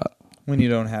when I do that. When you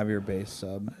don't have your bass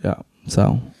sub. Yeah.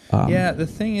 So. Yeah, the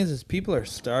thing is people are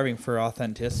starving for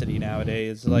authenticity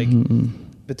nowadays. Like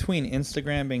between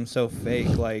Instagram being so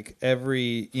fake, like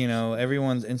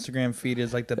everyone's Instagram feed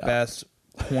is like the best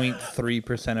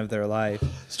 0.3% of their life.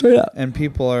 Straight up. And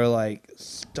people are like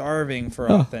starving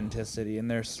for authenticity, and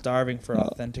they're starving for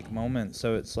authentic moments.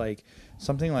 So it's like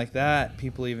something like that,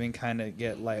 people even kind of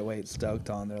get lightweight stoked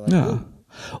on. They're like, yeah.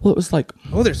 Well, it was like,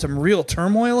 oh, there's some real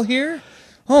turmoil here?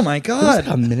 Oh my God. It was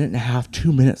like a minute and a half,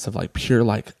 2 minutes of like pure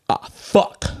like,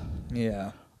 fuck.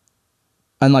 Yeah.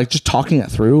 And like just talking it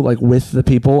through like with the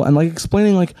people and like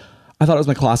explaining like, I thought it was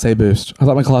my Class A boost. I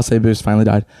thought my Class A boost finally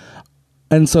died.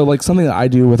 And so like something that I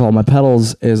do with all my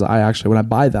pedals is I actually, when I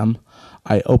buy them,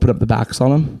 I open up the backs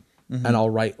on them and I'll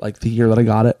write like the year that I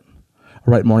got it. I'll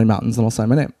write Morning Mountains and I'll sign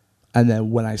my name. And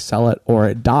then when I sell it or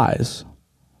it dies,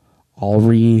 I'll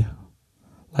finish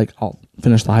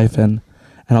the hyphen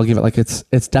and I'll give it like its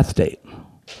death date.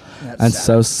 And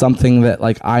so something that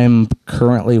like I am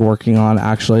currently working on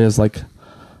actually is like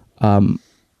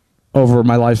over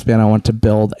my lifespan, I want to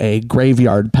build a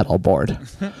graveyard pedal board.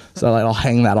 So like, I'll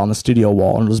hang that on the studio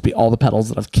wall, and it'll just be all the pedals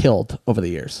that I've killed over the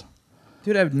years.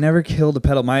 Dude, I've never killed a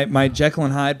pedal. My Jekyll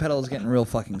and Hyde pedal is getting real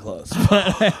fucking close.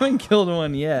 But I haven't killed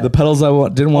one yet. The pedals I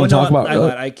didn't want to talk about.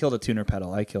 I killed a tuner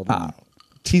pedal. I killed one.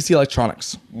 TC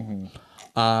Electronics.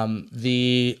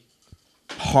 The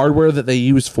hardware that they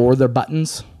use for their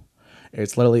buttons,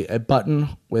 it's literally a button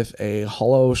with a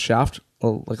hollow shaft,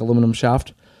 like aluminum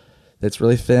shaft, that's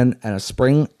really thin, and a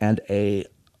spring and a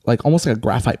almost like a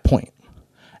graphite point.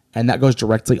 And that goes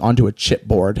directly onto a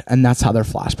chipboard, and that's how their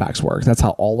flashbacks work. That's how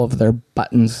all of their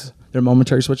buttons, their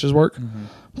momentary switches work.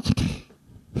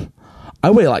 I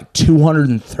weigh like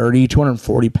 230,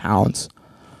 240 pounds.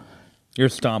 You're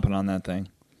stomping on that thing.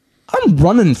 I'm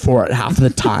running for it half the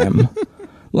time.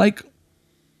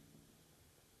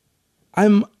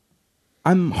 I'm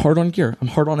hard on gear. I'm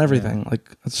hard on everything. Yeah.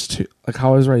 That's too,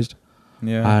 how I was raised.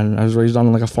 Yeah. And I was raised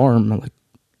on a farm.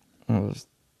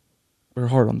 We're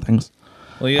hard on things.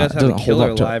 Well, you guys have a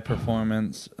killer live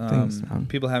performance. Thanks, man.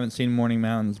 People haven't seen Morning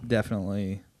Mountains.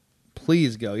 Definitely,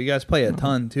 please go. You guys play a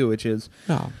ton too, which is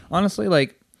honestly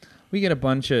we get a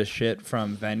bunch of shit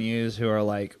from venues who are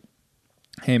like,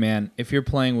 "Hey, man, if you're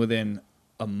playing within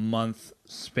a month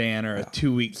span or a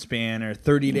 2-week span or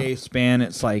 30-day span,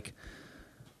 it's like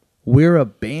we're a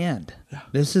band. Yeah.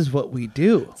 This is what we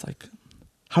do." It's like,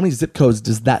 how many zip codes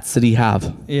does that city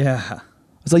have? Yeah.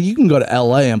 It's like you can go to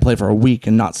LA and play for a week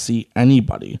and not see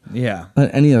anybody. Yeah.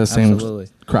 Any of the same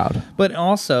crowd. But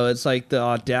also, it's like the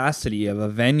audacity of a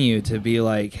venue to be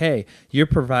like, hey, you're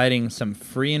providing some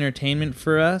free entertainment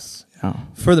for us. Yeah.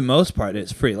 For the most part,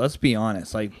 it's free. Let's be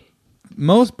honest.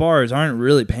 Most bars aren't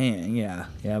really paying. Yeah.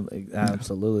 Yeah,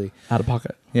 absolutely. Out of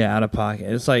pocket. Yeah, out of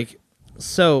pocket. It's like,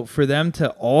 so for them to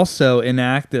also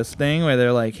enact this thing where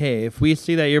they're like, hey, if we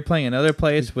see that you're playing another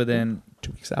place within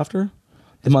 2 weeks after?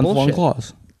 The month-long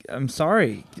clause. I'm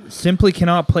sorry. Simply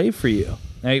cannot play for you.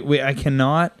 I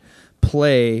cannot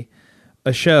play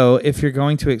a show if you're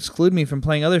going to exclude me from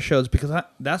playing other shows because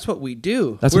that's what we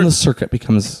do. That's when the circuit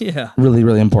becomes really,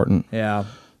 really important. Yeah.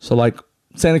 So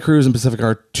Santa Cruz and Pacifica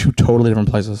are two totally different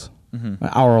places. An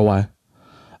hour away.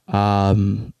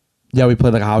 We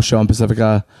played a house show in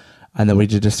Pacifica, and then we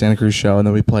did a Santa Cruz show, and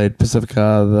then we played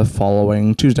Pacifica the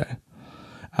following Tuesday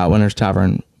at Winter's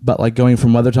Tavern. But going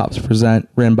from Weathertops to Present,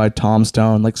 ran by Tom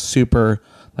Stone, super,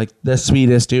 the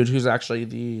sweetest dude, who's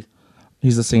actually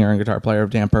he's the singer and guitar player of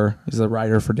Damper. He's the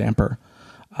writer for Damper.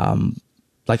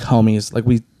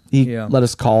 Homies. He let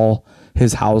us call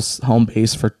his house home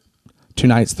base for 2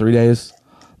 nights, 3 days,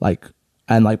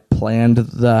 and planned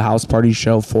the house party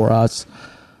show for us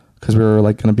because we were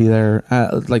going to be there.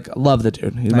 Love the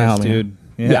dude. He's nice my homie. Dude.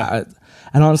 Yeah.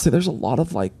 And honestly, there's a lot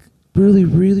of really,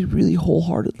 really, really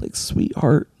wholehearted,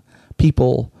 sweetheart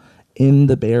people in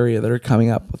the Bay Area that are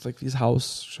coming up with these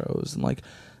house shows, and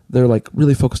they're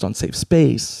really focused on safe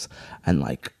space and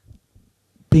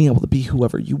being able to be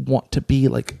whoever you want to be,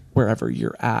 wherever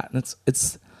you're at. And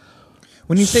it's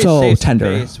when you say so safe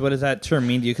tender. Space, what does that term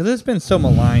mean to you? Because it's been so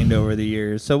maligned over the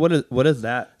years. So what does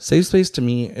that safe space to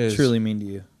me is truly mean to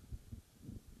you?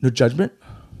 No judgment.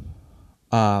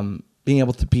 Being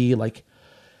able to be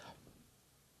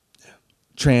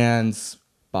trans,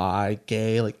 bi,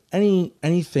 gay,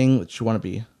 anything that you want to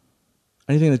be,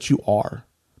 anything that you are,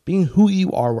 being who you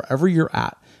are wherever you're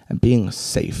at, and being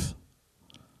safe,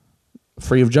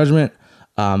 free of judgment,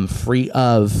 free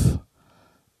of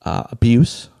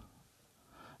abuse,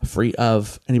 free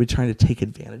of anybody trying to take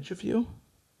advantage of you.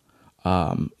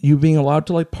 You being allowed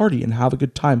to party and have a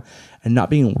good time, and not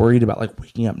being worried about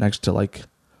waking up next to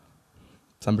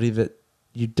somebody that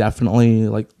you definitely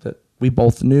that we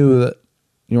both knew that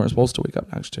you weren't supposed to wake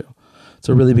up next to. It's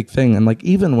a really big thing. And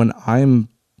even when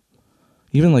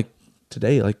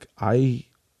today,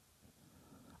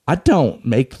 I don't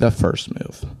make the first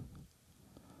move.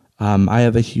 I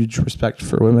have a huge respect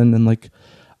for women, and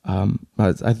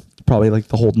I probably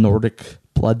the whole Nordic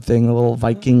blood thing, a little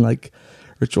Viking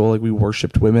ritual. We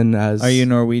worshipped women as. Are you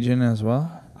Norwegian as well?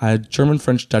 I had German,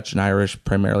 French, Dutch, and Irish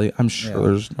primarily. I'm sure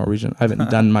there's Norwegian. I haven't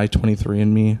done my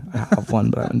 23andMe. I have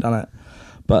one, but I haven't done it.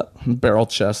 But barrel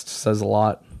chest says a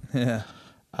lot. Yeah.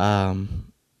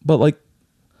 But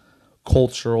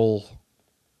cultural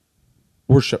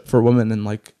worship for women, and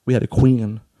we had a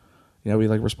queen. We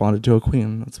responded to a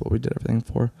queen. That's what we did everything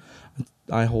for.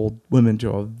 I hold women to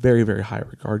a very, very high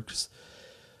regard because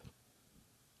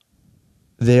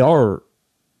they are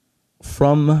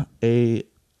from a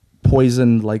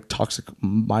poisoned, toxic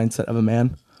mindset of a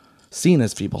man, seen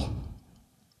as feeble.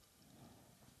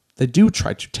 They do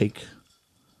try to take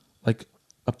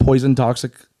a poison,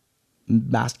 toxic,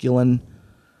 masculine,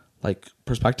 like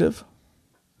perspective,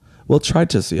 will try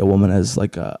to see a woman as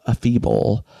like a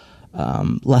feeble,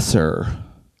 lesser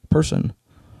person,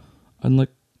 and like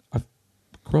I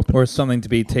grew up in, Or something to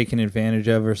be taken advantage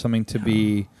of, or something to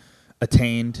be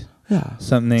attained. yeah,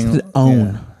 Something to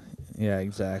own, Yeah,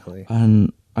 exactly.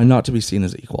 and not to be seen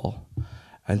as equal.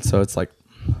 And so it's like,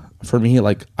 for me,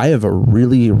 like I have a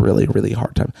really, really, really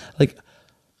hard time. Like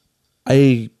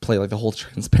I play like the whole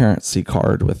transparency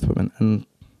card with women, and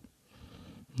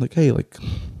like, hey, like,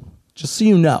 just so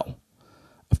you know,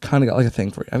 I've kind of got like a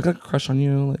thing for you. I've got a crush on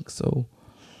you, like, so,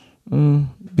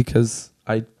 because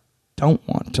I don't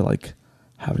want to like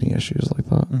have any issues like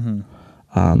that.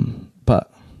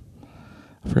 But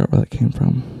I forgot where that came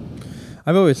from.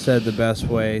 I've always said the best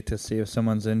way to see if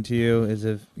someone's into you is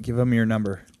if give them your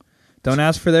number. Don't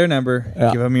ask for their number.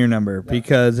 Yeah. Give them your number,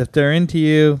 because if they're into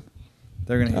you,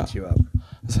 they're gonna hit you up.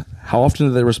 How often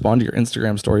do they respond to your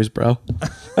Instagram stories, bro?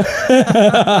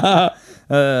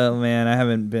 Oh man, I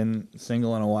haven't been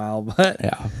single in a while, but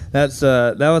Yeah. that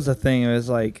was the thing. It was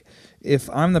like, if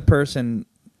I'm the person,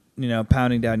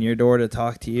 pounding down your door to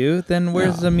talk to you, then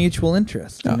where's the mutual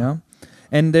interest? Yeah. You know,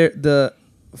 and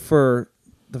for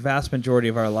the vast majority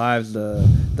of our lives, the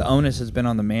onus has been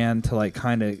on the man to like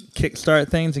kind of kickstart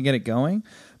things and get it going.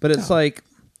 But it's like,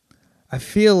 I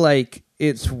feel like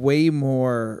it's way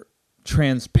more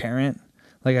transparent,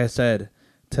 like I said,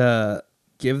 to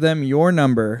give them your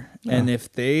number, and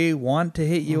if they want to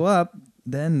hit you up,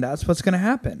 then that's what's going to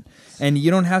happen. And you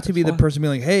don't have to be the person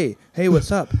being like, hey,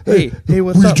 what's up? Hey,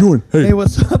 what's what are up? you doing? Hey,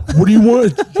 what's up? What do you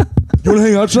want? You want to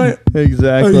hang out tonight?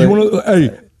 Exactly. Hey, you want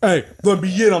to? Hey, let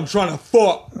me in. I'm trying to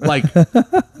fuck. Like,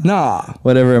 nah.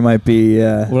 Whatever it might be,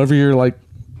 yeah. Whatever your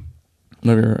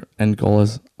end goal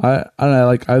is. I don't know.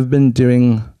 Like, I've been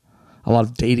doing a lot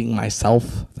of dating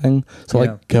myself thing. So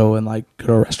Yeah. like go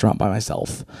to a restaurant by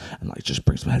myself and like just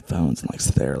bring some headphones and like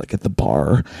sit there like at the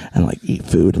bar and like eat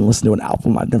food and listen to an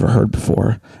album I've never heard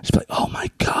before. Just be like, oh my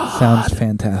God. Sounds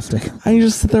fantastic. And you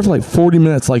just sit there for like 40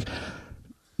 minutes, like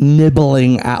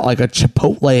nibbling at like a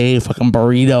Chipotle fucking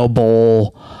burrito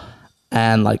bowl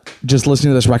and like just listening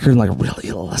to this record and like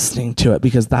really listening to it,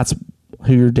 because that's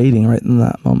who you're dating right in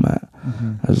that moment.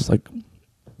 I was just like,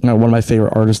 one of my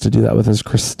favorite artists to do that with is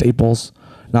Chris Staples,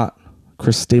 not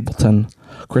Chris Stapleton.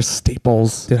 Chris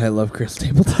Staples. Dude, I love Chris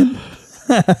Stapleton.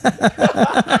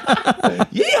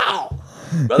 Yeah.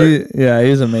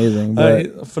 He's amazing.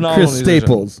 But Phenomenal Chris musician.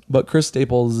 Staples. But Chris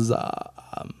Staples is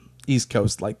East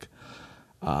Coast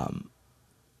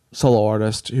solo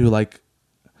artist who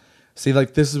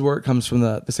this is where it comes from,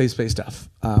 the safe space stuff.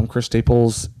 Chris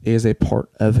Staples is a part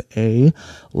of a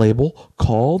label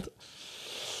called,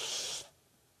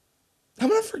 I'm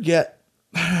gonna forget.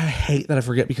 I hate that I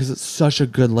forget because it's such a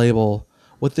good label.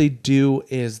 What they do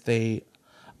is they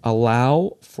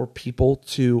allow for people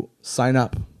to sign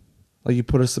up. Like, you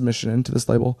put a submission into this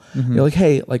label. You're like,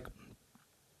 hey, like,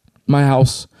 my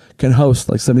house can host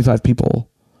like 75 people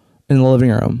in the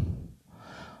living room,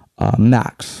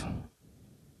 max.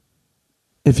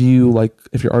 If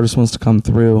your artist wants to come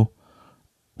through,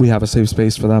 we have a safe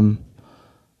space for them.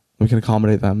 We can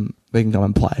accommodate them. They can come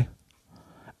and play.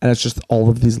 And it's just all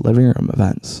of these living room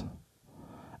events.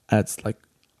 And it's like,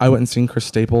 I went and seen Chris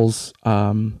Staples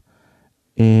in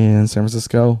San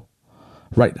Francisco,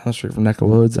 right down the street from Neck of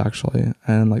Woods, actually.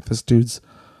 And like this dude's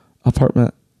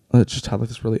apartment that just had like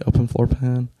this really open floor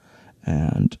plan.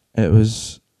 And it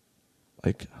was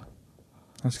like,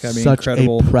 That's gotta be such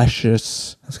incredible. a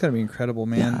precious. That's gotta be incredible,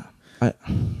 man. Yeah,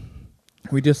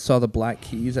 We just saw the Black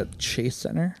Keys at the Chase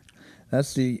Center.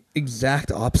 That's the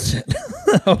exact opposite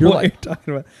of You're what like, you're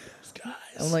talking about.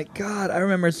 I'm like, God, I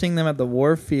remember seeing them at the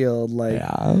Warfield. Like,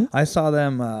 Yeah. I saw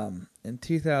them in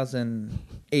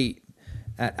 2008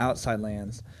 at Outside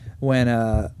Lands when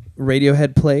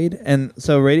Radiohead played. And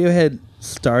so Radiohead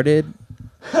started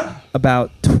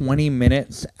about 20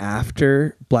 minutes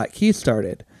after Black Keys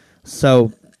started.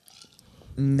 So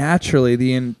naturally,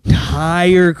 the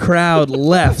entire crowd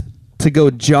left to go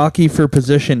jockey for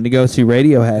position to go see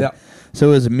Radiohead. Yeah. So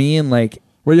it was me and like,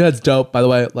 Radiohead's dope, by the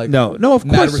way. Like, no, of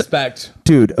mad course, respect.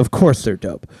 dude, of course they're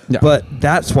dope. Yeah. But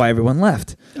that's why everyone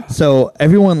left. So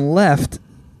everyone left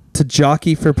to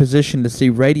jockey for position to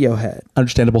see Radiohead.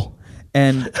 Understandable.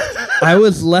 And I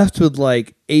was left with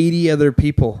like 80 other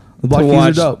people The Black to Keys are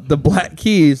watch dope. the Black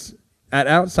Keys at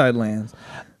Outside Lands.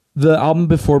 The album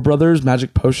before Brothers,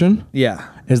 Magic Potion, Yeah.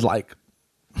 is like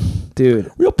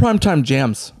Dude. real primetime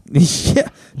jams. Yeah.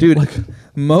 Dude,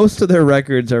 most of their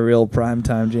records are real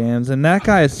primetime jams. And that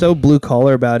guy is so blue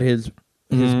collar about his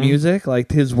music.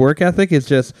 Like, his work ethic is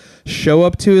just show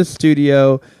up to his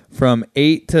studio from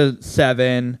 8 to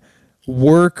 7,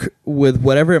 work with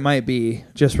whatever it might be.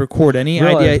 Just record any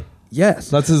Really? idea. Yes.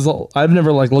 That's his. I've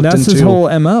never like looked That's into his whole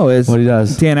MO is what he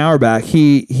does. Dan Auerbach.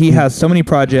 He has so many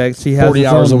projects. He has 40 his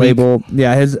hours own a week. label.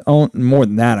 Yeah, his own, more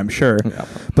than that, I'm sure. Yeah.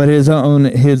 But his own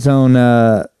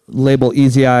label,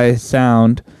 Easy Eye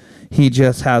Sound. He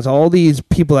just has all these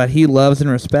people that he loves and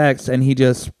respects, and he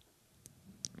just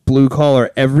blue collar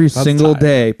every single tight.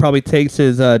 day. Probably takes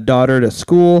his daughter to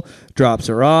school, drops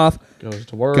her off, Goes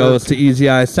to work. goes to Easy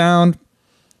Eye Sound,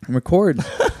 and records.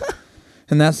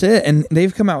 And that's it. And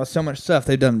they've come out with so much stuff.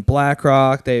 They've done Black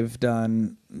Rock. They've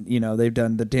done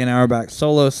the Dan Auerbach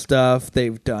solo stuff.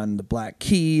 They've done the Black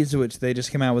Keys, which they just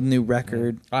came out with a new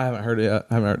record. I haven't heard it yet.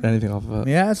 I haven't heard anything off of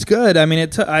it. Yeah, it's good. I mean,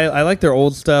 I like their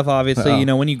old stuff, obviously. Yeah. You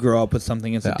know, when you grow up with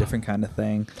something, it's a Yeah. different kind of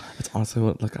thing. It's honestly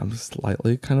what like I'm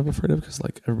slightly kind of afraid of because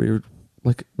like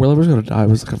like Where Lovers Gonna Die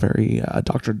was like a very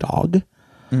Dr. Dog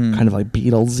kind of like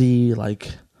Beatlesy,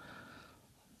 like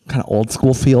kind of old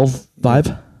school feel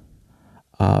vibe,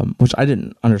 which I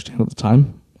didn't understand at the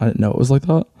time. I didn't know it was like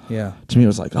that. Yeah. To me, it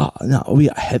was like, oh no, we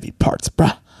got heavy parts,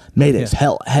 bruh. Made it Yeah.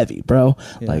 hell heavy, bro.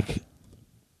 Yeah. Like,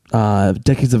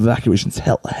 Decades of Evacuation's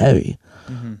hell heavy.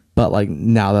 But like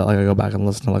now that like I go back and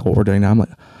listen to like what we're doing now, I'm like,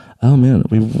 oh man,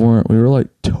 we were like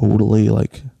totally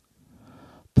like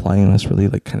playing this really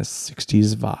like kind of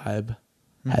 60s vibe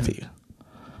heavy.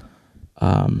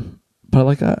 But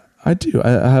like I do. I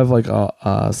have like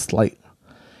a slight,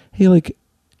 hey, like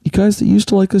you guys that used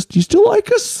to like us, do you still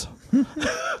like us?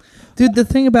 Dude, the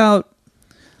thing about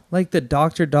like the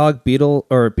Dr. Dog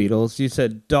Beatles, you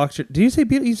said Dr. Did you say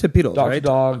Beatles? You said Beatles, Dr. right?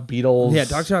 Dog, Beatles. Yeah,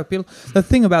 Dr. Dog Beatles. The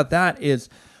thing about that is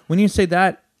when you say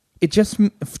that, it just,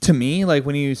 to me, like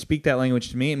when you speak that language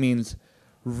to me, it means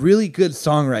really good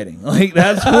songwriting. Like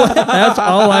that's that's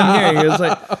all I'm hearing. It's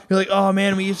like you're like, oh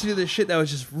man, we used to do this shit that was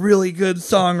just really good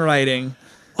songwriting.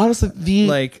 Honestly,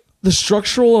 the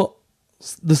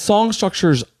song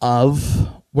structures of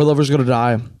Where Lovers Gonna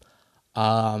Die,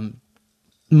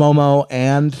 Momo,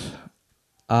 and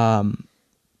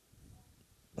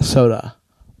Soda,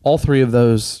 all three of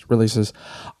those releases,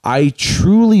 I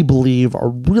truly believe are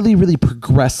really, really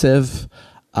progressive,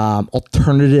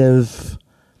 alternative,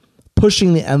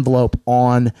 pushing the envelope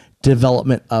on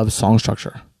development of song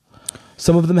structure.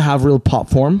 Some of them have real pop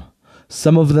form.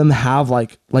 Some of them have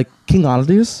like King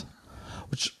Oddities,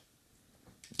 which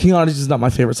King Oddities is not my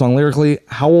favorite song lyrically.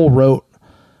 Howell wrote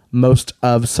most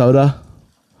of Soda.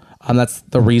 That's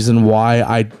the reason why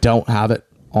I don't have it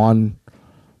on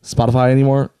Spotify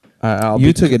anymore.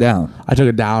 You took it down. I took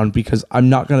it down because I'm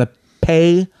not going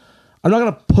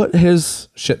to put his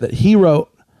shit that he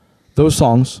wrote, those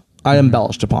songs I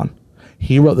embellished upon.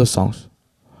 He wrote those songs.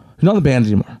 He's not in the band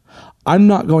anymore. I'm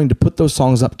not going to put those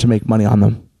songs up to make money on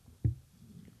them.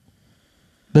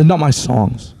 They're not my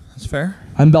songs. That's fair.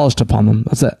 I embellished upon them.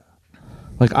 That's it.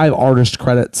 Like, I have artist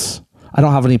credits. I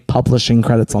don't have any publishing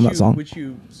credits on that song. Which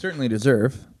you certainly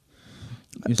deserve.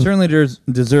 You certainly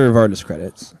deserve artist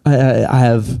credits. I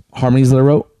have harmonies that I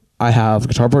wrote. I have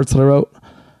guitar parts that I wrote.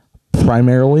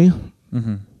 Primarily.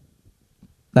 I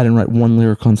didn't write one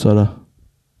lyric on Soda.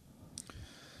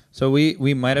 So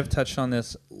we might have touched on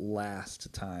this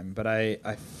last time, but I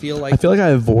feel like I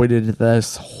avoided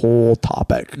this whole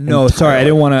topic. no, sorry, I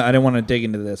entirely. didn't want to dig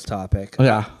into this topic.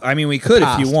 Yeah. I mean we could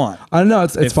if you want. I don't know.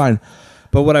 It's fine.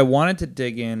 But what I wanted to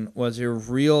dig in was your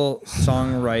real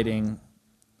songwriting.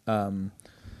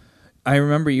 I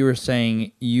remember you were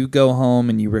saying you go home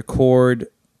and you record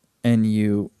and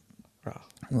you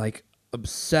like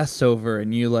obsess over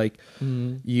and you like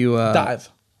you Dive.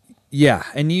 Yeah,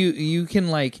 and you can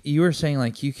like you were saying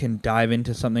like you can dive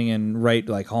into something and write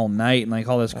like all night and like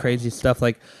all this crazy stuff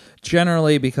like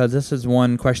generally because this is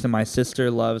one question my sister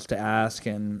loves to ask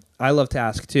and I love to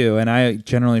ask too and I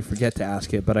generally forget to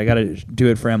ask it but I got to do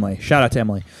it for Emily. Shout out to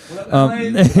Emily.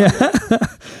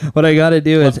 What I got to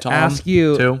do is Tom, ask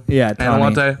you too. Yeah, Tommy.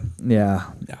 Anna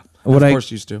Yeah. Yeah. What of I-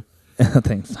 course used to.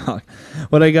 Thanks.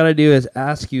 What I gotta do is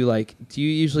ask you, like, do you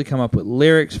usually come up with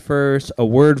lyrics first, a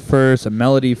word first, a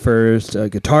melody first, a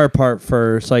guitar part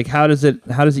first? Like, how does it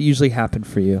usually happen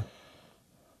for you?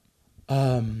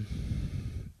 The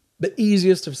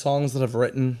easiest of songs that I've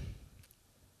written,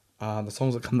 the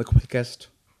songs that come the quickest.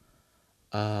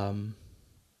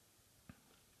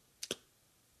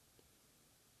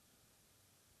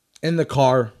 In the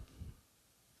car,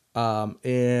 I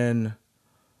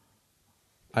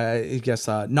guess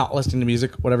not listening to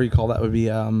music, whatever you call that, would be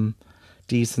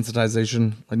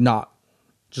desensitization, like not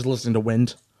just listening to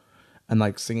wind and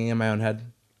like singing in my own head.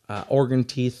 Organ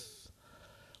Teeth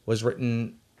was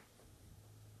written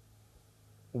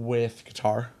with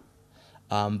guitar,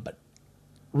 but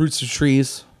Roots of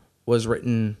Trees was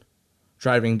written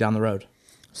driving down the road.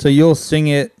 So you'll sing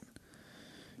it,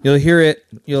 you'll hear it,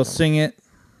 you'll sing it,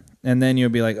 and then you'll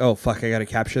be like, oh, fuck, I got to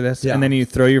capture this. Yeah. And then you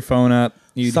throw your phone up,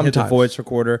 you hit the Sometimes. voice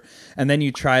recorder, and then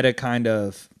you try to kind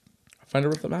of Find a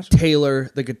rhythm match. tailor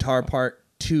the guitar part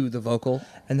to the vocal.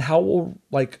 And how will,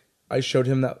 like, I showed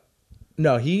him that.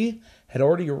 No, he had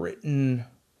already written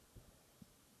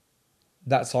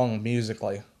that song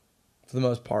musically for the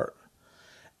most part.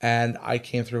 And I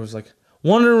came through, was like,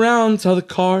 wandering around till the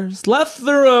cars left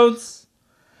the roads.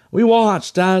 We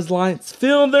watched as lights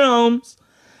filled their homes.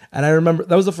 And I remember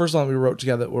that was the first song we wrote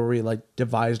together where we like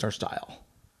devised our style.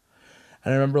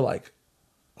 And I remember like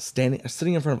sitting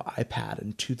in front of an iPad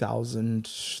in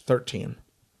 2013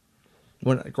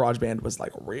 when GarageBand was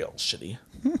like real shitty.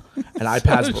 And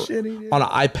iPads were shitty, dude. on an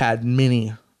iPad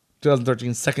mini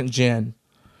 2013 second gen,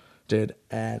 dude.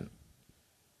 And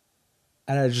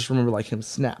I just remember like him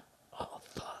snap. Oh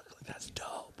fuck, like that's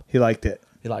dope. He liked it.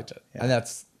 He liked it. And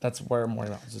that's where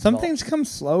Morning Mountains is Some developed. things come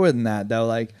slower than that, though.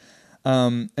 Like,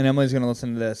 and Emily's gonna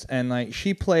listen to this, and like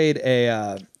she played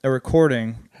a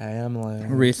recording Hey Emily.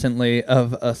 recently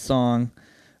of a song,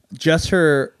 just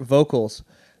her vocals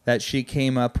that she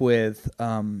came up with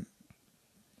in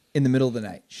the middle of the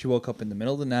night. She woke up in the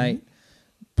middle of the night,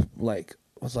 like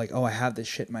was like, "Oh, I have this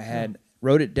shit in my head."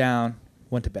 Wrote it down,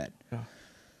 went to bed. Yeah.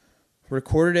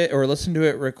 Recorded it or listened to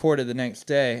it recorded the next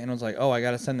day, and was like, "Oh, I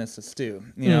got to send this to Stu."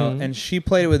 You know, and she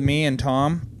played it with me and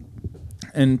Tom.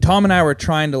 And Tom and I were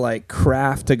trying to like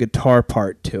craft a guitar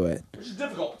part to it. Which is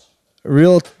difficult.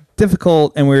 Real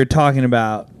difficult, and we were talking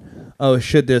about, oh,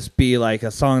 should this be like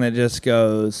a song that just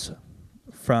goes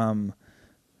from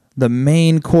the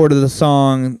main chord of the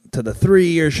song to the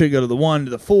 3, or should it go to the 1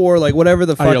 to the 4, like whatever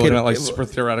the fuck. Are you looking at like super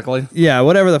theoretically? Yeah,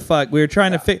 whatever the fuck. We were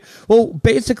trying to well,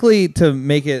 basically to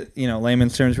make it,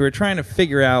 layman's terms, we were trying to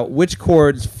figure out which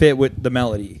chords fit with the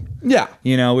melody. Yeah.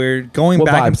 We were going What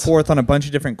back and vibes? forth on a bunch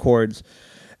of different chords.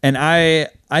 And I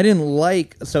didn't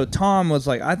like, so Tom was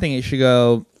like, I think it should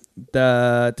go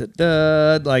da da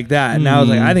da like that. And I was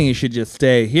like, I think it should just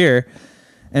stay here.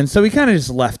 And so we kind of just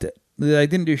left it. I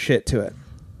didn't do shit to it.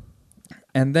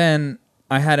 And then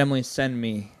I had Emily send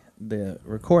me the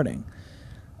recording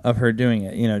of her doing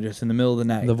it, just in the middle of the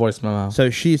night. The voice memo. So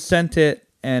she sent it,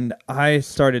 and I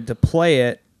started to play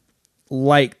it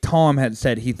like Tom had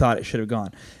said he thought it should have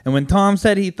gone. And when Tom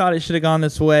said he thought it should have gone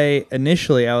this way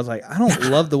initially, I was like, I don't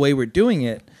love the way we're doing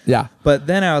it. Yeah. But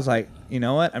then I was like, you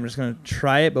know what? I'm just going to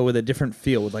try it, but with a different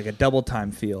feel, with like a double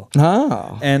time feel.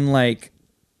 Oh. And like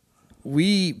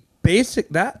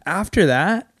after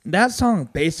that song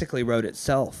basically wrote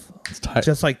itself. It's tight.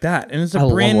 Just like that. And it's I a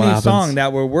love brand what new happens. song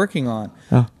that we're working on.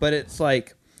 Yeah. But it's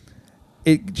like,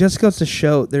 it just goes to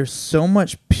show there's so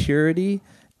much purity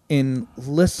in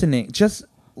listening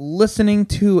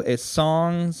to a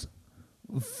song's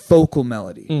vocal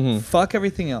melody. Fuck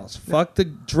everything else. Fuck the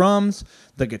drums,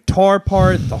 the guitar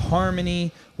part, the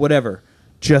harmony, whatever.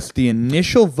 Just the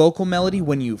initial vocal melody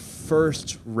when you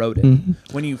first wrote it.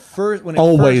 When it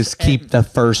Always first keep the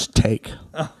first take.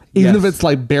 yes. Even if it's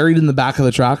like buried in the back of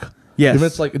the track. Yes. Even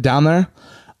if it's like down there,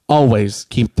 always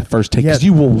keep the first take. Because Yes.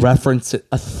 you will reference it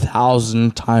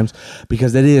 1,000 times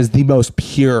because it is the most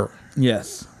pure.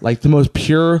 Yes. Like the most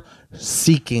pure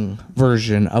seeking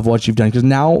version of what you've done. Because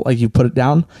now, like you put it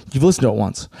down, you've listened to it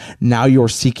once. Now you're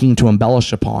seeking to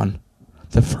embellish upon.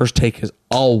 The first take is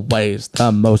always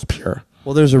the most pure.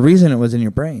 Well, there's a reason it was in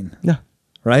your brain. Yeah.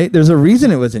 Right? There's a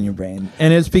reason it was in your brain.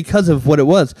 And it's because of what it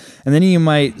was. And then you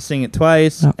might sing it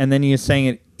twice, Yeah. and then you sang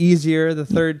it easier the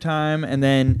third time, and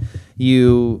then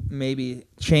you maybe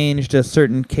changed a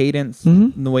certain cadence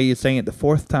in the way you sang it the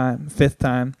fifth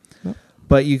time. Yep.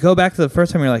 But you go back to the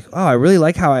first time, you're like, oh, I really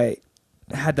like how I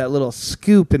had that little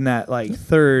scoop in that like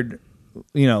third,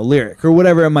 lyric or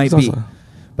whatever it might be. Exactly.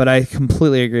 But I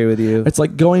completely agree with you. It's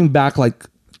like going back like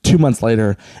 2 months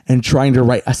later and trying to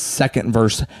write a second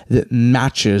verse that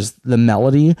matches the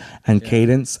melody and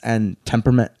cadence and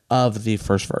temperament of the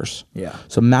first verse. Yeah.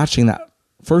 So matching that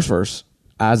first verse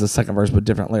as a second verse with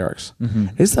different lyrics.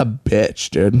 It's a bitch,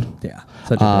 dude. Yeah.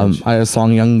 Such a bitch. I have a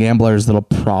song, Young Gamblers, that'll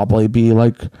probably be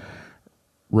like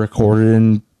recorded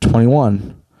in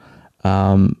 21.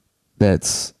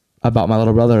 That's about my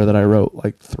little brother that I wrote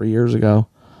like 3 years ago.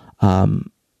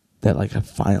 That like I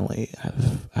finally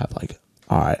have like,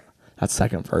 all right, that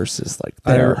second verse is like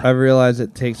there. I realize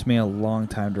it takes me a long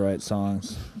time to write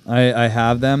songs. I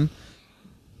have them.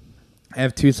 I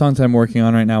have 2 songs I'm working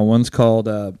on right now. One's called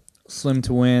Slim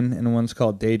to Win, and one's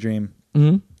called Daydream.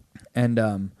 Mm-hmm.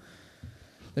 And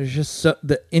there's just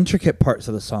the intricate parts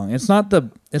of the song. It's not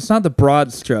the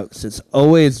broad strokes. It's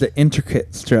always the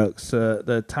intricate strokes,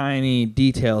 the tiny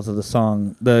details of the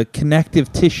song, the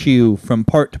connective tissue from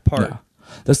part to part. Yeah.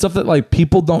 The stuff that like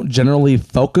people don't generally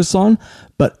focus on,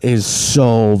 but is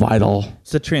so vital.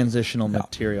 It's a transitional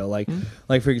material. Like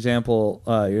for example,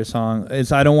 your song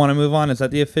is "I Don't Want to Move On." Is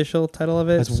that the official title of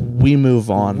it? That's We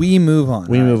Move On. We Move On.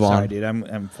 We Move On. Sorry, dude.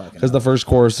 I'm fucking. Because the first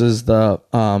chorus is the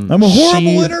I'm a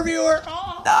horrible interviewer.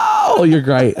 Oh, you're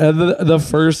great. The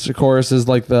first chorus is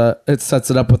like it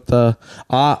sets it up with the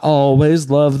I always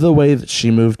love the way that she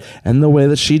moved and the way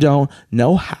that she don't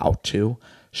know how to.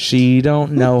 She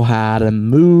don't know how to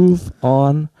move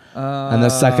on. And the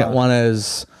second one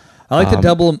is I like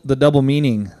the double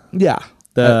meaning. Yeah.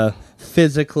 The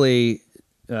physically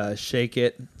shake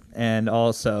it and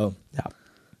also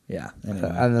anyway.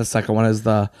 And the second one is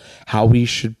the how we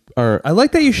should or I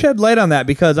like that you shed light on that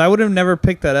because I would have never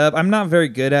picked that up. I'm not very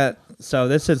good at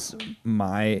this is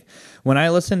when I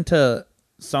listen to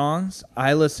songs,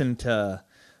 I listen to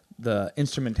the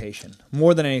instrumentation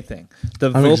more than anything. The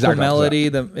vocal melody,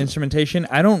 the instrumentation.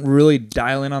 I don't really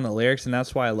dial in on the lyrics, and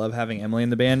that's why I love having Emily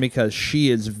in the band because she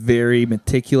is very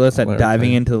meticulous at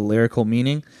diving into the lyrical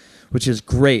meaning, which is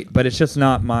great. But it's just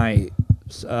not my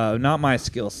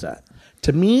skill set.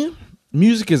 To me,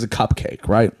 music is a cupcake,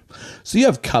 right? So you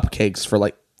have cupcakes for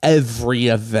like every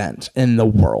event in the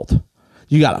world.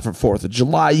 You got it for 4th of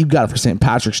July. You got it for St.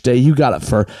 Patrick's Day. You got it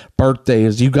for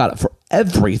birthdays. You got it for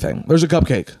everything. There's a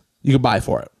cupcake you can buy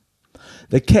for it.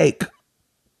 The cake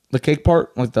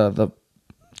part, like the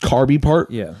carby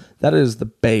part, that is the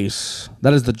bass.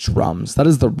 That is the drums. That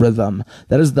is the rhythm.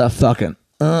 That is the fucking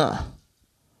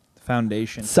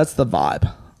foundation. Sets the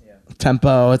vibe. Yeah.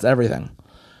 Tempo, it's everything.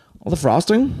 All the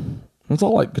frosting, it's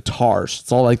all like guitars.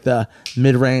 It's all like the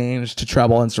mid-range to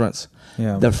treble instruments.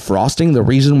 Yeah. The frosting, the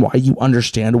reason why you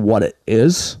understand what it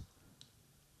is,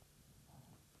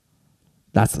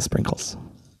 that's the sprinkles.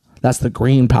 That's the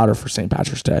green powder for St.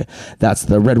 Patrick's Day. That's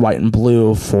the red, white, and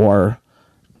blue for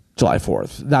July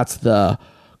 4th. That's the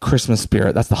Christmas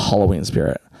spirit. That's the Halloween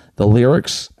spirit. The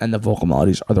lyrics and the vocal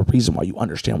melodies are the reason why you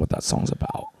understand what that song's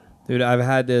about. Dude, I've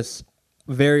had this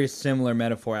very similar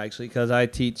metaphor actually because I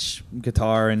teach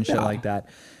guitar and shit like that,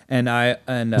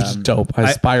 which is dope. I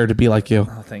aspire to be like you.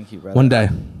 Oh, thank you, brother. One day,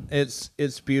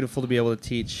 it's beautiful to be able to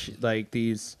teach like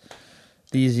these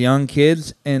young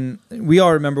kids, and we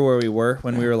all remember where we were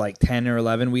when we were like 10 or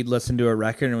 11. We'd listen to a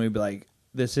record and we'd be like,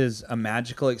 "This is a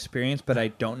magical experience, but I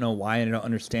don't know why and I don't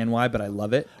understand why, but I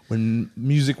love it." When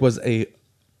music was a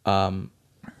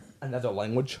another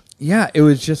language, it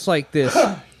was just like this.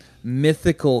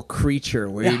 Mythical creature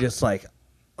where you're just like,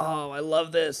 oh, I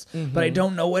love this, but I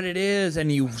don't know what it is,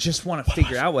 and you just want to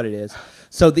figure out what it is.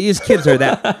 So these kids are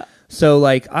that. So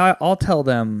like I'll tell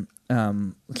them.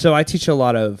 So I teach a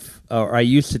lot of, or I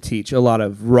used to teach a lot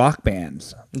of rock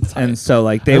bands, and so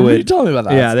like they would tell me about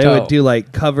that. Yeah, they would do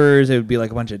like covers. It would be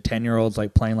like a bunch of 10-year-olds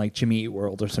like playing like Jimmy Eat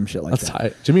World or some shit like that.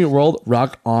 Tight. Jimmy Eat World,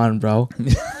 rock on, bro.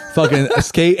 Fucking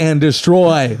skate and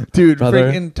destroy, dude.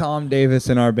 Brother. Freaking Tom Davis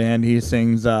in our band, he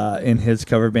sings in his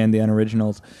cover band, The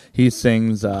Unoriginals. He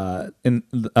sings in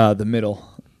the middle.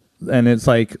 And it's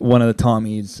like one of the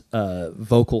Tommy's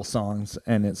vocal songs,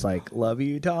 and it's like "Love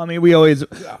You, Tommy." We always,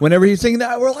 whenever he's singing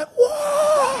that, we're like,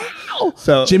 "Whoa!"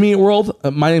 So Jimmy Eat World.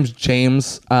 My name's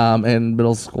James. In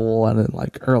middle school and in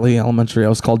like early elementary, I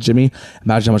was called Jimmy.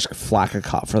 Imagine how much flack I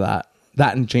caught for that.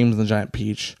 That and James and the Giant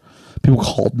Peach. People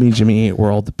called me Jimmy Eat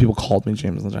World. People called me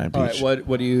James and the Giant Peach. All right,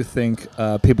 what do you think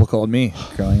people called me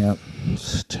growing up?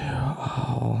 Stu.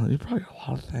 Oh, you probably got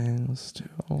a lot of things, Stu.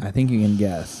 I think you can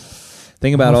guess.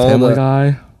 Think about all Family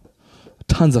Guy.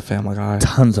 Tons of Family Guy.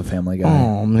 Tons of Family Guy.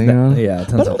 Oh, man.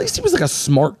 Tons but at least he was like a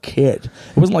smart kid.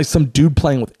 It wasn't like some dude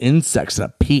playing with insects in a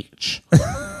peach.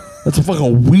 That's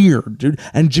fucking weird, dude.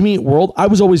 And Jimmy Eat World, I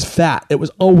was always fat. It was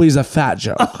always a fat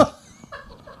joke.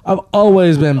 I've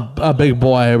always been a big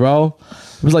boy, bro.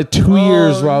 It was like 2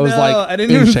 years where I was like, I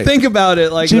didn't even think about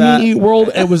it like Jimmy that. Eat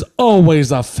World, it was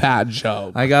always a fat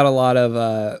joke. I got a lot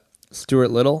of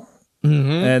Stuart Little.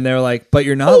 And they're like, but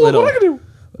you're not little. What I can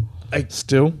do?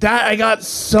 Stu? That I got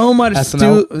so much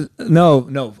SNL? No,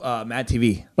 Mad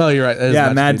TV. Oh, you're right.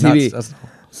 Yeah, Mad TV.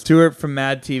 Stuart from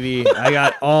Mad TV. I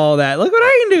got all that. Look what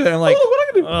I can do. And I'm like, look what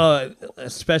I can do.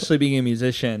 Especially being a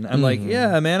musician. I'm like,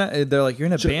 yeah, man. They're like, you're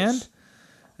in a band?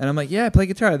 And I'm like, yeah, I play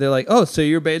guitar. They're like, oh, so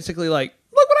you're basically like,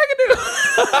 look what I can do.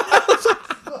 I was like,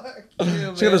 fuck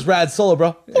you, Check out this rad solo,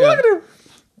 bro. Look what I can do.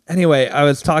 Anyway, I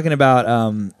was talking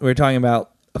about, we were talking about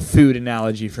a food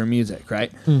analogy for music, right?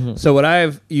 So what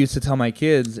I've used to tell my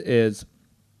kids is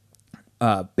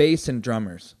bass and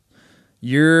drummers,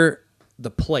 you're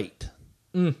the plate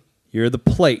You're the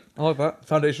plate. I like that.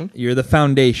 Foundation. You're the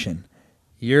foundation.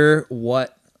 You're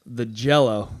what the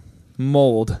Jello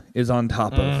mold is on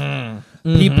top of.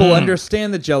 People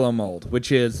understand the Jello mold,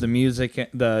 which is the music,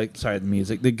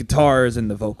 the guitars and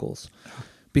the vocals,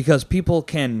 because people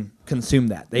can consume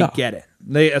that. They get it.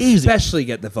 They especially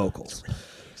get the vocals.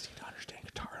 Easy to understand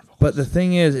guitar and vocals. But the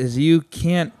thing is you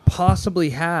can't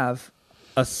possibly have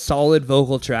a solid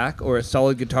vocal track or a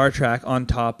solid guitar track on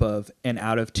top of an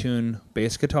out of tune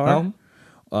bass guitar,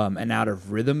 an out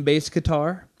of rhythm bass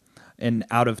guitar, an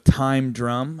out of time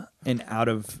drum, an out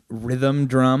of rhythm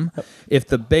drum. If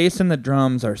the bass and the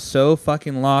drums are so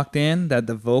fucking locked in that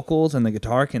the vocals and the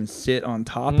guitar can sit on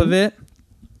top of it,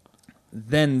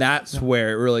 then that's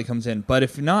where it really comes in. But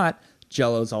if not,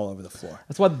 Jello's all over the floor.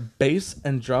 That's why the bass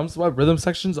and drums, why rhythm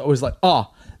sections always like,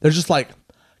 they're just like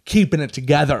keeping it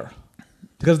together.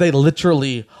 Because they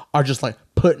literally are just like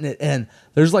putting it in.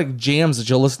 There's like jams that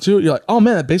you'll listen to. You're like, oh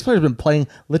man, that bass player's been playing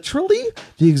literally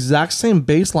the exact same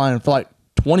bass line for like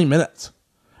 20 minutes.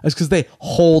 It's because they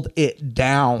hold it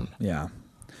down. Yeah.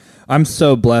 I'm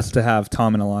so blessed to have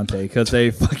Tom and Alante because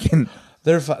they fucking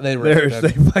They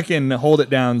fucking hold it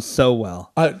down so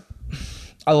well. I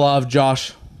love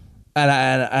Josh. And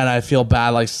I feel bad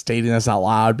like stating this out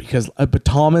loud because but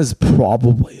Tom is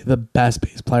probably the best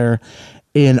bass player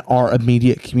in our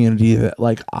immediate community that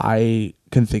like I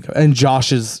can think of. And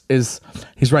Josh is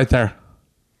he's right there.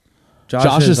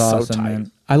 Josh is awesome, so tight.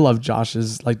 Man. I love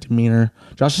Josh's like demeanor.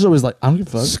 Josh is always like, I don't give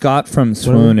a fuck. Scott from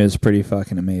Swoon is pretty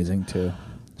fucking amazing too.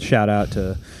 Shout out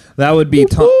to that would be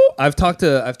Tom. I've talked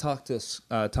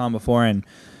to Tom before, and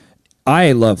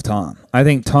I love Tom. I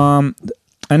think Tom.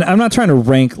 And I'm not trying to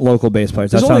rank local bass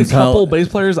players. There's only a couple bass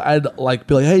players I'd like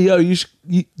be like, hey yo,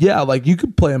 you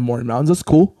could play in Morning Mountains. That's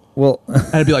cool. Well,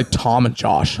 and it'd be like Tom and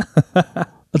Josh.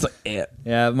 That's like it.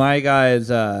 Yeah, my guys.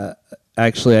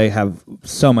 Actually, I have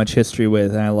so much history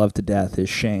with, and I love to death. Is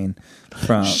Shane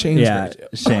from Shane's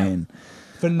Shane,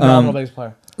 phenomenal bass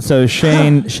player. So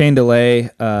Shane DeLay,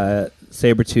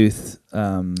 Sabretooth.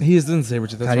 He's in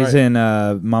Sabretooth. That's he's in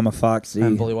Mama Foxy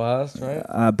and Bully West,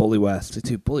 right? Bully West.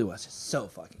 Dude, Bully West is so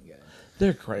fucking good.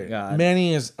 They're great. God.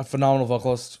 Manny is a phenomenal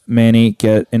vocalist. Manny,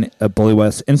 get a Bully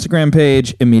West Instagram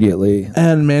page immediately.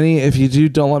 And Manny, if you do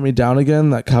Don't Let Me Down Again,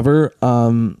 that cover,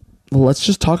 let's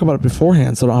just talk about it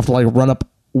beforehand so I don't have to like run up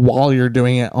while you're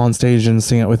doing it on stage and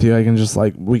sing it with you. I can just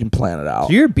like, we can plan it out.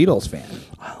 So you're a Beatles fan.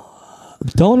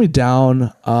 Don't Let Me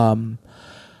Down.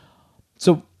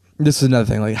 So this is another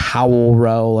thing, like Howell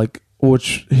Rowe, like,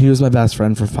 which he was my best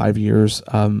friend for 5 years.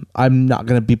 I'm not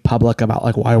going to be public about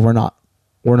like why we're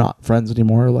not friends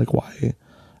anymore. Like why,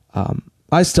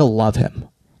 I still love him.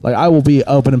 Like I will be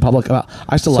open and public about,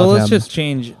 I still love him. So let's just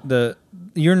change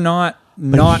you're not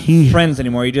friends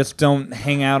anymore. You just don't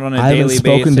hang out on a daily basis. I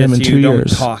haven't spoken to him in 2 years. You don't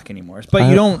talk anymore. But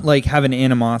you don't like have an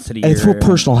animosity. It's for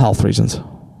personal health reasons.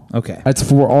 Okay. It's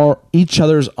for each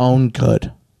other's own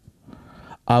good.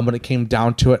 When it came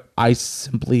down to it, I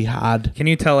simply had. Can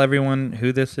you tell everyone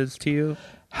who this is to you?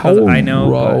 Howell I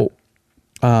know.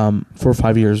 For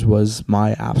 5 years was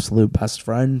my absolute best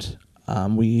friend.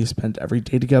 We spent every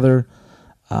day together.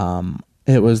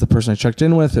 It was the person I checked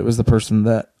in with. It was the person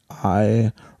that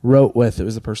I wrote with. It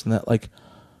was the person that like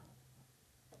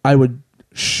I would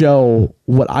show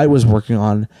what I was working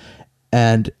on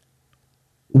and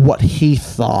what he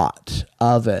thought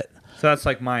of it. So that's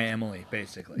like my Emily,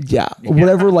 basically. Yeah.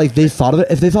 Whatever like they thought of it.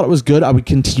 If they thought it was good, I would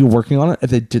continue working on it. If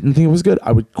they didn't think it was good,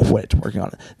 I would quit working on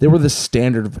it. They were the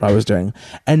standard of what I was doing.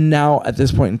 And now at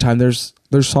this point in time, there's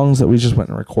songs that we just went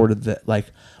and recorded that like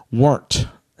weren't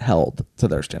held to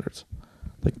their standards.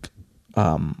 Like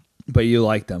but you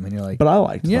liked them and you're like, but I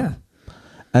liked them.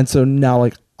 And so now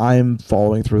like I'm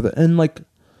following through with it. And like,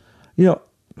 you know,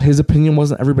 his opinion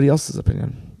wasn't everybody else's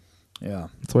opinion. Yeah.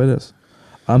 That's the way it is.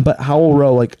 But Howell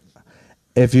Rowe, like,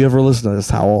 if you ever listen to this,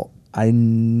 Howell, I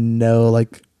know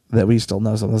like that we still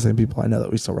know some of the same people. I know that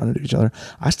we still run into each other.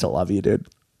 I still love you, dude.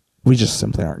 We just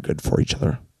simply aren't good for each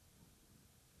other.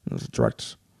 It was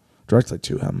directly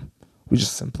to him. We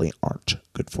just simply aren't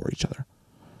good for each other.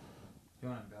 You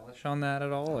want to embellish on that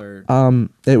at all, or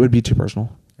it would be too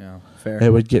personal. Yeah, fair.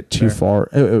 It would get too far.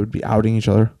 It would be outing each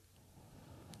other.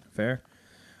 Fair.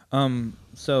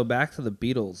 So back to the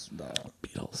Beatles, though.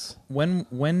 Beatles.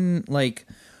 When like,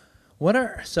 what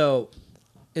are so?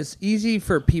 It's easy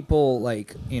for people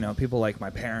like people like my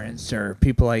parents or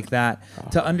people like that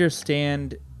to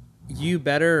understand you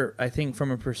better. I think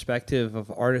from a perspective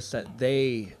of artists that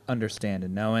they understand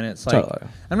and know, and it's like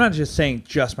I'm not just saying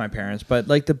just my parents, but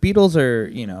like the Beatles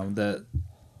are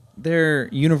they're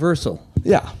universal.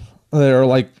 Yeah, they're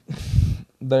like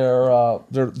they're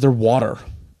water.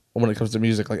 when it comes to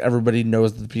music. Like everybody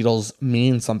knows the Beatles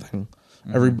mean something.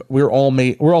 We're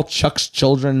all Chuck's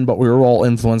children, but we were all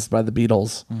influenced by the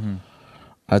Beatles.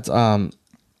 That's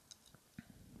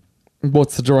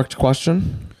what's the direct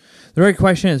question? The right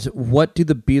question is, what do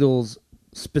the Beatles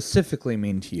specifically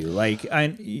mean to you? Like,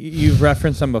 you've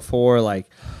referenced them before. Like,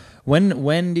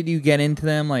 when did you get into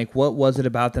them? Like, what was it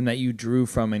about them that you drew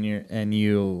from and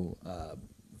you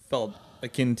felt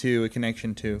akin to, a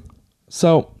connection to?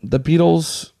 So the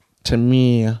Beatles, to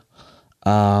me,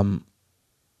 I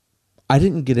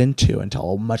didn't get into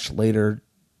until a much later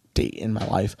date in my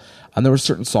life. And there were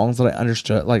certain songs that I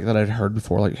understood, like that I'd heard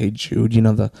before, like "Hey Jude," you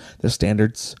know, the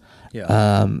standards,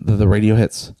 the radio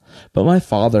hits. But my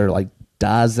father like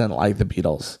doesn't like the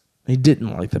Beatles. He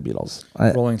didn't like the Beatles.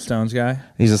 Rolling Stones guy.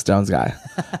 He's a Stones guy,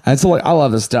 and so like I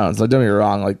love the Stones. Like don't get me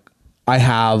wrong, like I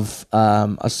have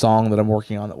a song that I'm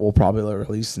working on that we'll probably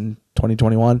release in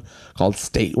 2021 called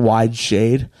 "Statewide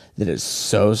Shade." That is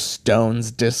so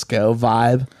Stones disco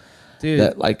vibe, dude.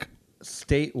 That like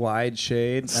Statewide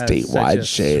Shade. That's Statewide such a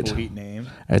Shade. Sweet name.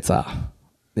 It's a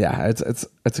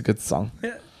good song.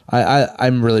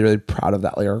 I'm really, really proud of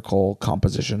that lyrical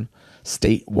composition.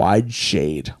 Statewide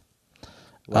Shade.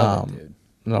 Love it, dude.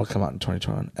 That'll come out in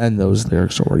 2021, and those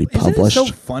lyrics are already Isn't published. it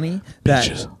so funny that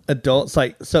Bitches. adults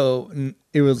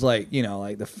it was like, you know,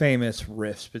 like the famous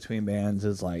riffs between bands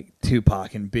is like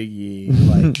Tupac and Biggie,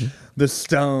 like the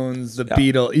Stones, the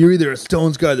Beatles. You're either a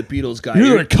Stones guy or the Beatles guy. You're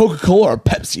either a Coca-Cola or a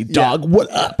Pepsi, dog. What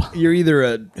up? You're either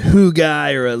a Who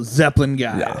guy or a Zeppelin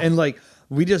guy. Yeah. And like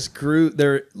we just grew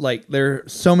there are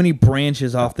so many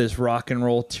branches off this rock and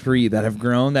roll tree that have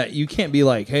grown that you can't be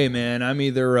like, hey man, I'm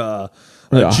either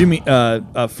Jimmy,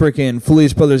 a freaking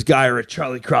Felice Brothers guy or a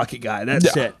Charlie Crockett guy.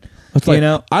 That's it. It's you like,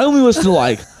 know, I only listen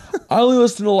to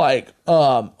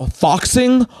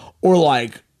Foxing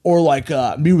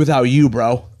or Me Without You,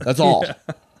 bro. That's all.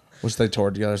 Which they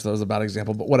toured together, so that was a bad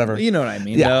example, but whatever. you know what I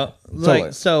mean. Yeah, though? totally.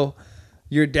 Like so,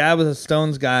 your dad was a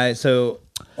Stones guy, so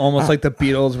almost like the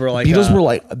Beatles were like Beatles were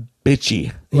like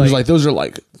bitchy. He was like, those are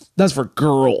like, that's for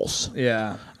girls.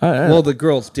 yeah. I- Well, the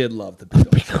girls did love the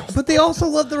Beatles, but they also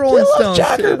loved the Rolling loved Stones.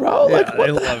 Jagger, too. bro. Yeah, Like, what they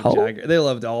the loved hell? Jagger. They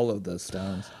loved all of the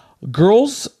Stones.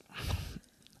 Girls,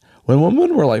 when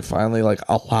women were like finally like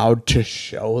allowed to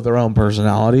show their own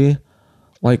personality,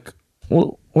 like,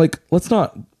 well, like let's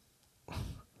not.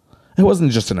 It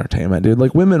wasn't just entertainment, dude.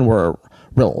 Like women were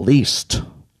released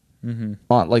on,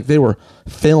 like they were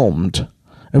filmed.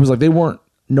 It was like they were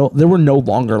no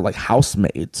longer like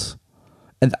housemaids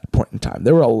at that point in time.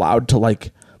 They were allowed to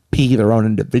like be their own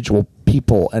individual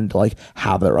people and like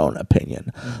have their own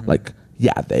opinion. Like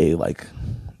yeah, they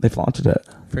flaunted it.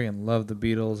 Freaking love the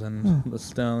Beatles and the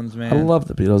Stones, man. I love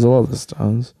the Beatles. I love the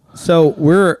Stones. So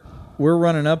we're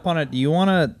running up on it. Do you want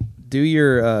to do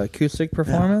your acoustic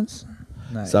performance?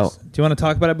 Nice. So- do you want to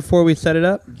talk about it before we set it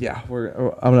up? Yeah,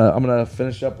 I'm gonna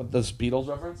finish up with this Beatles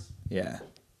reference. Yeah.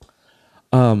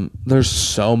 There's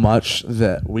so much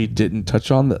that we didn't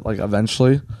touch on that like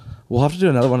eventually we'll have to do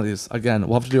another one of these again.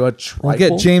 We'll have to do a trifle. We'll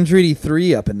get James Reedy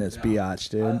 3 up in this biatch,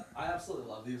 dude. I absolutely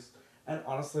love these, and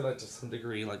honestly, like to some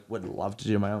degree, like would love to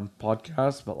do my own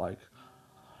podcast, but like,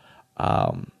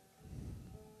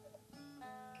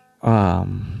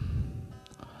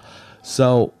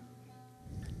 so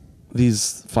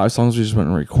these 5 songs we just went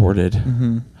and recorded,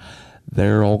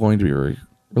 they're all going to be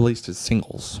released as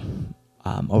singles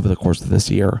over the course of this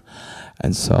year,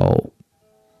 and so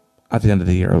at the end of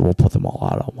the year we'll put them all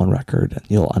out on one record, and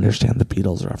you'll understand the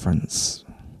Beatles reference,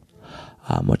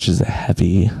 which is a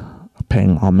heavy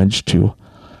paying homage to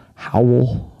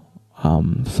Howell,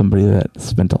 somebody that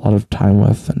spent a lot of time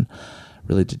with and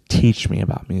really did teach me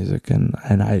about music, and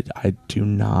I do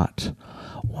not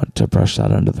want to brush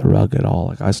that under the rug at all.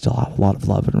 Like I still have a lot of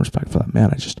love and respect for that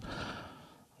man.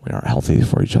 We aren't healthy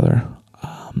for each other.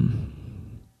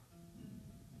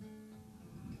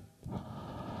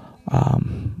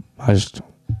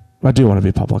 I do want to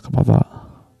be public about that.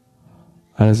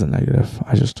 That isn't negative.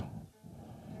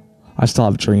 I still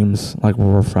have dreams, like where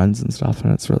we're friends and stuff,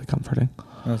 and it's really comforting.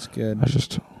 That's good.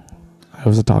 It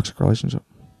was a toxic relationship.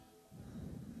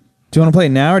 Do you want to play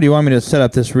now, or do you want me to set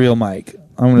up this real mic?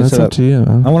 I'm going to That's set up up. to you,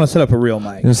 man. I want to set up a real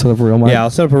mic. You gonna set up a real mic? Yeah, I'll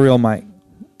set up a real mic.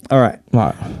 All right. All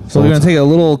right. So we're going to take a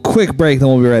little quick break, then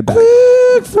we'll be right back.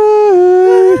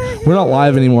 We're not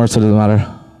live anymore, so it doesn't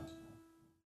matter.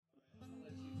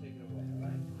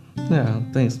 Yeah,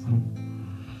 thanks,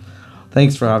 man.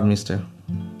 Thanks for having me, Stu.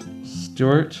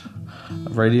 Stuart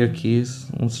of Radio Keys.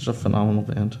 Such a phenomenal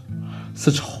band.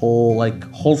 Such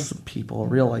wholesome people,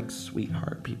 real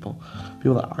sweetheart people.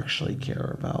 People that actually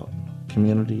care about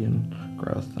community and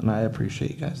growth. And I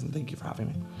appreciate you guys, and thank you for having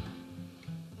me.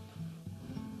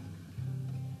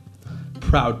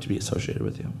 proud to be associated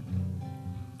with you.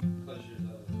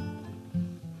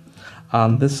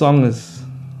 This song is,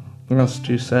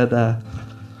 Stu said,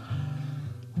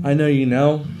 I Know You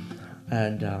Know,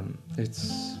 and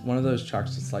it's one of those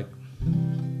tracks that's like,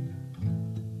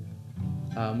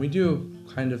 we do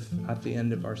kind of at the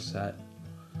end of our set,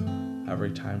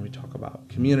 every time we talk about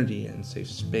community and safe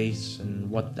space and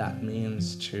what that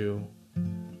means to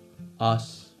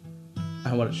us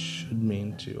and what it should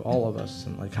mean to all of us,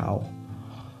 and like how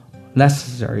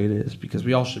necessary it is, because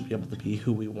we all should be able to be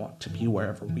who we want to be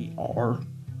wherever we are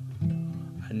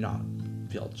and not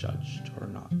feel judged or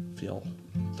not feel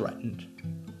threatened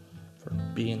for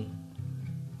being.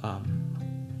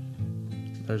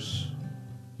 There's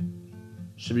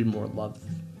should be more love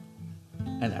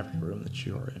in every room that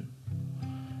you are in,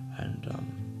 and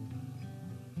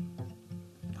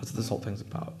that's what this whole thing's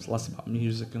about. It's less about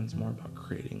music and it's more about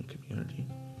creating community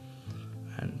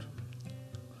and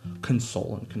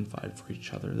console and confide for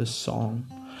each other. This song,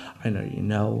 I Know You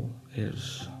Know,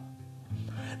 is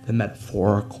the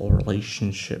metaphorical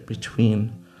relationship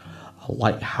between a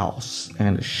lighthouse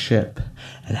and a ship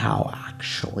and how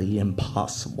actually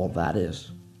impossible that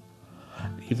is.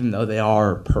 Even though they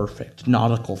are perfect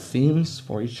nautical themes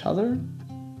for each other.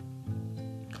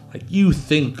 Like, you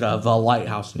think of a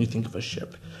lighthouse and you think of a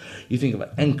ship. You think of an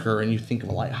anchor and you think of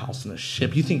a lighthouse and a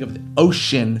ship. You think of the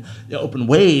ocean, the open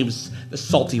waves, the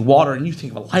salty water, and you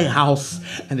think of a lighthouse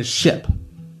and a ship.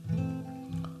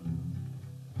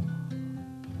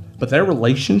 But their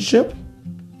relationship,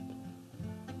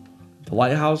 the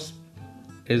lighthouse,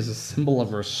 is a symbol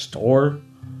of restore,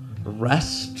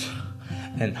 rest,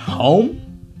 and home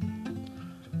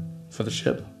for the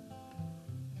ship.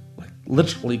 Like,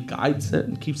 literally guides it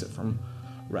and keeps it from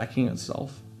wrecking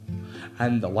itself.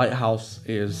 And the lighthouse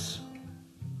just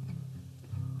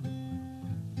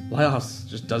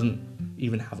doesn't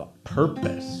even have a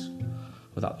purpose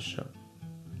without the ship.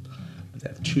 But they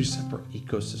have two separate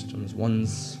ecosystems.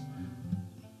 One's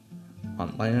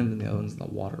on land and the other one's in the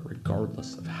water,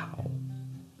 regardless of how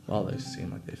well they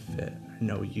seem like they fit. I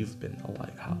know you've been the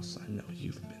lighthouse. I know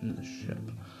you've been the ship.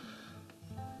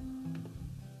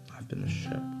 I've been the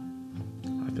ship.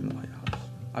 I've been the lighthouse.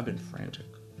 I've been frantic.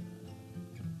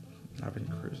 I've been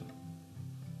cruising.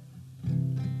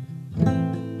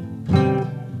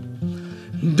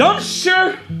 Don't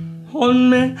sure on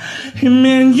me, hey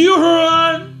man, you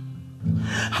run.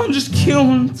 I'm just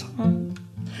killing time.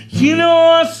 You know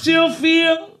I still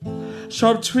feel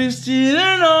sharp, twisted,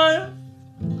 and I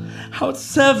how it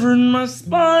severed my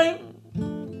spine.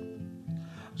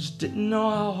 I just didn't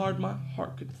know how hard my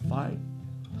heart could fight.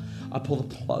 I pulled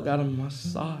the plug out of my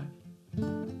side.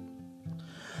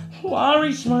 Oh, I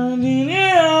reached my end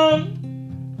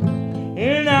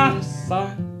and out of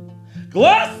sight.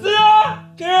 Glass that I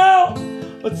count,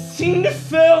 but seemed to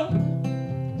fill.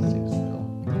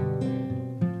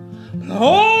 But I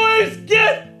always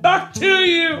get back to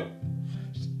you,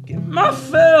 just get my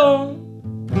fill.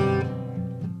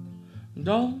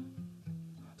 Don't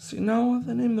see no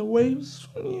other name the waves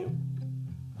from you.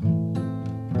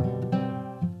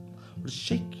 What a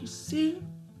shake you see,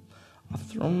 I've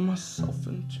thrown myself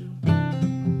into.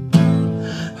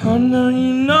 I know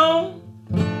you know.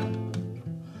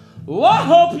 Oh, I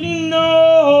hope you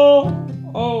know.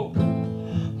 Oh,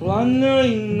 well, I know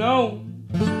you know.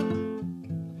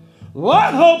 Oh,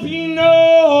 I hope you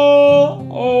know.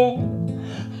 Oh,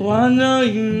 well, I know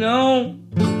you know.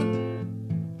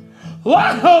 Oh,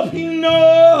 I hope you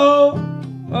know.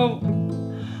 Oh,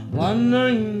 well, I know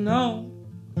you know.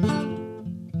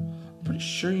 Pretty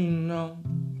sure you know.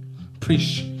 Pretty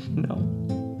sure you know.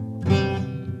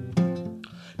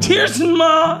 Tears in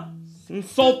my and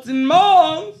salt in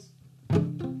my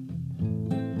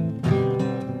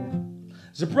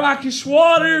the brackish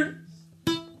waters,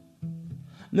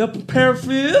 they'll prepare for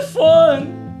the fun.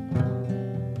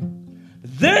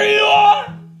 But there you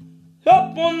are,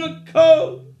 up on the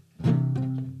coast,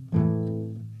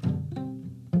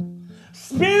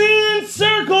 spinning in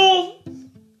circles,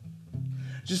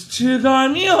 just to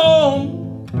guide me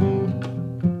home.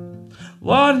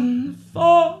 What in the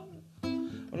fall,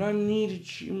 when I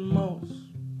needed you most.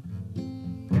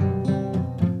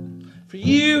 For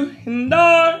you and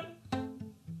I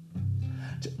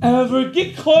to ever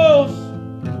get close,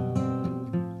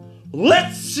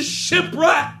 let's just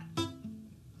shipwreck.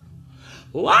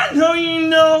 Well, I know you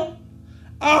know.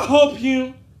 I hope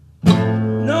you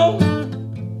know.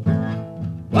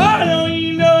 I know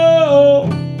you know.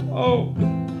 Oh,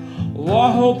 well,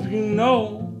 I hope you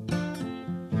know.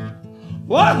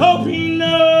 Well, I hope you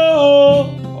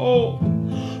know.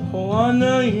 Oh, I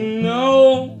know you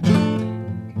know.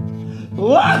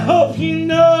 Oh, I hope you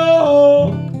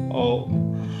know. Oh,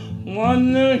 I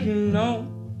know you know.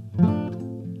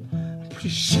 I'm pretty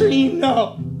sure you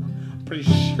know. I'm pretty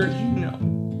sure you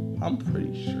know. I'm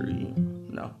pretty sure you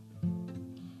know.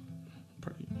 I'm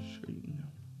pretty sure you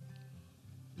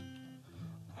know.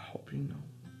 I hope you know.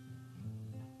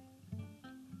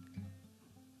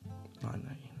 I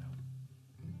know you know.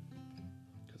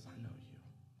 Because I know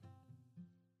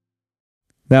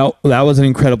you. That was an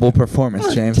incredible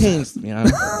performance, James. Thanks, man.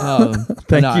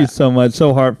 Thank you so much.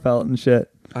 So heartfelt and shit.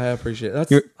 I appreciate it.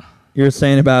 That's You're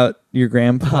saying about your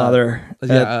grandfather.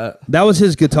 yeah. That was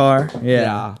his guitar. Yeah.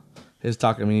 Yeah. His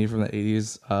Takamine from the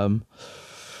 80s.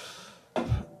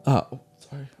 Oh,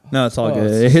 sorry. No, it's all Oh, good.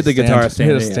 it's It hit the stand. guitar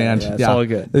stand. Hit a stand. Yeah, it's all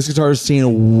good. This guitar has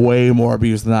seen way more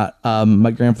abuse than that.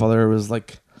 My grandfather was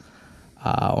like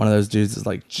one of those dudes that's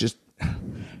like just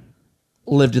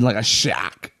lived in like a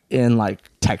shack in like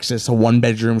Texas, a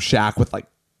 1-bedroom shack with like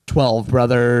 12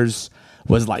 brothers,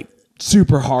 was like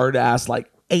super hard ass, like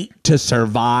ate to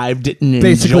survive, didn't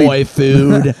enjoy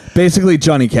food. Basically,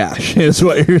 Johnny Cash is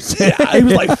what you're saying. Yeah, he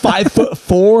was like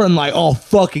 5'4" and like, I'll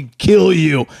fucking kill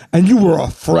you, and you were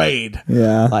afraid.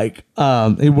 Yeah. Like,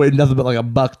 he weighed nothing but like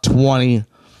 $120,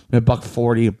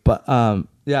 $140. But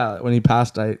yeah, when he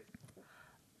passed, I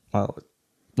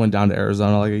went down to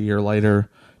Arizona like a year later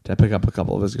to pick up a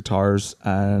couple of his guitars,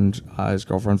 and his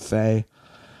girlfriend Faye,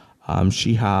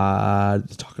 she had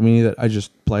the Takamine that I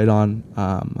just played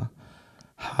on.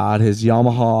 Had his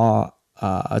Yamaha.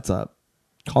 It's a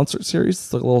concert series.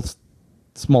 It's like a little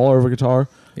smaller of a guitar.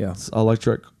 Yeah. It's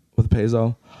electric with a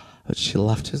piezo. But she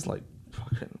left his like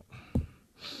fucking.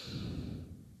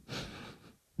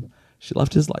 She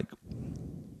left his like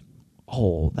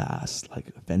old ass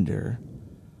like Fender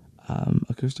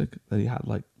acoustic that he had.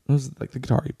 Like it was like the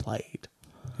guitar he played.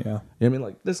 Yeah. You know what I mean?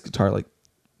 Like this guitar, like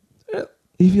if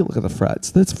you look at the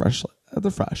frets, that's fresh. They're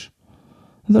fresh.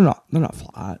 They're not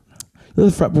flat. The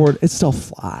fretboard, it's still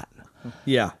flat.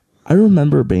 Yeah. I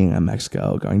remember being in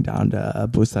Mexico, going down to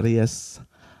Bucerias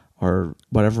or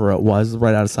whatever it was,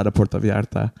 right outside of Puerto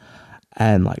Vallarta,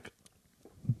 and like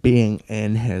being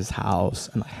in his house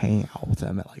and like hanging out with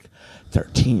him at like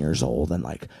 13 years old, and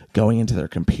like going into their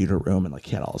computer room, and like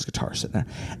he had all his guitars sitting there,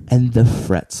 and the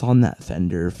frets on that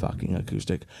Fender fucking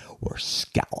acoustic were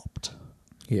scalloped.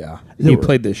 Yeah. They He were-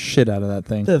 played the shit out of that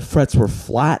thing. The frets were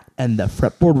flat and the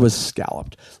fretboard was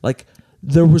scalloped. Like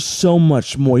there was so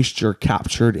much moisture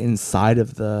captured inside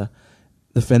of the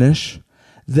finish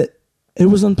that it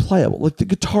was unplayable. Like the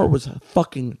guitar was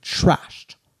fucking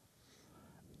trashed.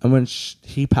 And when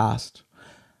he passed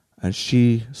and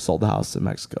she sold the house in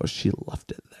Mexico, she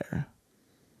left it there.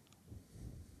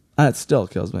 And it still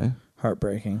kills me.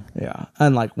 Heartbreaking. Yeah.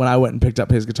 And like when I went and picked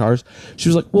up his guitars, she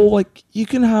was like, well, like you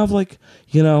can have like,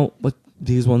 you know, like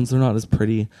these ones, they're not as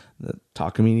pretty. The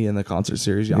Takamine and the concert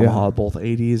series, Yamaha, both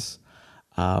 80s.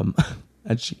 And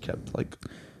she kept like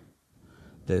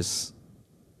this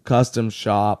custom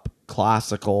shop,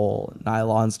 classical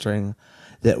nylon string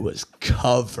that was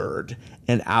covered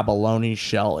in abalone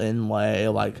shell inlay,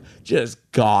 like just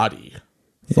gaudy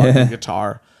fucking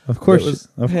guitar. Of course, It was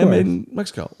of handmade course. in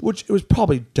Mexico, which it was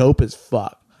probably dope as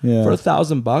fuck. Yeah. For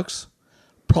 $1,000,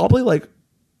 probably like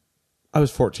I was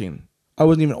 14. I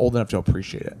wasn't even old enough to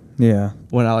appreciate it Yeah.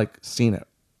 when I like seen it,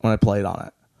 when I played on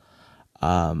it.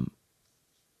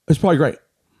 It was probably great,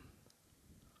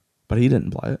 but he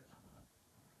didn't play it.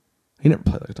 He never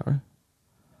played the guitar.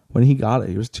 When he got it,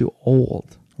 he was too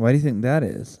old. Why do you think that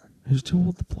is? He was too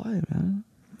old to play, man.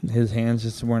 His hands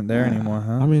just weren't there anymore,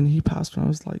 huh? I mean, he passed when I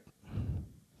was like,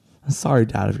 I'm sorry,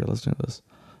 Dad, if you're listening to this.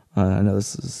 I know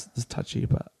this is touchy,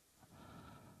 but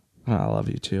I love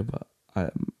you too. But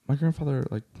my grandfather,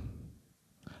 like,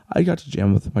 I got to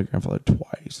jam with my grandfather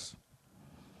twice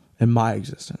in my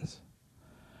existence.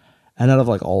 And out of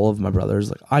like all of my brothers,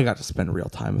 like I got to spend real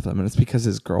time with him, and it's because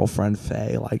his girlfriend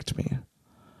Faye liked me.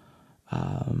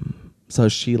 So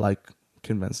she like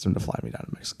convinced him to fly me down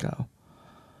to Mexico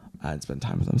and spend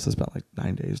time with him. So I spent like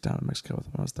 9 days down in Mexico with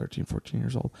him when I was 13, 14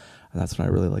 years old, and that's when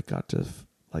I really like got to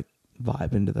like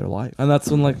vibe into their life, and that's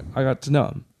when like I got to know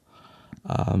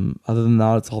him. Other than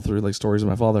that, it's all through like stories of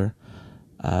my father.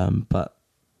 But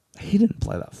he didn't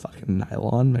play that fucking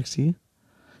nylon, Mexi.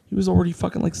 He was already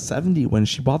fucking like 70 when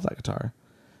she bought that guitar.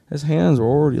 His hands were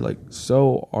already like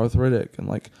so arthritic and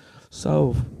like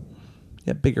so,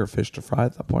 yeah, bigger fish to fry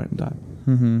at that point in time.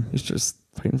 Mm-hmm. He's just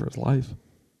fighting for his life.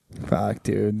 Fuck,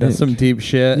 dude. That's some deep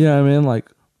shit. Yeah, I mean, like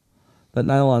that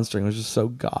nylon string was just so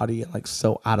gaudy and like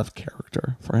so out of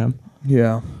character for him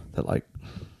Yeah. that like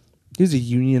he's a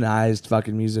unionized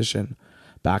fucking musician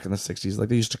back in the 60s. Like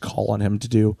they used to call on him to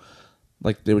do,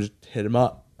 like they would just hit him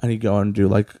up and he'd go and do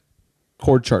like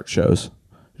chord chart shows.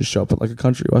 Just show up at like a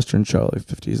country western show, like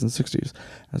 50s and 60s,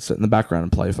 and sit in the background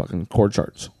and play fucking chord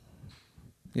charts.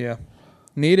 Yeah.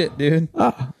 Need it, dude.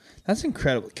 Ah. That's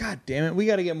incredible. God damn it. We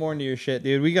got to get more into your shit,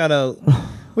 dude. We got to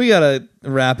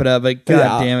wrap it up. But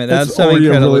God damn it. That's so already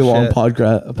incredible a really long shit.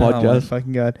 podcast. Oh my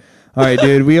fucking God. All right,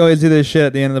 dude. We always do this shit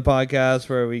at the end of the podcast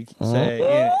where we say,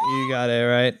 you got it,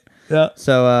 right? Yeah.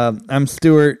 So I'm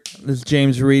Stuart. This is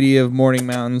James Reedy of Morning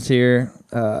Mountains here.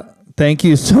 Thank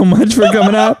you so much for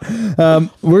coming out.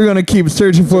 We're going to keep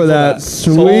searching for that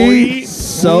sweet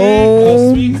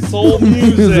soul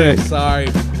music. Sorry.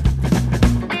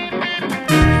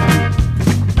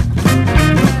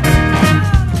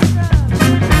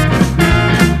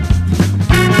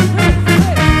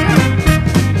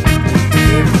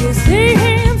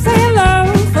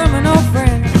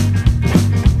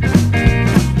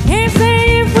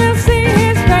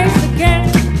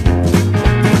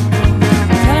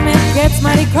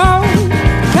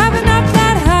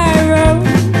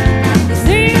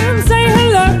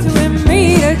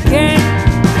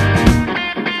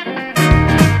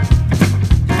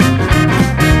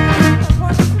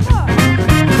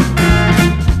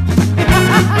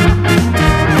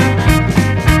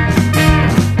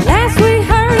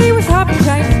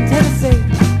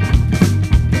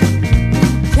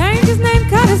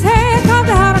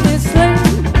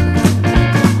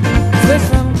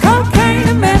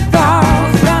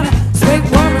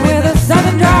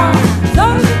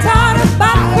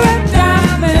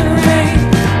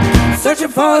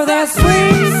 For that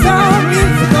sweet soul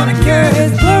music gonna cure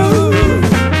his blues.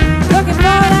 Looking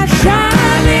for that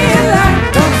shiny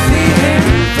light, don't see him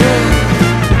through.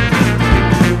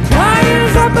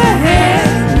 Choirs up ahead,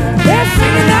 they're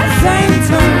singing that same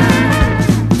tune.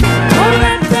 Oh,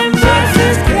 let them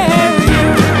voices carry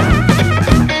you.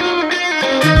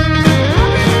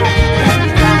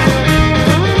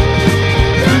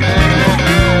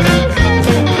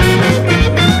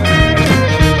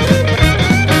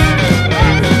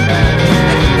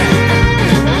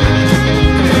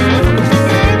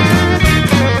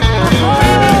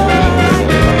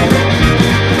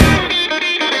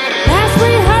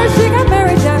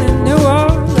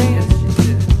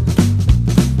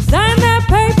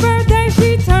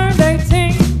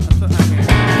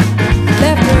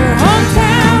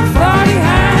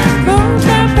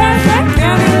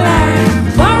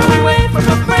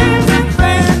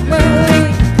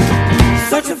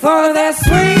 For that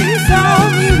sweet